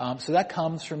 So that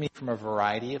comes for me from a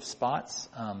variety of spots.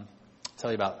 I'll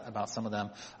tell you about some of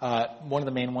them. One of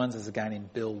the main ones is a guy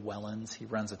named Bill Wellens. He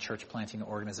runs a church planting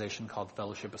organization called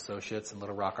Fellowship Associates in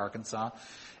Little Rock, Arkansas.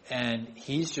 And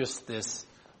he's just this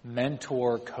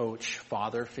mentor, coach,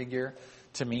 father figure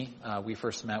to me. We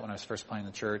first met when I was first planting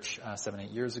the church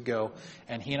 7-8 years ago.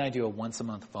 And he and I do a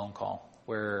once-a-month phone call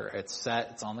where it's set,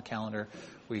 it's on the calendar.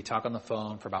 We talk on the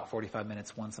phone for about 45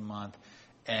 minutes once a month.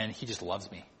 And he just loves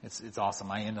me. It's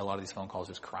awesome. I end a lot of these phone calls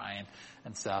just crying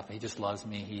and stuff. He just loves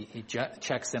me. He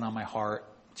checks in on my heart,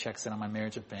 checks in on my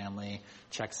marriage and family,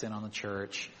 checks in on the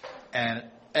church. And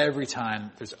every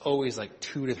time, there's always like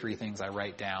 2 to 3 things I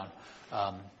write down.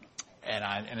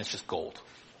 And it's just gold.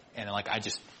 And like,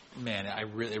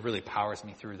 it really powers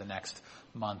me through the next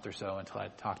month or so until I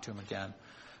talk to him again.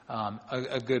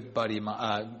 A good buddy,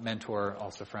 mentor,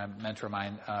 also friend, mentor of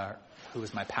mine, who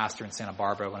was my pastor in Santa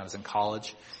Barbara when I was in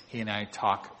college. He and I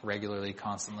talk regularly,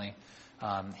 constantly.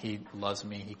 He loves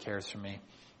me. He cares for me.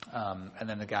 And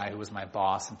then the guy who was my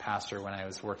boss and pastor when I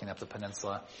was working up the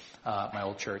peninsula, my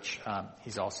old church,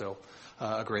 he's also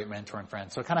a great mentor and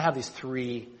friend. So I kind of have these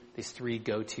three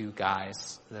go-to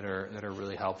guys that are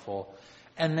really helpful.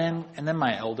 And then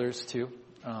my elders too.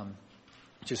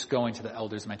 Just going to the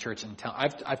elders in my church and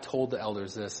I've told the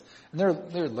elders this, and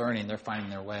they're learning, they're finding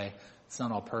their way. It's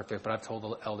not all perfect, but I've told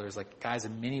the elders, like, guys,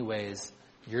 in many ways,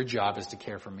 your job is to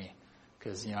care for me,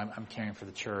 because I'm caring for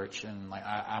the church, and like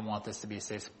I want this to be a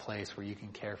safe place where you can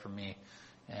care for me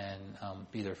and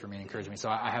be there for me and encourage me. So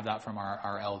I have that from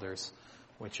our elders,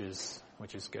 which is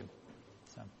good.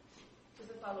 So. Just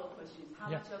a follow-up question: how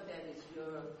much of that is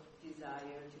your desire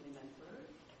to be mentored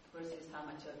versus how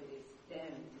much of it is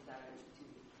them desiring to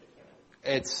take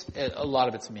care of? A lot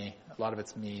of it's me. A lot of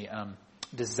it's me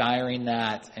desiring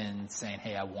that and saying,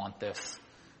 "Hey, I want this,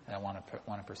 and I want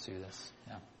to pursue this."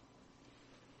 Yeah.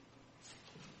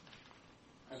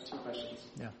 I have 2 questions.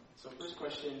 Yeah. So first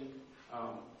question,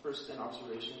 first an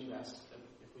observation. You asked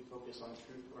if we focus on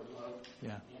truth or love.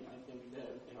 Yeah. And I think that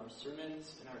in our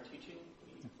sermons, in our teaching,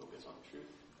 we focus on truth.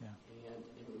 Yeah. And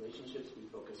in relationships, we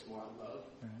focus more on love.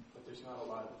 Right. But there's not a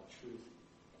lot of truth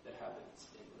that happens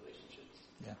in relationships.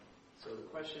 Yeah. So the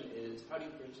question is, how do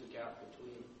you bridge the gap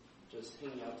between just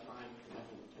hanging out time and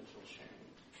having intentional sharing?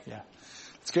 Yeah.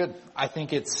 It's good. I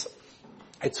think it's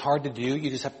hard to do.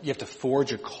 You have to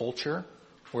forge a culture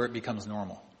where it becomes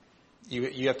normal.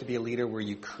 You have to be a leader where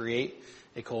you create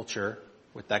a culture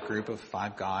with that group of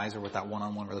 5 guys or with that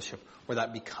one-on-one relationship where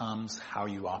that becomes how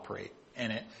you operate.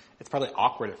 And it's probably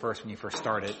awkward at first when you first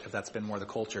start it, if that's been more the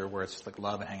culture where it's just like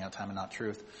love and hang out time and not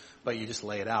truth. But you just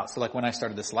lay it out. So like when I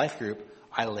started this life group,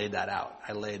 I laid that out.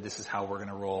 This is how we're going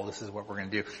to roll. This is what we're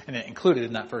going to do. And it included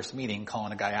in that first meeting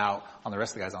calling a guy out on the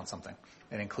rest of the guys on something.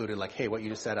 It included like, hey, what you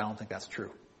just said, I don't think that's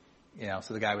true.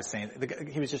 So the guy was saying,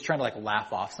 he was just trying to like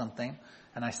laugh off something.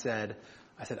 And I said,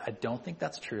 I don't think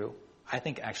that's true. I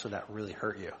think actually that really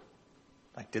hurt you.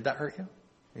 Like, did that hurt you?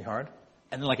 Pretty hard?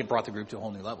 And then like it brought the group to a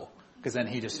whole new level. Because then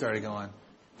he just started going,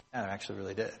 yeah, it actually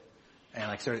really did. And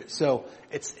like so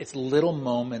it's little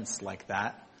moments like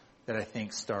that I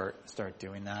think start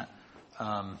doing that.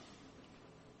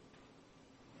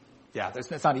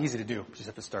 It's not easy to do. You just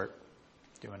have to start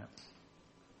doing it.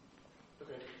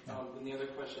 Okay. And the other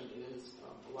question is,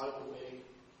 a lot of the way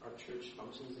our church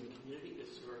functions in community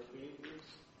is through our community groups.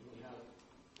 And we have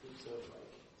groups of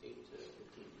like 8 to 15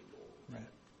 people. Right.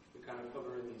 We kind of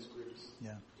cover in these groups.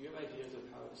 Yeah. Do you have ideas of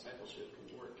how discipleship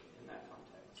can work in that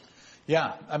context?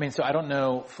 Yeah. I mean, so I don't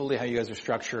know fully how you guys are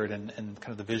structured and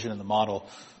kind of the vision and the model,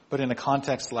 but in a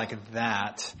context like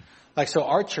that, like, so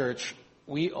our church,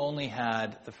 we only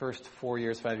had the first 4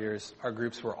 years, 5 years, our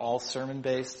groups were all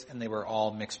sermon-based and they were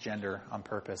all mixed gender on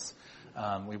purpose.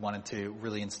 We wanted to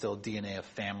really instill DNA of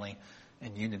family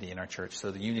and unity in our church.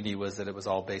 So the unity was that it was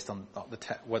all based on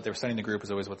what they were studying in the group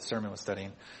was always what the sermon was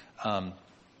studying.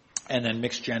 And then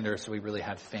mixed gender, so we really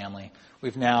had family.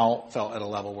 We've now felt at a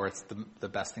level where it's the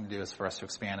best thing to do is for us to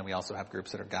expand, and we also have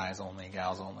groups that are guys only,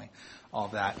 gals only, all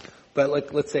of that. But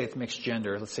like, let's say it's mixed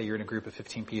gender. Let's say you're in a group of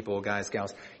 15 people, guys,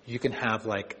 gals. You can have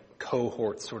like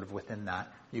cohorts sort of within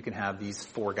that. You can have these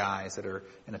 4 guys that are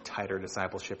in a tighter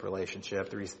discipleship relationship,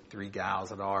 3 gals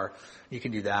that are. You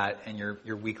can do that, and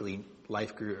your weekly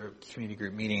life group or community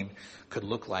group meeting could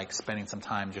look like spending some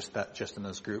time just in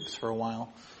those groups for a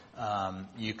while.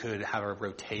 You could have a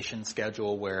rotation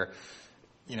schedule where,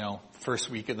 first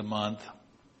week of the month,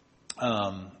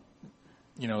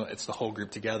 it's the whole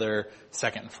group together.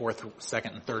 Second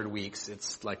and third weeks,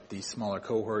 it's like these smaller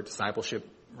cohort discipleship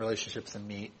relationships and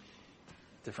meet.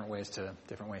 Different ways to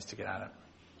get at it.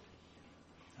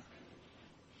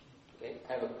 Okay,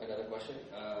 I have another question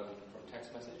from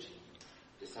text message.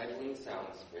 discipling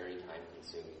sounds very time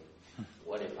consuming.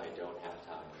 What if I don't have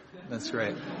time? That's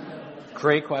great.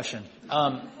 Great question.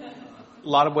 A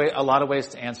lot of ways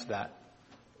to answer that.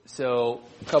 So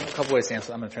a couple ways to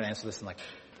answer. I'm going to try to answer this in like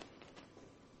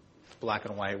black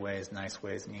and white ways, nice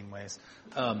ways, mean ways.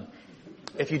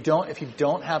 If you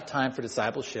don't have time for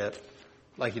discipleship,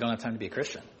 like you don't have time to be a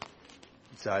Christian.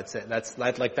 So I'd say that's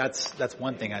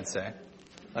one thing I'd say.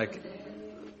 Like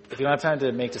if you don't have time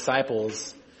to make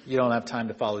disciples, you don't have time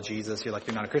to follow Jesus. You're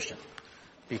not a Christian,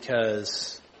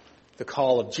 because the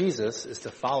call of Jesus is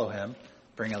to follow him,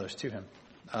 bring others to him.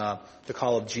 The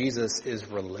call of Jesus is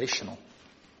relational.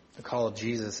 The call of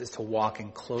Jesus is to walk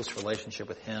in close relationship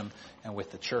with him and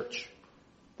with the church.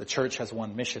 The church has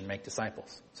one mission: make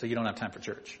disciples. So you don't have time for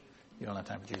church. You don't have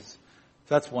time for Jesus.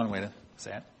 So that's one way to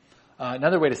say it.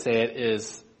 Another way to say it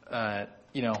is, the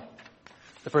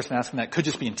person asking that could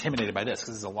just be intimidated by this,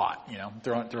 because it's a lot,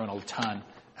 throwing a ton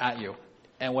at you.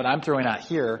 And what I'm throwing out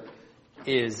here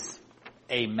is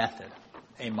a method,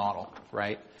 a model,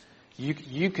 right?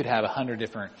 You could have 100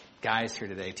 different guys here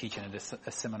today teaching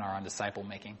a seminar on disciple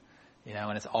making,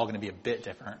 and it's all going to be a bit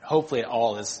different. Hopefully it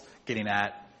all is getting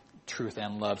at truth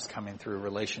and love's coming through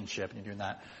relationship, and you're doing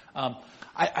that.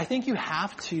 I think you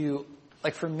have to,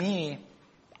 for me,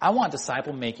 I want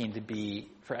disciple making to be,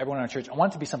 for everyone in our church, I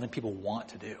want it to be something people want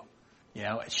to do.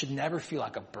 It should never feel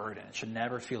like a burden. It should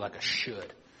never feel like a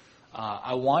should.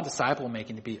 I want disciple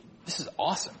making to be, this is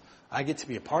awesome. I get to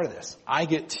be a part of this. I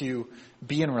get to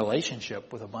be in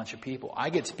relationship with a bunch of people. I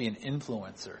get to be an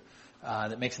influencer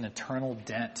that makes an eternal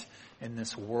dent in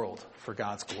this world for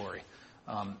God's glory.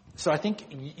 So I think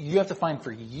you have to find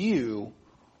for you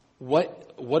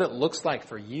what it looks like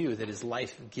for you that is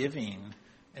life-giving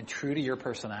and true to your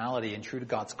personality and true to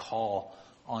God's call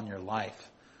on your life.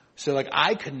 So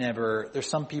I could never, there's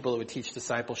some people that would teach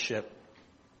discipleship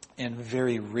in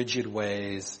very rigid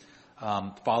ways,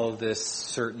 follow this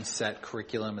certain set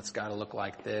curriculum, it's got to look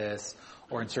like this,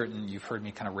 or in certain, you've heard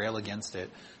me kind of rail against it,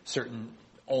 certain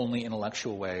only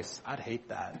intellectual ways. I'd hate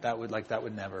that. That would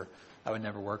never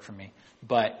work for me.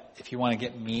 But if you want to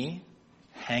get me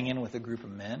hanging with a group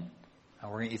of men, we're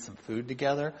going to eat some food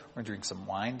together, we're going to drink some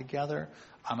wine together,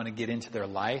 I'm going to get into their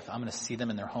life, I'm going to see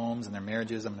them in their homes and their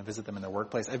marriages, I'm going to visit them in their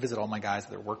workplace. I visit all my guys at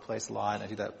their workplace a lot. I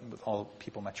do that with all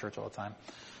people in my church all the time.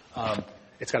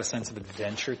 It's got a sense of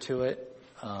adventure to it.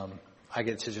 I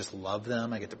get to just love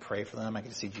them. I get to pray for them. I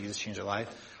get to see Jesus change their life.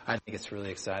 I think it's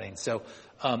really exciting. So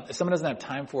if someone doesn't have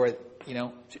time for it,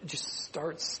 just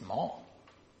start small.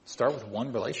 Start with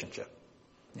one relationship.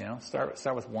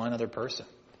 Start with one other person.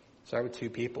 Start with 2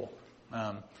 people.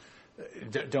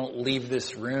 Don't leave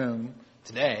this room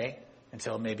today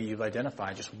until maybe you've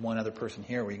identified just one other person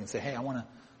here where you can say, hey, I want to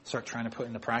start trying to put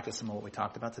into practice some of what we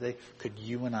talked about today. Could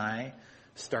you and I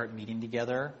start meeting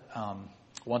together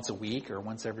once a week or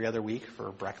once every other week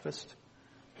for breakfast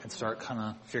and start kind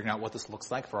of figuring out what this looks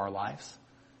like for our lives?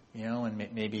 And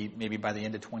maybe by the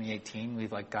end of 2018,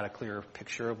 we've got a clearer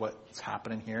picture of what's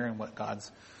happening here and what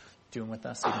God's doing with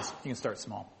us. So you can start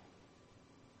small.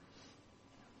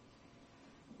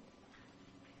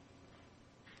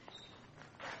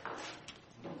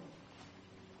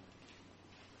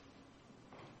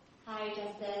 Hi,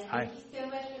 Justin. Hi. Thank you so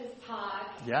much for this talk.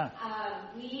 Yeah.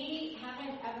 We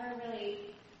haven't ever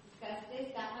really discussed this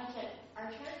that much at our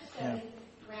church, so Yeah. this is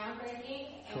groundbreaking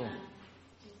Cool. and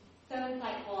just so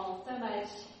insightful, so much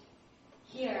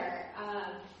here.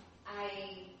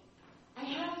 I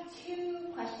have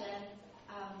 2 questions.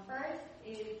 First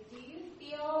is, do you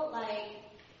feel like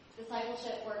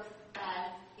discipleship works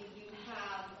best if you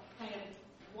have kind of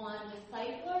one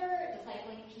discipler,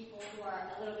 discipling people who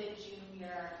are a little bit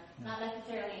junior, not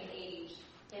necessarily in age,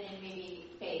 but in maybe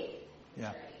faith?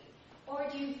 Yeah. Or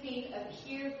do you think a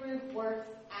peer group works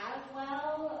as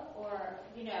well? Or,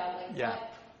 Yeah.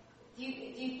 what do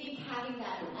you think having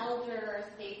that elder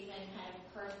statesman kind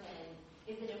of person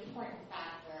is an important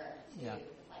factor to Yeah. disciple?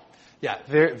 Yeah,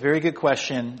 very, very good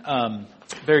question.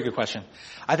 Very good question.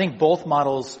 I think both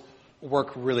models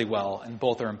work really well and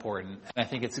both are important. And I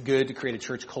think it's good to create a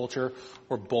church culture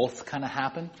where both kind of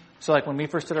happen. So when we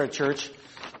first started our church,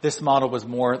 this model was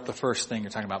more the first thing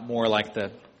you're talking about, more like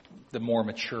the more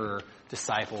mature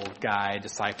disciple guy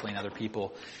discipling other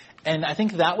people. And I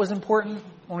think that was important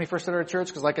when we first started our church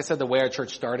because, like I said, the way our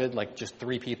church started, just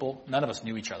 3 people, none of us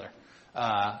knew each other.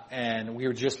 And we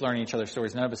were just learning each other's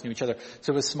stories. None of us knew each other.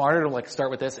 So it was smarter to start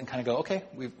with this and kind of go, okay,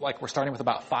 we're starting with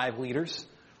about 5 leaders.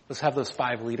 Let's have those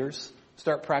 5 leaders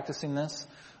start practicing this.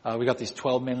 We got these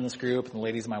 12 men in this group and the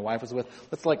ladies my wife was with.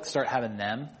 Let's start having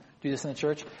them do this in the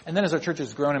church. And then as our church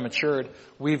has grown and matured,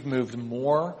 we've moved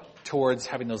more towards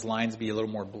having those lines be a little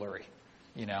more blurry.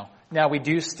 Now, we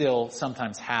do still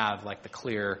sometimes have like the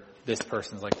clear, this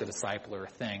person's like the discipler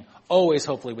thing. Always,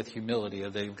 hopefully, with humility.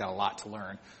 They've got a lot to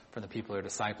learn from the people who are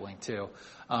discipling too.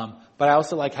 But I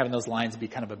also like having those lines be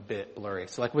kind of a bit blurry.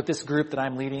 So like with this group that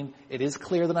I'm leading, it is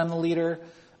clear that I'm the leader.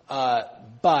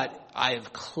 But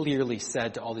I've clearly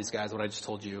said to all these guys what I just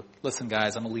told you. Listen,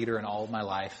 guys, I'm a leader in all of my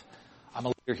life. I'm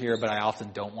a leader here, but I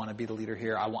often don't want to be the leader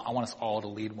here. I want us all to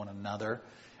lead one another.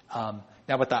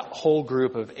 Now, what that whole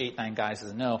group of 8, 9 guys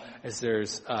doesn't know is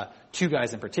there's 2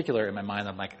 guys in particular in my mind.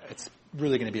 I'm like, it's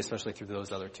really going to be especially through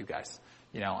those other 2 guys.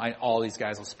 You know, all these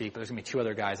guys will speak, but there's going to be 2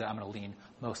 other guys that I'm going to lean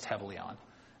most heavily on.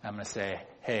 I'm going to say,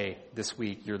 hey, this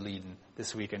week you're leading.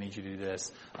 This week I need you to do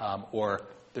this. Or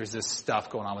there's this stuff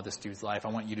going on with this dude's life. I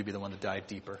want you to be the one to dive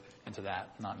deeper into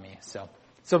that, not me.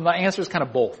 So my answer is kind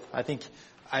of both. I think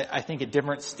at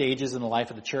different stages in the life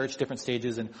of the church, different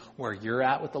stages in where you're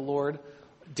at with the Lord,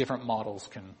 different models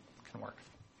can work.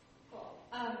 Cool.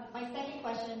 My second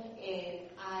question is,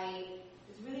 I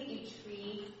was really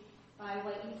intrigued by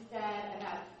what you said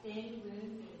about sin,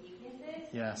 wounds, and weaknesses.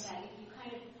 Yes. That if you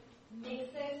kind of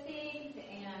mix those things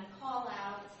and call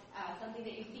out something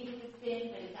that you think is a sin,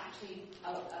 but it's actually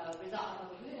a result of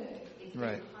a wound, it's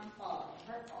very harmful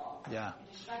and hurtful and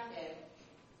destructive.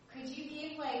 Could you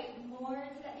give more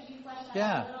to that? Could you flesh that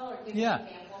out a little, or give an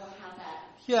example of how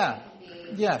that can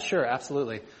be? Yeah, sure,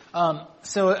 absolutely.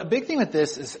 So a big thing with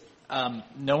this is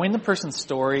knowing the person's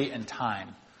story and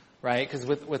time, right? Because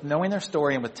with knowing their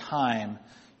story and with time,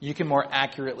 you can more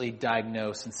accurately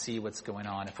diagnose and see what's going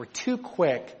on. If we're too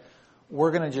quick,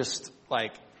 we're going to just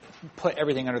put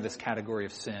everything under this category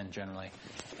of sin generally.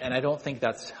 And I don't think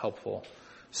that's helpful.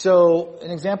 So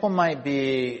an example might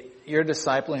be you're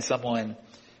discipling someone,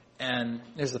 and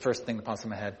here's the first thing that pops in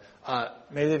my head.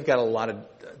 Maybe they've got a lot of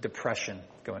depression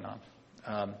going on.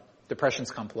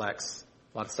 Depression's complex,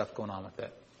 a lot of stuff going on with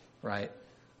it, right?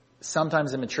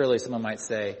 Sometimes immaturely, someone might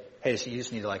say, hey, so you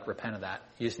just need to repent of that.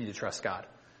 You just need to trust God.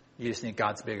 You just need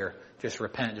God's bigger. Just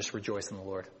repent, just rejoice in the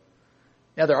Lord.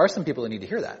 Now, there are some people that need to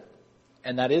hear that.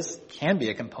 And that can be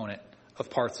a component of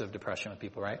parts of depression with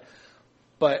people, right?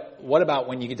 But what about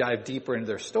when you dive deeper into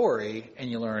their story and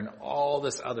you learn all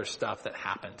this other stuff that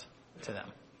happened to them?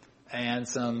 And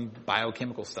some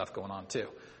biochemical stuff going on too.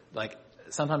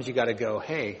 Sometimes you got to go,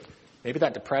 hey, maybe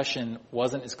that depression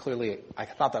wasn't as clearly, I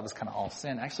thought that was kind of all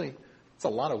sin. Actually, it's a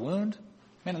lot of wound.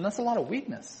 Man, and that's a lot of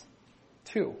weakness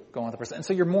too, going on with the person. And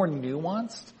so you're more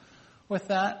nuanced with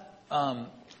that.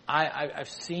 I've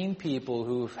seen people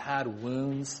who've had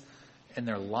wounds in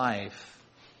their life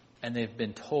and they've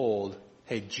been told,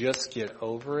 hey, just get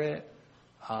over it,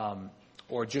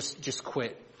 or just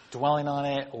quit dwelling on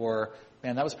it, or,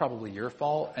 man, that was probably your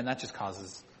fault, and that just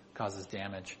causes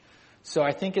damage. So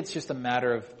I think it's just a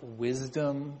matter of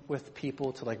wisdom with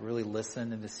people to really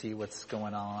listen and to see what's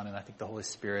going on, and I think the Holy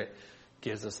Spirit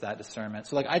gives us that discernment.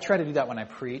 So I try to do that when I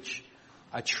preach.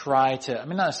 I try to, not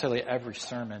necessarily every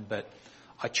sermon, but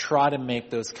I try to make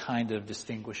those kind of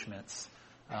distinguishments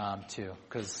too,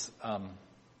 because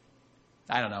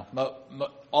I don't know,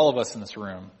 all of us in this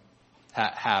room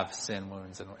have sin,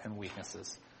 wounds, and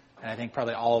weaknesses, and I think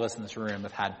probably all of us in this room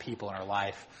have had people in our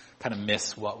life kind of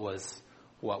miss what was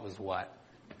what,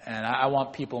 and I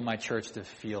want people in my church to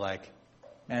feel like,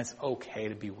 man, it's okay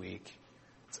to be weak,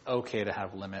 it's okay to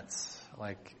have limits,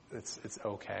 it's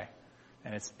okay,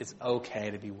 and it's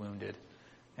okay to be wounded.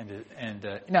 And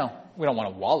we don't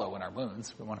want to wallow in our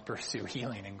wounds. We want to pursue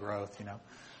healing and growth,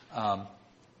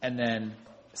 and then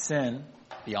sin,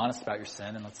 be honest about your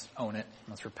sin, and let's own it, and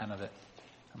let's repent of it,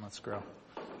 and let's grow.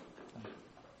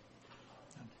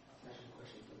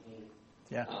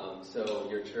 Yeah. So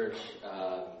your church,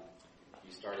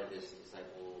 you started this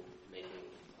disciple-making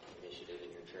initiative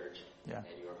in your church, and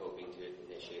you were hoping to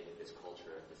initiate this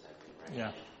culture of discipling, right?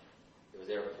 Yeah. Was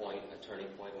there a turning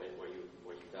point where you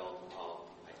felt,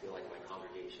 I feel like my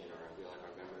congregation, or I feel like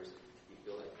our members, you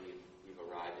feel like we've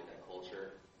arrived at that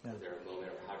culture? Yeah. Was there a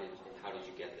moment of how did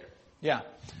you get there? Yeah,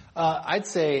 I'd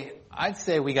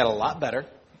say we got a lot better.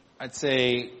 I'd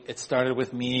say it started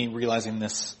with me realizing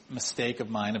this mistake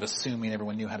of mine of assuming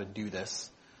everyone knew how to do this.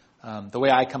 The way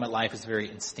I come at life is very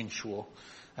instinctual,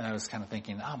 and I was kind of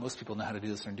thinking, most people know how to do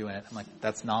this and are doing it. I'm like,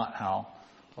 that's not how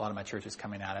a lot of my church is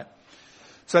coming at it.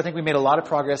 So I think we made a lot of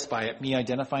progress by me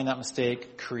identifying that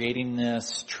mistake, creating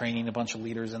this, training a bunch of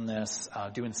leaders in this,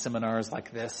 doing seminars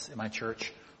like this in my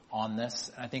church on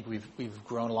this. And I think we've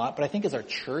grown a lot. But I think as our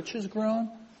church has grown,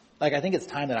 I think it's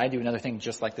time that I do another thing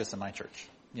just like this in my church.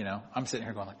 You know, I'm sitting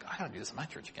here going like, I gotta do this in my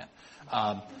church again.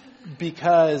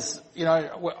 Because, you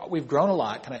know, we've grown a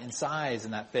lot kind of in size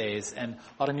in that phase and a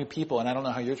lot of new people. And I don't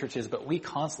know how your church is, but we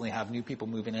constantly have new people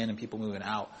moving in and people moving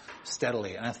out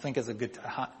steadily. And I think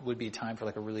would be a time for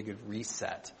like a really good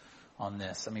reset on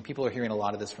this. I mean, people are hearing a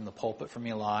lot of this from the pulpit from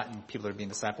me a lot, and people are being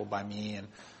discipled by me, and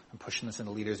I'm pushing this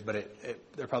into leaders, but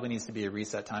there probably needs to be a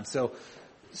reset time. So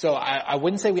I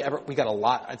wouldn't say we got a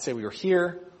lot. I'd say we were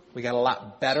here. We got a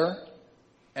lot better.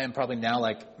 And probably now,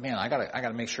 like, man, I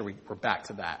gotta make sure we're back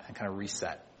to that and kind of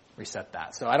reset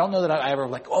that. So I don't know that I ever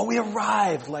like, oh, we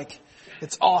arrived, like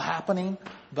it's all happening,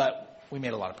 but we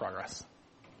made a lot of progress,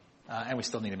 and we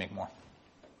still need to make more.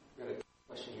 I've got a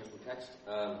question here from text.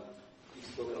 You've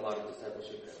spoken a lot of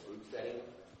discipleship in a group setting.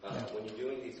 When you're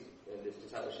doing this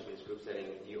discipleship in this group setting,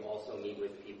 do you also meet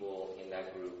with people in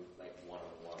that group, like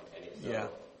one-on-one? And if so,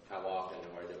 how often,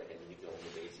 or is it like a need-to-only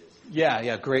basis?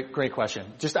 Yeah, great question.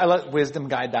 Just I let wisdom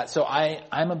guide that. So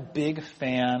I'm a big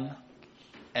fan,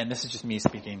 and this is just me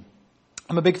speaking.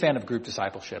 I'm a big fan of group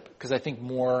discipleship because I think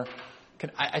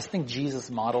I think Jesus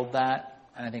modeled that,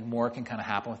 and I think more can kind of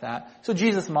happen with that. So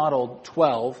Jesus modeled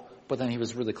 12, but then he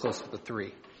was really close with the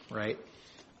 3, right?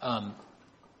 And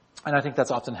I think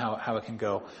that's often how it can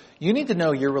go. You need to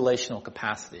know your relational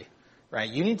capacity, right?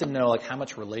 You need to know like how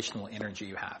much relational energy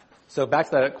you have. So back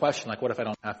to that question, like what if I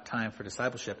don't have time for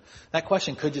discipleship? That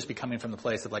question could just be coming from the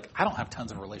place of like, I don't have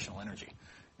tons of relational energy.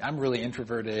 I'm really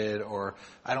introverted, or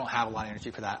I don't have a lot of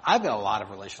energy for that. I've got a lot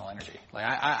of relational energy. Like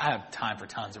I have time for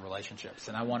tons of relationships,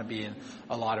 and I want to be in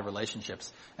a lot of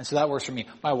relationships. And so that works for me.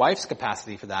 My wife's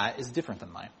capacity for that is different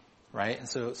than mine, right? And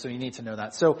so you need to know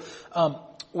that. So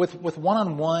with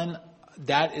one-on-one,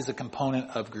 that is a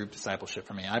component of group discipleship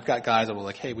for me. I've got guys that will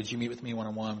like, hey, would you meet with me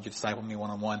one-on-one? Would you disciple me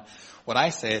one-on-one? What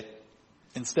I say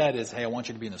instead is, hey, I want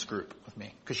you to be in this group with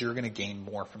me because you're going to gain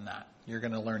more from that. You're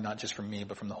going to learn not just from me,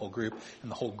 but from the whole group,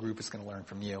 and the whole group is going to learn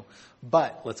from you.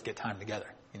 But let's get time together.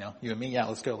 You know, you and me, yeah,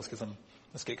 let's go.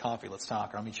 Let's get coffee. Let's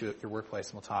talk. Or I'll meet you at your workplace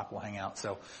and we'll talk. We'll hang out.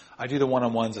 So I do the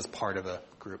one-on-ones as part of a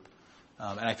group.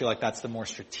 And I feel like that's the more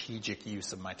strategic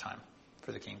use of my time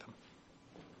for the kingdom.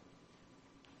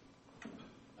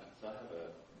 So I have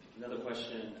another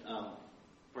question.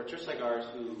 For a church like ours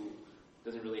who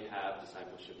doesn't really have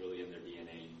discipleship really in their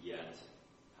DNA yet,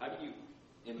 how do you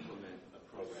implement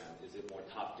a program? Is it more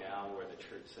top-down where the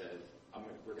church says,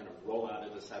 we're going to roll out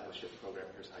a discipleship program,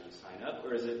 here's how you sign up?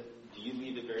 Or do you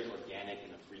leave it very organic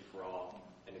and a free-for-all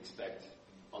and expect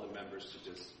all the members to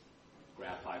just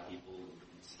grab 5 people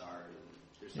and start?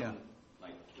 There's some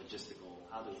like logistical,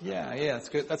 how does that Yeah, that's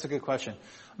good. That's a good question.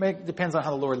 I mean, it depends on how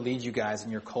the Lord leads you guys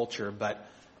in your culture, but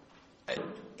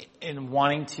in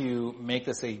wanting to make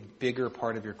this a bigger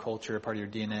part of your culture, a part of your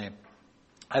DNA,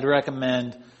 I'd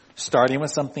recommend starting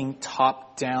with something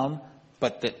top-down,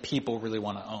 but that people really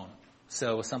want to own.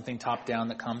 So something top-down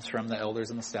that comes from the elders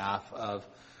and the staff of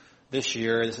this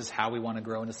year, this is how we want to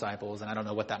grow in disciples, and I don't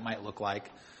know what that might look like.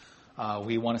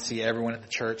 We want to see everyone at the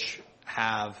church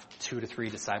have 2 to 3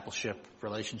 discipleship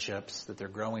relationships that they're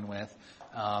growing with.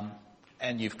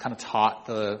 And you've kind of taught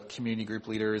the community group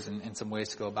leaders in some ways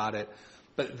to go about it.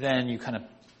 But then you kind of,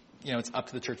 it's up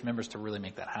to the church members to really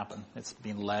make that happen. It's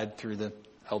being led through the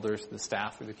elders, the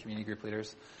staff, through the community group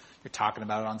leaders. You're talking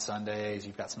about it on Sundays.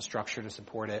 You've got some structure to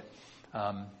support it.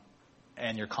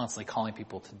 And you're constantly calling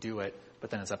people to do it, but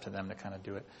then it's up to them to kind of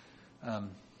do it.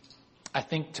 I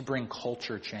think to bring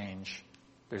culture change,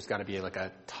 there's got to be like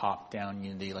a top-down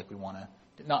unity, like we want to,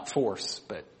 not force,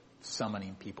 but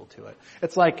summoning people to it.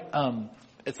 It's like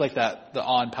the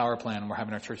On Power Plan we're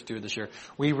having our church do this year.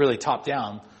 We really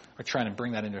top-down are trying to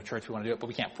bring that into our church. We want to do it, but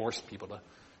we can't force people to,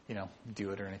 do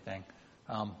it or anything.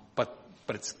 But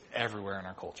it's everywhere in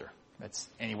our culture. It's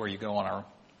anywhere you go on our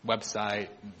website,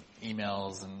 and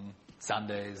emails, and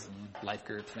Sundays, and life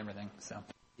groups, and everything. So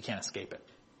you can't escape it.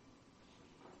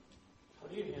 How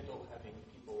do you handle having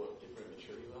people of different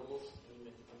maturity levels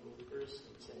in believers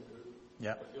in the same group?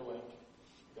 Yeah. I feel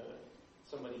like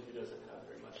somebody who doesn't have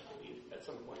very much to lead, at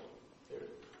some point,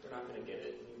 they're not going to get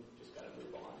it, and you just got to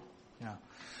move on. Yeah.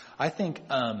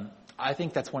 I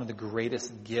think that's one of the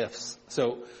greatest gifts.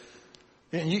 So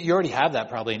you already have that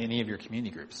probably in any of your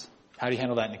community groups. How do you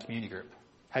handle that in a community group?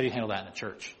 How do you handle that in a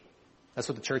church? That's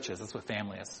what the church is. That's what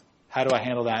family is. How do I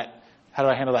handle that? How do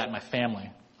I handle that in my family?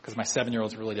 Because my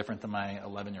 7-year-old is really different than my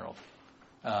 11-year-old.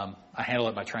 I handle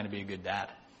it by trying to be a good dad,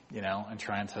 and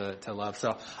trying to love.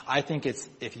 So I think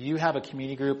if you have a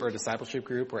community group or a discipleship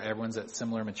group where everyone's at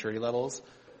similar maturity levels,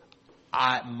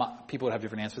 people would have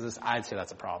different answers to this. I'd say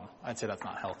that's a problem. I'd say that's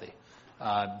not healthy.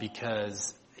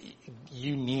 Because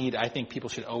I think people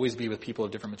should always be with people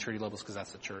of different maturity levels because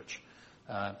that's the church.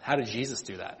 How did Jesus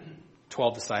do that?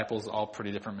 12 disciples, all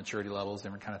pretty different maturity levels,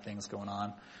 different kind of things going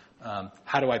on.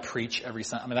 How do I preach every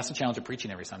Sunday? I mean, that's the challenge of preaching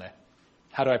every Sunday.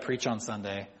 How do I preach on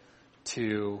Sunday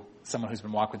to someone who's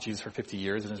been walking with Jesus for 50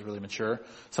 years and is really mature?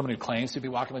 Someone who claims to be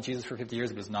walking with Jesus for 50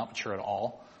 years but is not mature at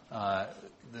all.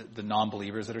 The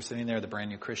non-believers that are sitting there, the brand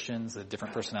new Christians, the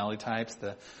different personality types,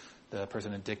 the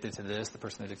person addicted to this, the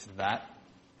person addicted to that.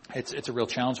 It's a real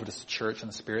challenge with the church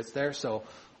and the spirits there. So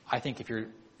I think if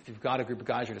you've got a group of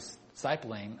guys you're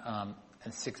discipling,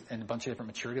 and a bunch of different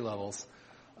maturity levels,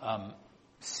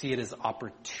 see it as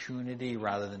opportunity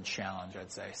rather than challenge,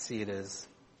 I'd say. See it as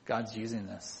God's using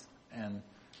this. And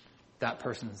that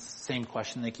person's same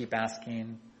question they keep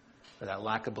asking, or that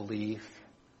lack of belief,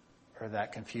 or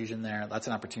that confusion there, that's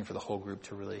an opportunity for the whole group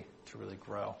to really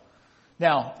grow.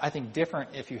 Now, I think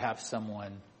different if you have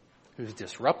someone who's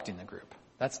disrupting the group.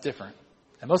 That's different.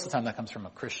 And most of the time that comes from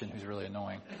a Christian who's really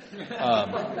annoying.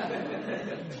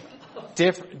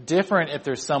 Different if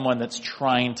there's someone that's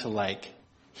trying to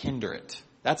hinder it.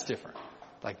 That's different.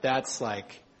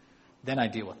 Then I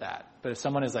deal with that. But if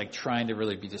someone is trying to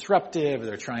really be disruptive, or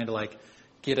they're trying to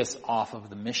get us off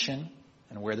of the mission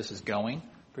and where this is going,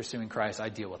 pursuing Christ, I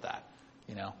deal with that.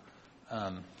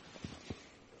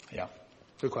 Yeah.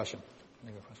 Good question.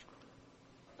 Good question.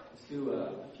 Let's do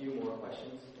a few more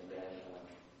questions and then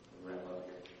we'll wrap up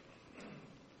here.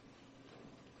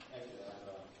 Actually, I have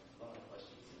a lot of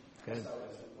questions. Good. Let's start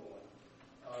with a simple one.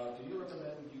 Do you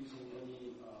recommend using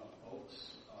any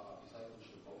books,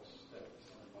 discipleship books that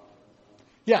someone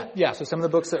Yeah. So some of the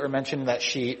books that were mentioned in that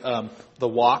sheet, The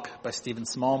Walk by Stephen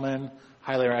Smallman,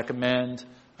 highly recommend.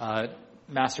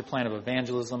 Master Plan of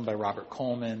Evangelism by Robert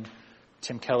Coleman,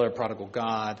 Tim Keller, Prodigal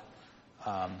God,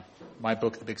 my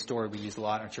book, The Big Story, we use a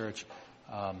lot in our church,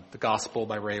 The Gospel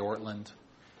by Ray Ortland.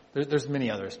 There's many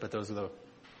others, but those are the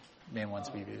main ones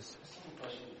we've used. The second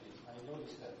question is, I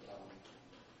noticed that the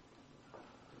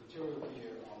material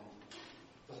here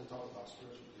doesn't talk about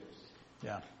spiritual gifts.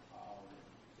 Yeah.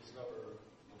 Discover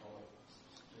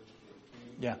spiritual gifts.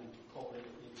 Yeah.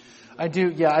 I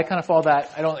do. Yeah, I kind of follow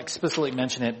that. I don't explicitly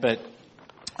mention it, but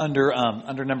under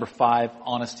number 5,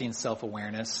 honesty and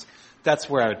self-awareness, that's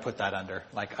where I would put that under.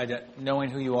 Knowing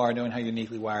who you are, knowing how you're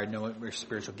uniquely wired, knowing what your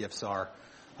spiritual gifts are.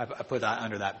 I put that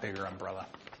under that bigger umbrella.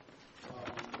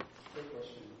 Quick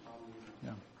question.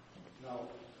 Yeah. Now,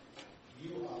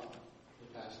 you are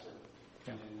the pastor,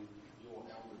 and your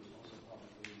elders also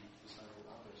probably disciple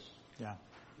others. Yeah.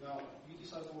 Now, you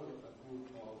disciple a group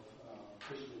of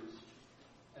Christians,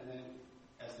 and then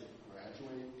as they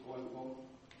graduate, quote unquote,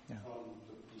 from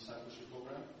the discipleship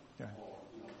program, or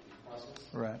the process.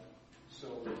 Right. So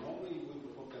normally we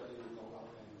would hope that they will go out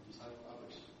and disciple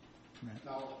others. Right.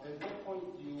 Now, at what point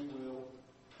you will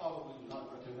probably not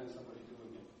recommend somebody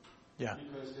doing it? Yeah.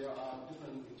 Because there are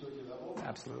different maturity levels.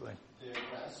 Absolutely. Their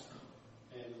grasp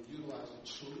and utilizing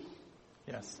truth.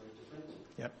 Yes. Very different.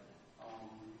 Yep.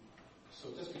 So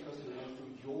just because they went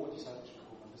through your discipleship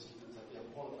program doesn't mean that they are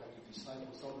qualified to disciple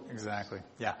someone. Exactly.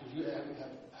 Yeah. Have you have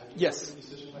yes. made a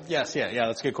decision like yes. that? Yeah.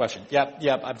 That's a good question. Yep.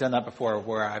 I've done that before,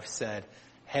 where I've said,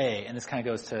 hey, and this kind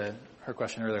of goes to her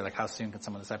question earlier, how soon can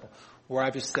someone disciple? Where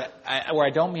I've just said, where I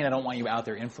don't mean I don't want you out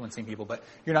there influencing people, but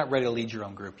you're not ready to lead your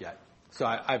own group yet. So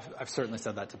I've certainly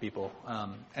said that to people,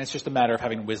 and it's just a matter of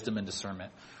having wisdom and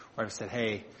discernment. Where I've said,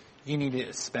 hey, you need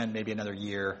to spend maybe another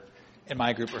year in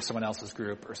my group or someone else's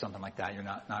group or something like that. You're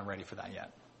not ready for that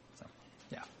yet. So,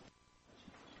 yeah.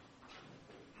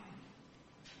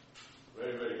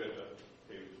 Very, very good.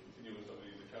 Okay, continue with some of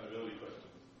these accountability questions.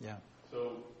 Yeah.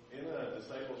 So, in a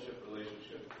discipleship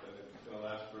relationship, and it's going to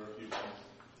last for a few months,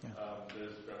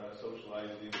 there's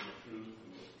socializing and the truth and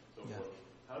so forth.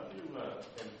 How do you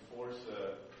enforce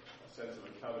a sense of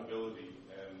accountability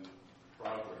and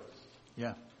progress?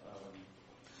 Yeah.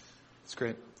 It's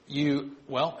great. I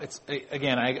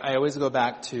always go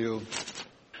back to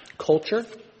culture.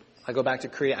 I go back to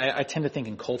create. I tend to think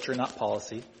in culture, not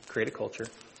policy. Create a culture,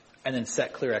 and then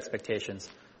set clear expectations.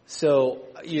 So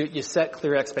you set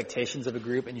clear expectations of a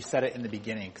group, and you set it in the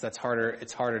beginning, because that's harder.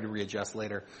 It's harder to readjust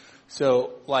later.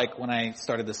 So, when I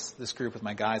started this group with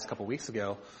my guys a couple weeks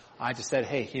ago, I just said,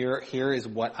 hey, here is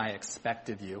what I expect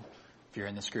of you if you're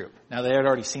in this group. Now, they had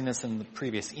already seen this in the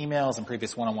previous emails and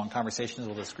previous one-on-one conversations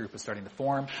while this group was starting to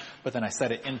form, but then I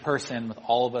said it in person with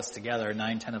all of us together,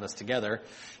 9, 10 of us together.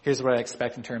 Here's what I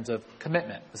expect in terms of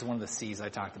commitment. This is one of the C's I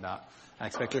talked about. I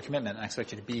expect your commitment. I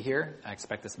expect you to be here. I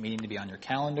expect this meeting to be on your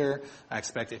calendar. I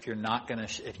expect if you're not going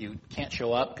to, if you can't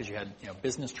show up because you had,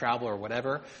 business travel or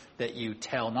whatever, that you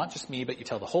tell not just me, but you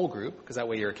tell the whole group, because that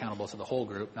way you're accountable to the whole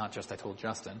group, not just I told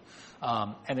Justin.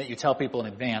 And that you tell people in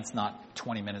advance, not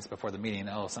 20 minutes before the meeting,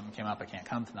 oh, something came up, I can't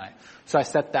come tonight. So I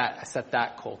set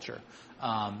that culture.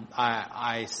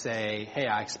 I say, hey,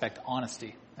 I expect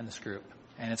honesty in this group.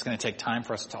 And it's going to take time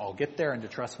for us to all get there and to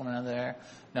trust one another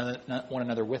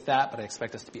with that, but I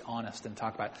expect us to be honest and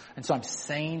talk about it. And so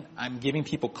I'm giving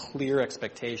people clear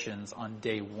expectations on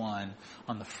day one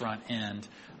on the front end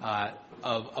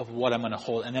of what I'm going to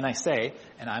hold. And then I say,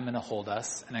 and I'm going to hold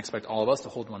us, and I expect all of us to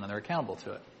hold one another accountable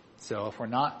to it. So if we're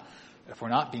not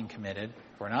being committed,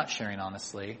 if we're not sharing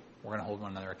honestly, we're going to hold one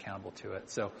another accountable to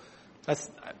it. So that's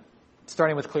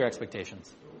starting with clear expectations.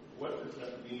 So what does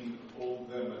that mean, hold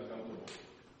them accountable?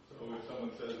 So if someone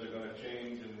says they're going to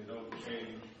change and they don't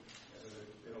change, and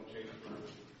they don't change for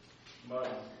months,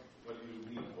 what do you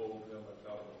mean, hold them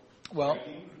accountable? Well,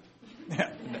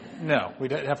 no, we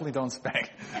definitely don't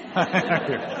spank.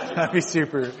 That'd be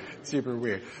super, super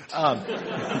weird.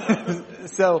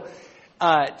 So,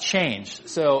 change.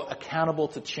 So, accountable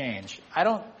to change. I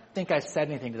don't think I said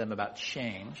anything to them about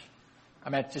change.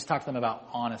 I mean, I just talked to them about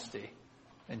honesty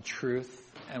and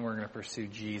truth, and we're going to pursue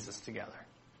Jesus together.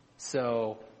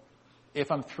 So, if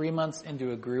I'm 3 months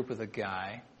into a group with a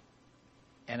guy,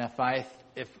 and if I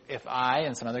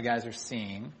and some other guys are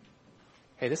seeing,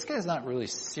 hey, this guy's not really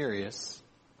serious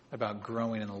about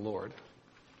growing in the Lord,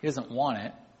 he doesn't want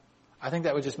it, I think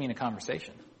that would just mean a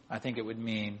conversation. I think it would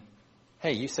mean,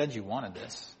 hey, you said you wanted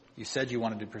this. You said you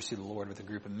wanted to pursue the Lord with a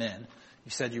group of men.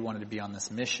 You said you wanted to be on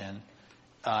this mission.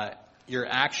 Your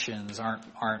actions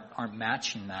aren't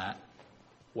matching that.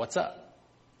 What's up?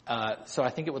 So I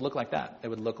think it would look like that. It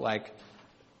would look like,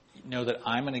 know that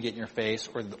I'm going to get in your face,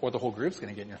 or the whole group's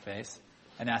going to get in your face,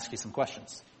 and ask you some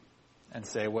questions, and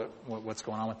say what's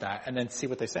going on with that, and then see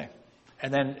what they say.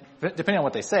 And then, depending on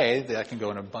what they say, that can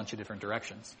go in a bunch of different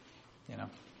directions.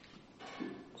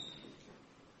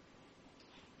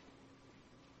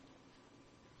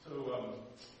 So,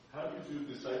 how do you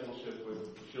do discipleship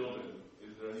with children?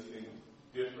 Is there anything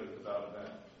different about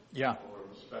that? Yeah. Or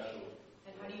special?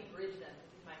 And how do you bridge them?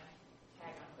 This is my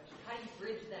tag-on question. How do you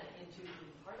bridge them into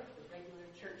being part of the regular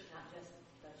church, not just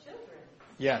the children?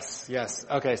 Yes.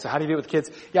 Okay, so how do you do it with kids?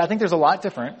 Yeah, I think there's a lot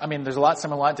different. I mean, there's a lot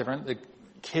different. The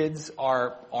kids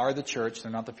are the church.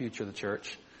 They're not the future of the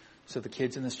church. So the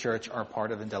kids in this church are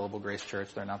part of Indelible Grace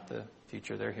Church. They're not the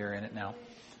future. They're here in it now.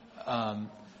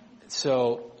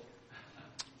 So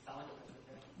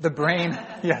the brain,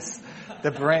 yes,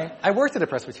 the brain. I worked at a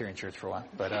Presbyterian church for a while,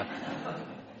 but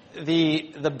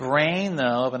the brain,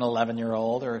 though, of an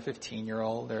 11-year-old or a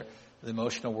 15-year-old, or the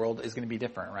emotional world is going to be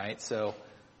different, right? So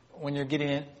when you're getting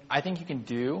in, I think you can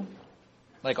do,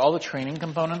 like, all the training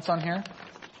components on here,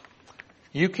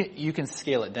 you can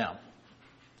scale it down.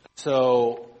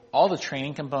 So all the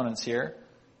training components here,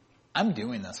 I'm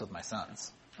doing this with my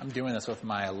sons. I'm doing this with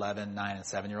my 11, 9, and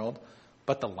 7-year-old,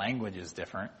 but the language is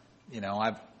different.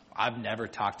 I've never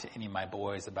talked to any of my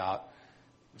boys about,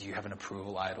 do you have an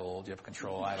approval idol? Do you have a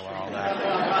control idol or all that?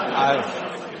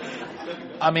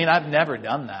 I've never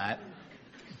done that,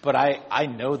 but I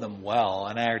know them well,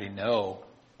 and I already know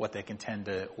what they can tend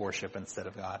to worship instead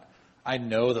of God. I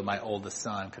know that my oldest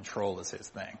son, control is his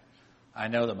thing. I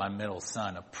know that my middle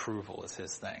son, approval is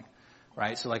his thing,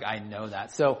 right? So I know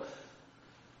that. So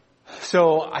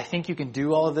I think you can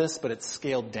do all of this, but it's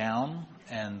scaled down,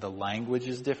 and the language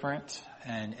is different,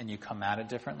 and you come at it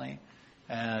differently.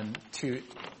 And to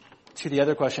the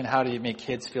other question, how do you make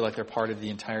kids feel like they're part of the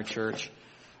entire church?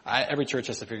 Every church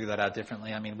has to figure that out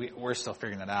differently. We're still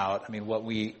figuring that out.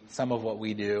 Some of what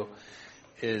we do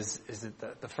is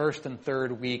that the first and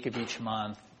third week of each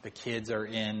month, the kids are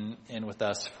in with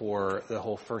us for the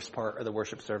whole first part of the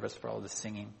worship service, for all the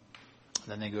singing.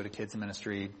 Then they go to kids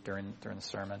ministry during the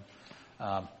sermon.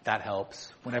 That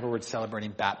helps. Whenever we're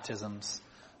celebrating baptisms,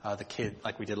 the kid,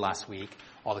 like we did last week,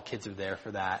 all the kids are there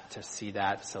for that, to see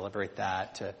that, to celebrate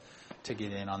that, to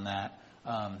get in on that.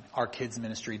 Our kids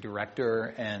ministry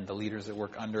director and the leaders that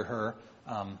work under her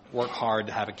work hard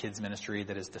to have a kids ministry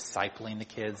that is discipling the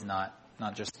kids, not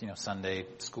just Sunday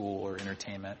school or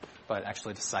entertainment, but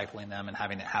actually discipling them and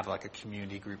having it have like a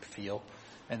community group feel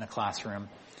in the classroom.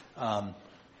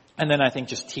 And then I think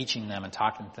just teaching them and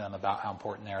talking to them about how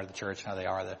important they are to the church, how they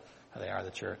are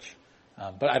the church.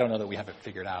 But I don't know that we have it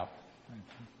figured out.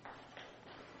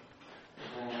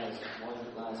 Can I ask one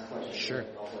last question? Sure.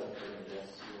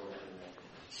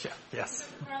 Yeah. Yes.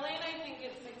 Carlene, I think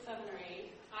it's 6, 7, or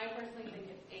 8. I personally think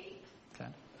it's 8.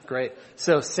 Okay. great.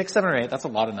 So 6, 7, or 8. That's a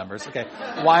lot of numbers. Okay.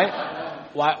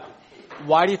 Why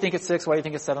do you think it's 6? Why do you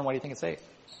think it's 7? Why do you think it's 8? I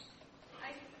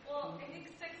think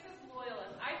 6 is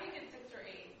loyalist. I think it's 6 or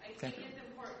 8. I think it's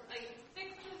important. Like 6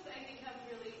 is, I think, have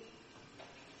really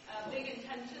big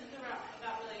intentions about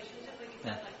relationships. Like you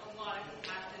said, like a lot of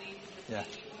capacity to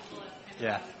just see people and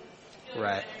kind of feel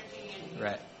energy.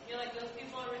 And you're like, those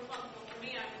people are responsible for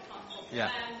me. I'm responsible for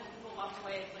them. When people walk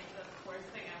away, it's like the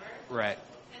worst thing ever. Right.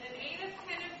 And an 8 is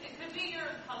kind of, it could be your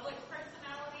public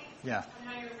personality. Yeah. And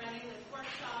how you're running this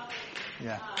workshop.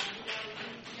 Yeah.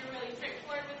 You're really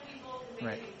straightforward with people because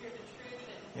they can hear the truth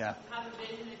and have a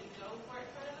vision and you go for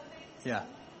it sort of a thing. Yeah.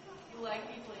 You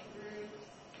like people in groups.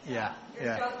 Yeah.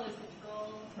 Your struggle is with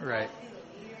goals. Right.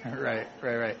 Right.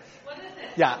 What is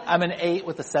it? Yeah, I'm an 8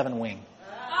 with a 7 wing.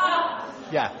 Oh.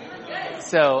 Yeah.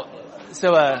 So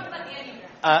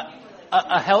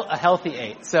a healthy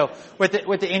 8. So with the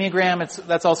Enneagram,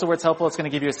 that's also where it's helpful. It's going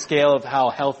to give you a scale of how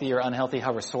healthy or unhealthy,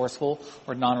 how resourceful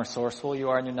or non-resourceful you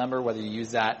are in your number, whether you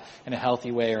use that in a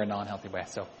healthy way or a non-healthy way.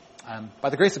 So by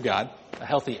the grace of God, a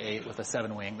healthy 8 with a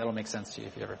 7 wing, that'll make sense to you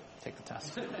if you ever take the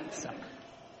test. So,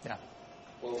 yeah.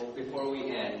 Well, before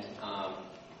we end,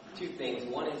 2 things.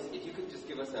 One is, if you could just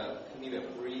give us maybe a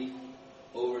brief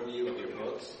overview of your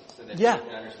books so that people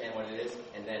can understand what it is,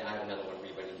 and then I have another one for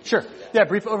you, but you can Sure. do that. Yeah,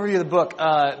 brief overview of the book.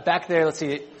 Back there, let's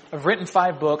see, I've written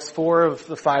 5 books. 4 of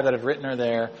the 5 that I've written are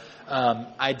there.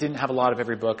 I didn't have a lot of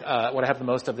every book. What I have the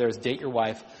most of there is Date Your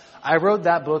Wife. I wrote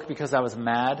that book because I was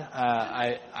mad.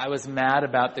 I was mad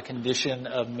about the condition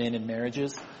of men in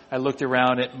marriages. I looked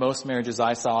around at most marriages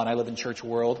I saw, and I live in church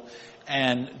world,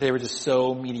 and they were just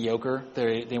so mediocre.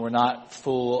 They were not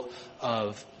full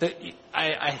of...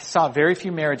 I saw very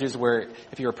few marriages where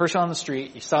if you were a person on the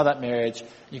street, you saw that marriage,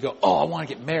 you go, oh, I want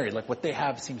to get married. Like what they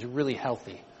have seems really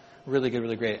healthy, really good,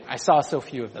 really great. I saw so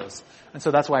few of those. And so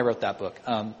that's why I wrote that book.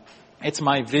 It's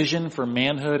my vision for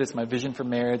manhood. It's my vision for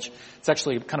marriage. It's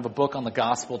actually kind of a book on the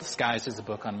gospel disguised as a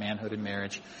book on manhood and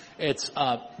marriage. It's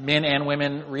men and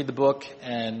women read the book,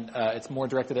 and it's more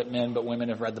directed at men, but women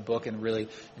have read the book and really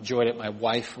enjoyed it. My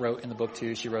wife wrote in the book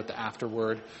too. She wrote the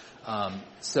afterword.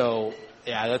 So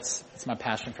yeah, that's my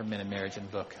passion for men and marriage in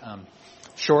the book.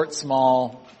 Short,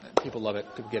 small, people love it,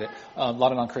 people get it. A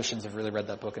lot of non-Christians have really read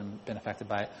that book and been affected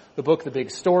by it. The book, The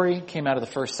Big Story, came out of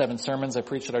the first 7 sermons I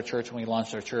preached at our church when we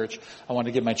launched our church. I wanted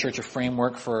to give my church a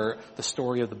framework for the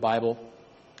story of the Bible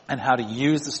and how to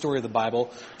use the story of the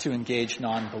Bible to engage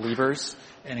non-believers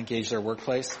and engage their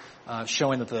workplace,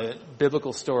 showing that the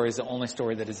biblical story is the only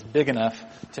story that is big enough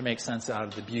to make sense out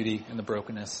of the beauty and the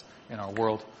brokenness in our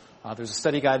world. There's a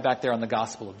study guide back there on the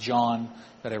Gospel of John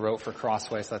that I wrote for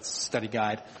Crossway, so that's a study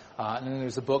guide. And then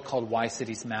there's a book called Why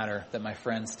Cities Matter that my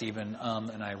friend Stephen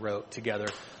and I wrote together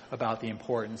about the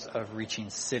importance of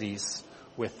reaching cities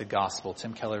with the gospel.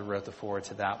 Tim Keller wrote the foreword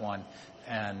to that one,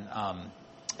 and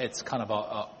it's kind of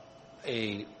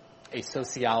a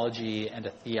sociology and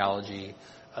a theology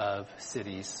of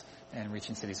cities and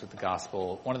reaching cities with the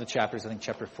gospel. One of the chapters, I think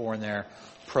chapter 4 in there,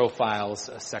 profiles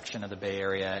a section of the Bay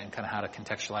Area and kind of how to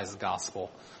contextualize the gospel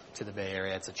to the Bay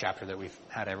Area. It's a chapter that we've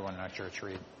had everyone in our church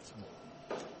read.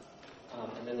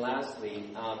 And then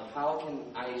lastly, how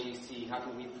can IAGC, how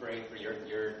can we pray for you, for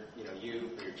your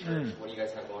church? What do you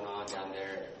guys have going on down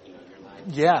there, your life?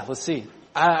 Yeah, let's see.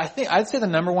 I'd say the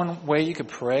number one way you could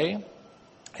pray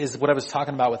is what I was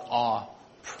talking about with awe.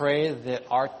 Pray that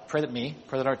our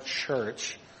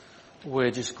church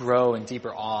would just grow in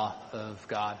deeper awe of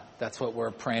God. That's what we're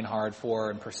praying hard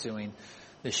for and pursuing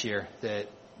this year, that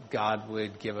God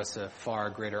would give us a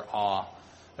far greater awe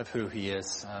of who He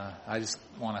is. I just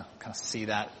want to kind of see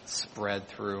that spread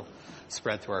through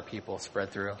our people, spread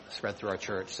through our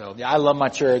church. So yeah, I love my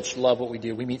church, love what we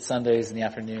do. We meet Sundays in the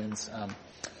afternoons,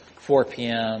 4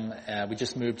 p.m. We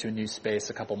just moved to a new space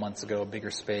a couple months ago, a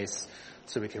bigger space,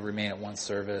 so we could remain at one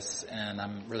service. And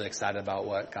I'm really excited about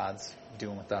what God's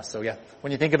doing with us. So yeah,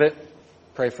 when you think of it,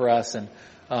 pray for us. And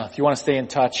if you want to stay in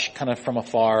touch kind of from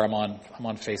afar, I'm on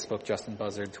Facebook, Justin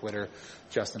Buzzard, Twitter,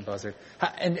 Justin Buzzard.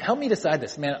 And help me decide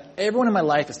this, man. Everyone in my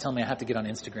life is telling me I have to get on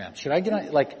Instagram. Should I get on,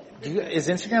 is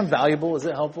Instagram valuable? Is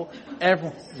it helpful?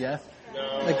 Everyone, yeah?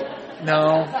 No.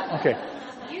 No? Okay.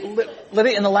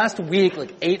 In the last week,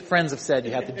 8 friends have said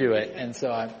you have to do it. And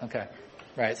so okay.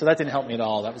 Right. So that didn't help me at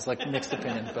all. That was mixed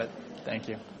opinion, but thank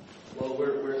you. Well,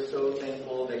 we're so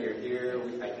thankful that you're here.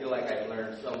 I feel like I've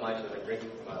learned so much as I'm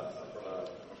drinking from a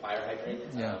fire hydrant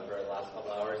for the last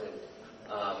couple hours. And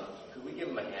could we give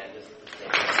him a hand just to say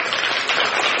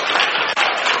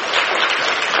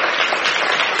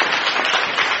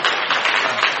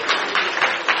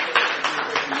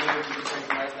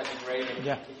that'd be great. And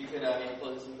if you could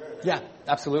close us in prayer. Yeah,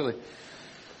 absolutely.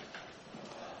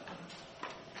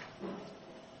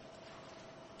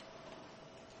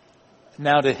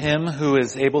 Now to him who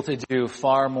is able to do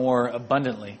far more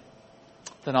abundantly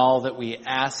than all that we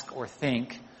ask or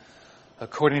think,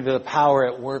 according to the power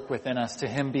at work within us, to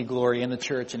him be glory in the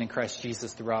church and in Christ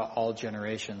Jesus throughout all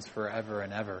generations, forever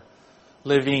and ever.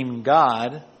 Living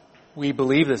God, we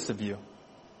believe this of you.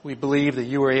 We believe that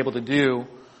you are able to do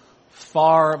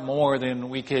far more than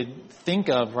we could think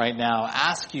of right now,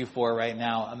 ask you for right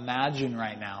now, imagine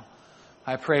right now.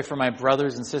 I pray for my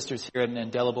brothers and sisters here at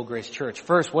Indelible Grace Church.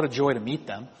 First, what a joy to meet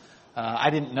them.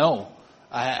 I didn't know.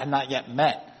 I had not yet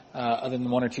met, other than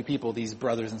one or two people, these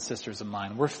brothers and sisters of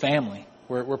mine. We're family.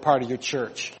 We're part of your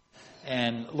church.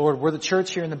 And Lord, we're the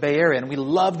church here in the Bay Area, and we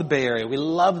love the Bay Area. We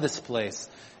love this place.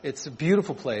 It's a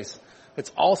beautiful place.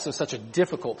 It's also such a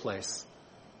difficult place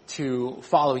to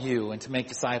follow you and to make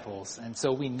disciples. And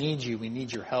so we need you. We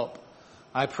need your help.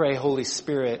 I pray, Holy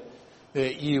Spirit,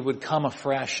 that you would come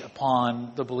afresh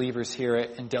upon the believers here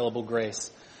at Indelible Grace,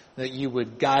 that you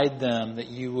would guide them, that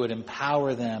you would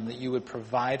empower them, that you would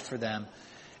provide for them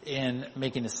in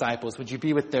making disciples. Would you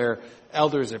be with their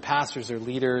elders, their pastors, their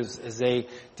leaders as they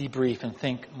debrief and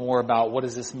think more about what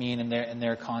does this mean in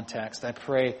their context. I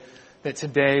pray that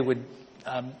today would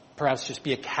perhaps just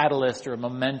be a catalyst or a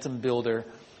momentum builder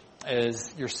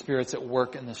as your Spirit's at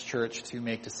work in this church to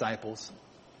make disciples.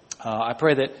 I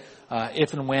pray that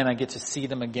if and when I get to see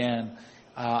them again,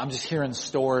 I'm just hearing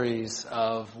stories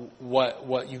of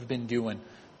what you've been doing,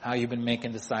 how you've been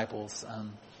making disciples.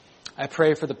 I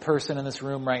pray for the person in this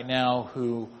room right now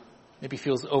who maybe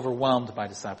feels overwhelmed by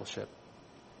discipleship.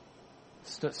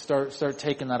 Start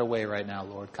taking that away right now,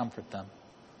 Lord. Comfort them.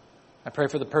 I pray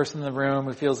for the person in the room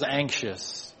who feels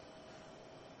anxious.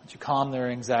 Would you calm their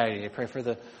anxiety? I pray for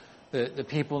the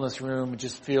people in this room who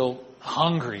just feel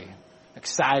hungry,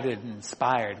 excited, and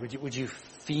inspired. Would you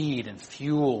feed and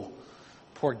fuel,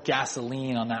 pour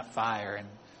gasoline on that fire? And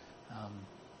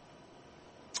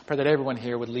pray that everyone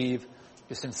here would leave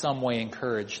just in some way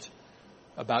encouraged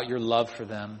about your love for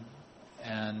them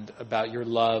and about your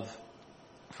love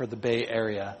for the Bay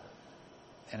Area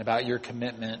and about your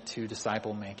commitment to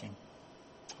disciple making.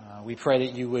 I pray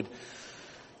that you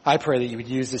would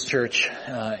use this church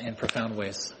in profound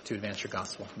ways to advance your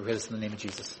gospel. We pray this in the name of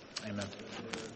Jesus. Amen.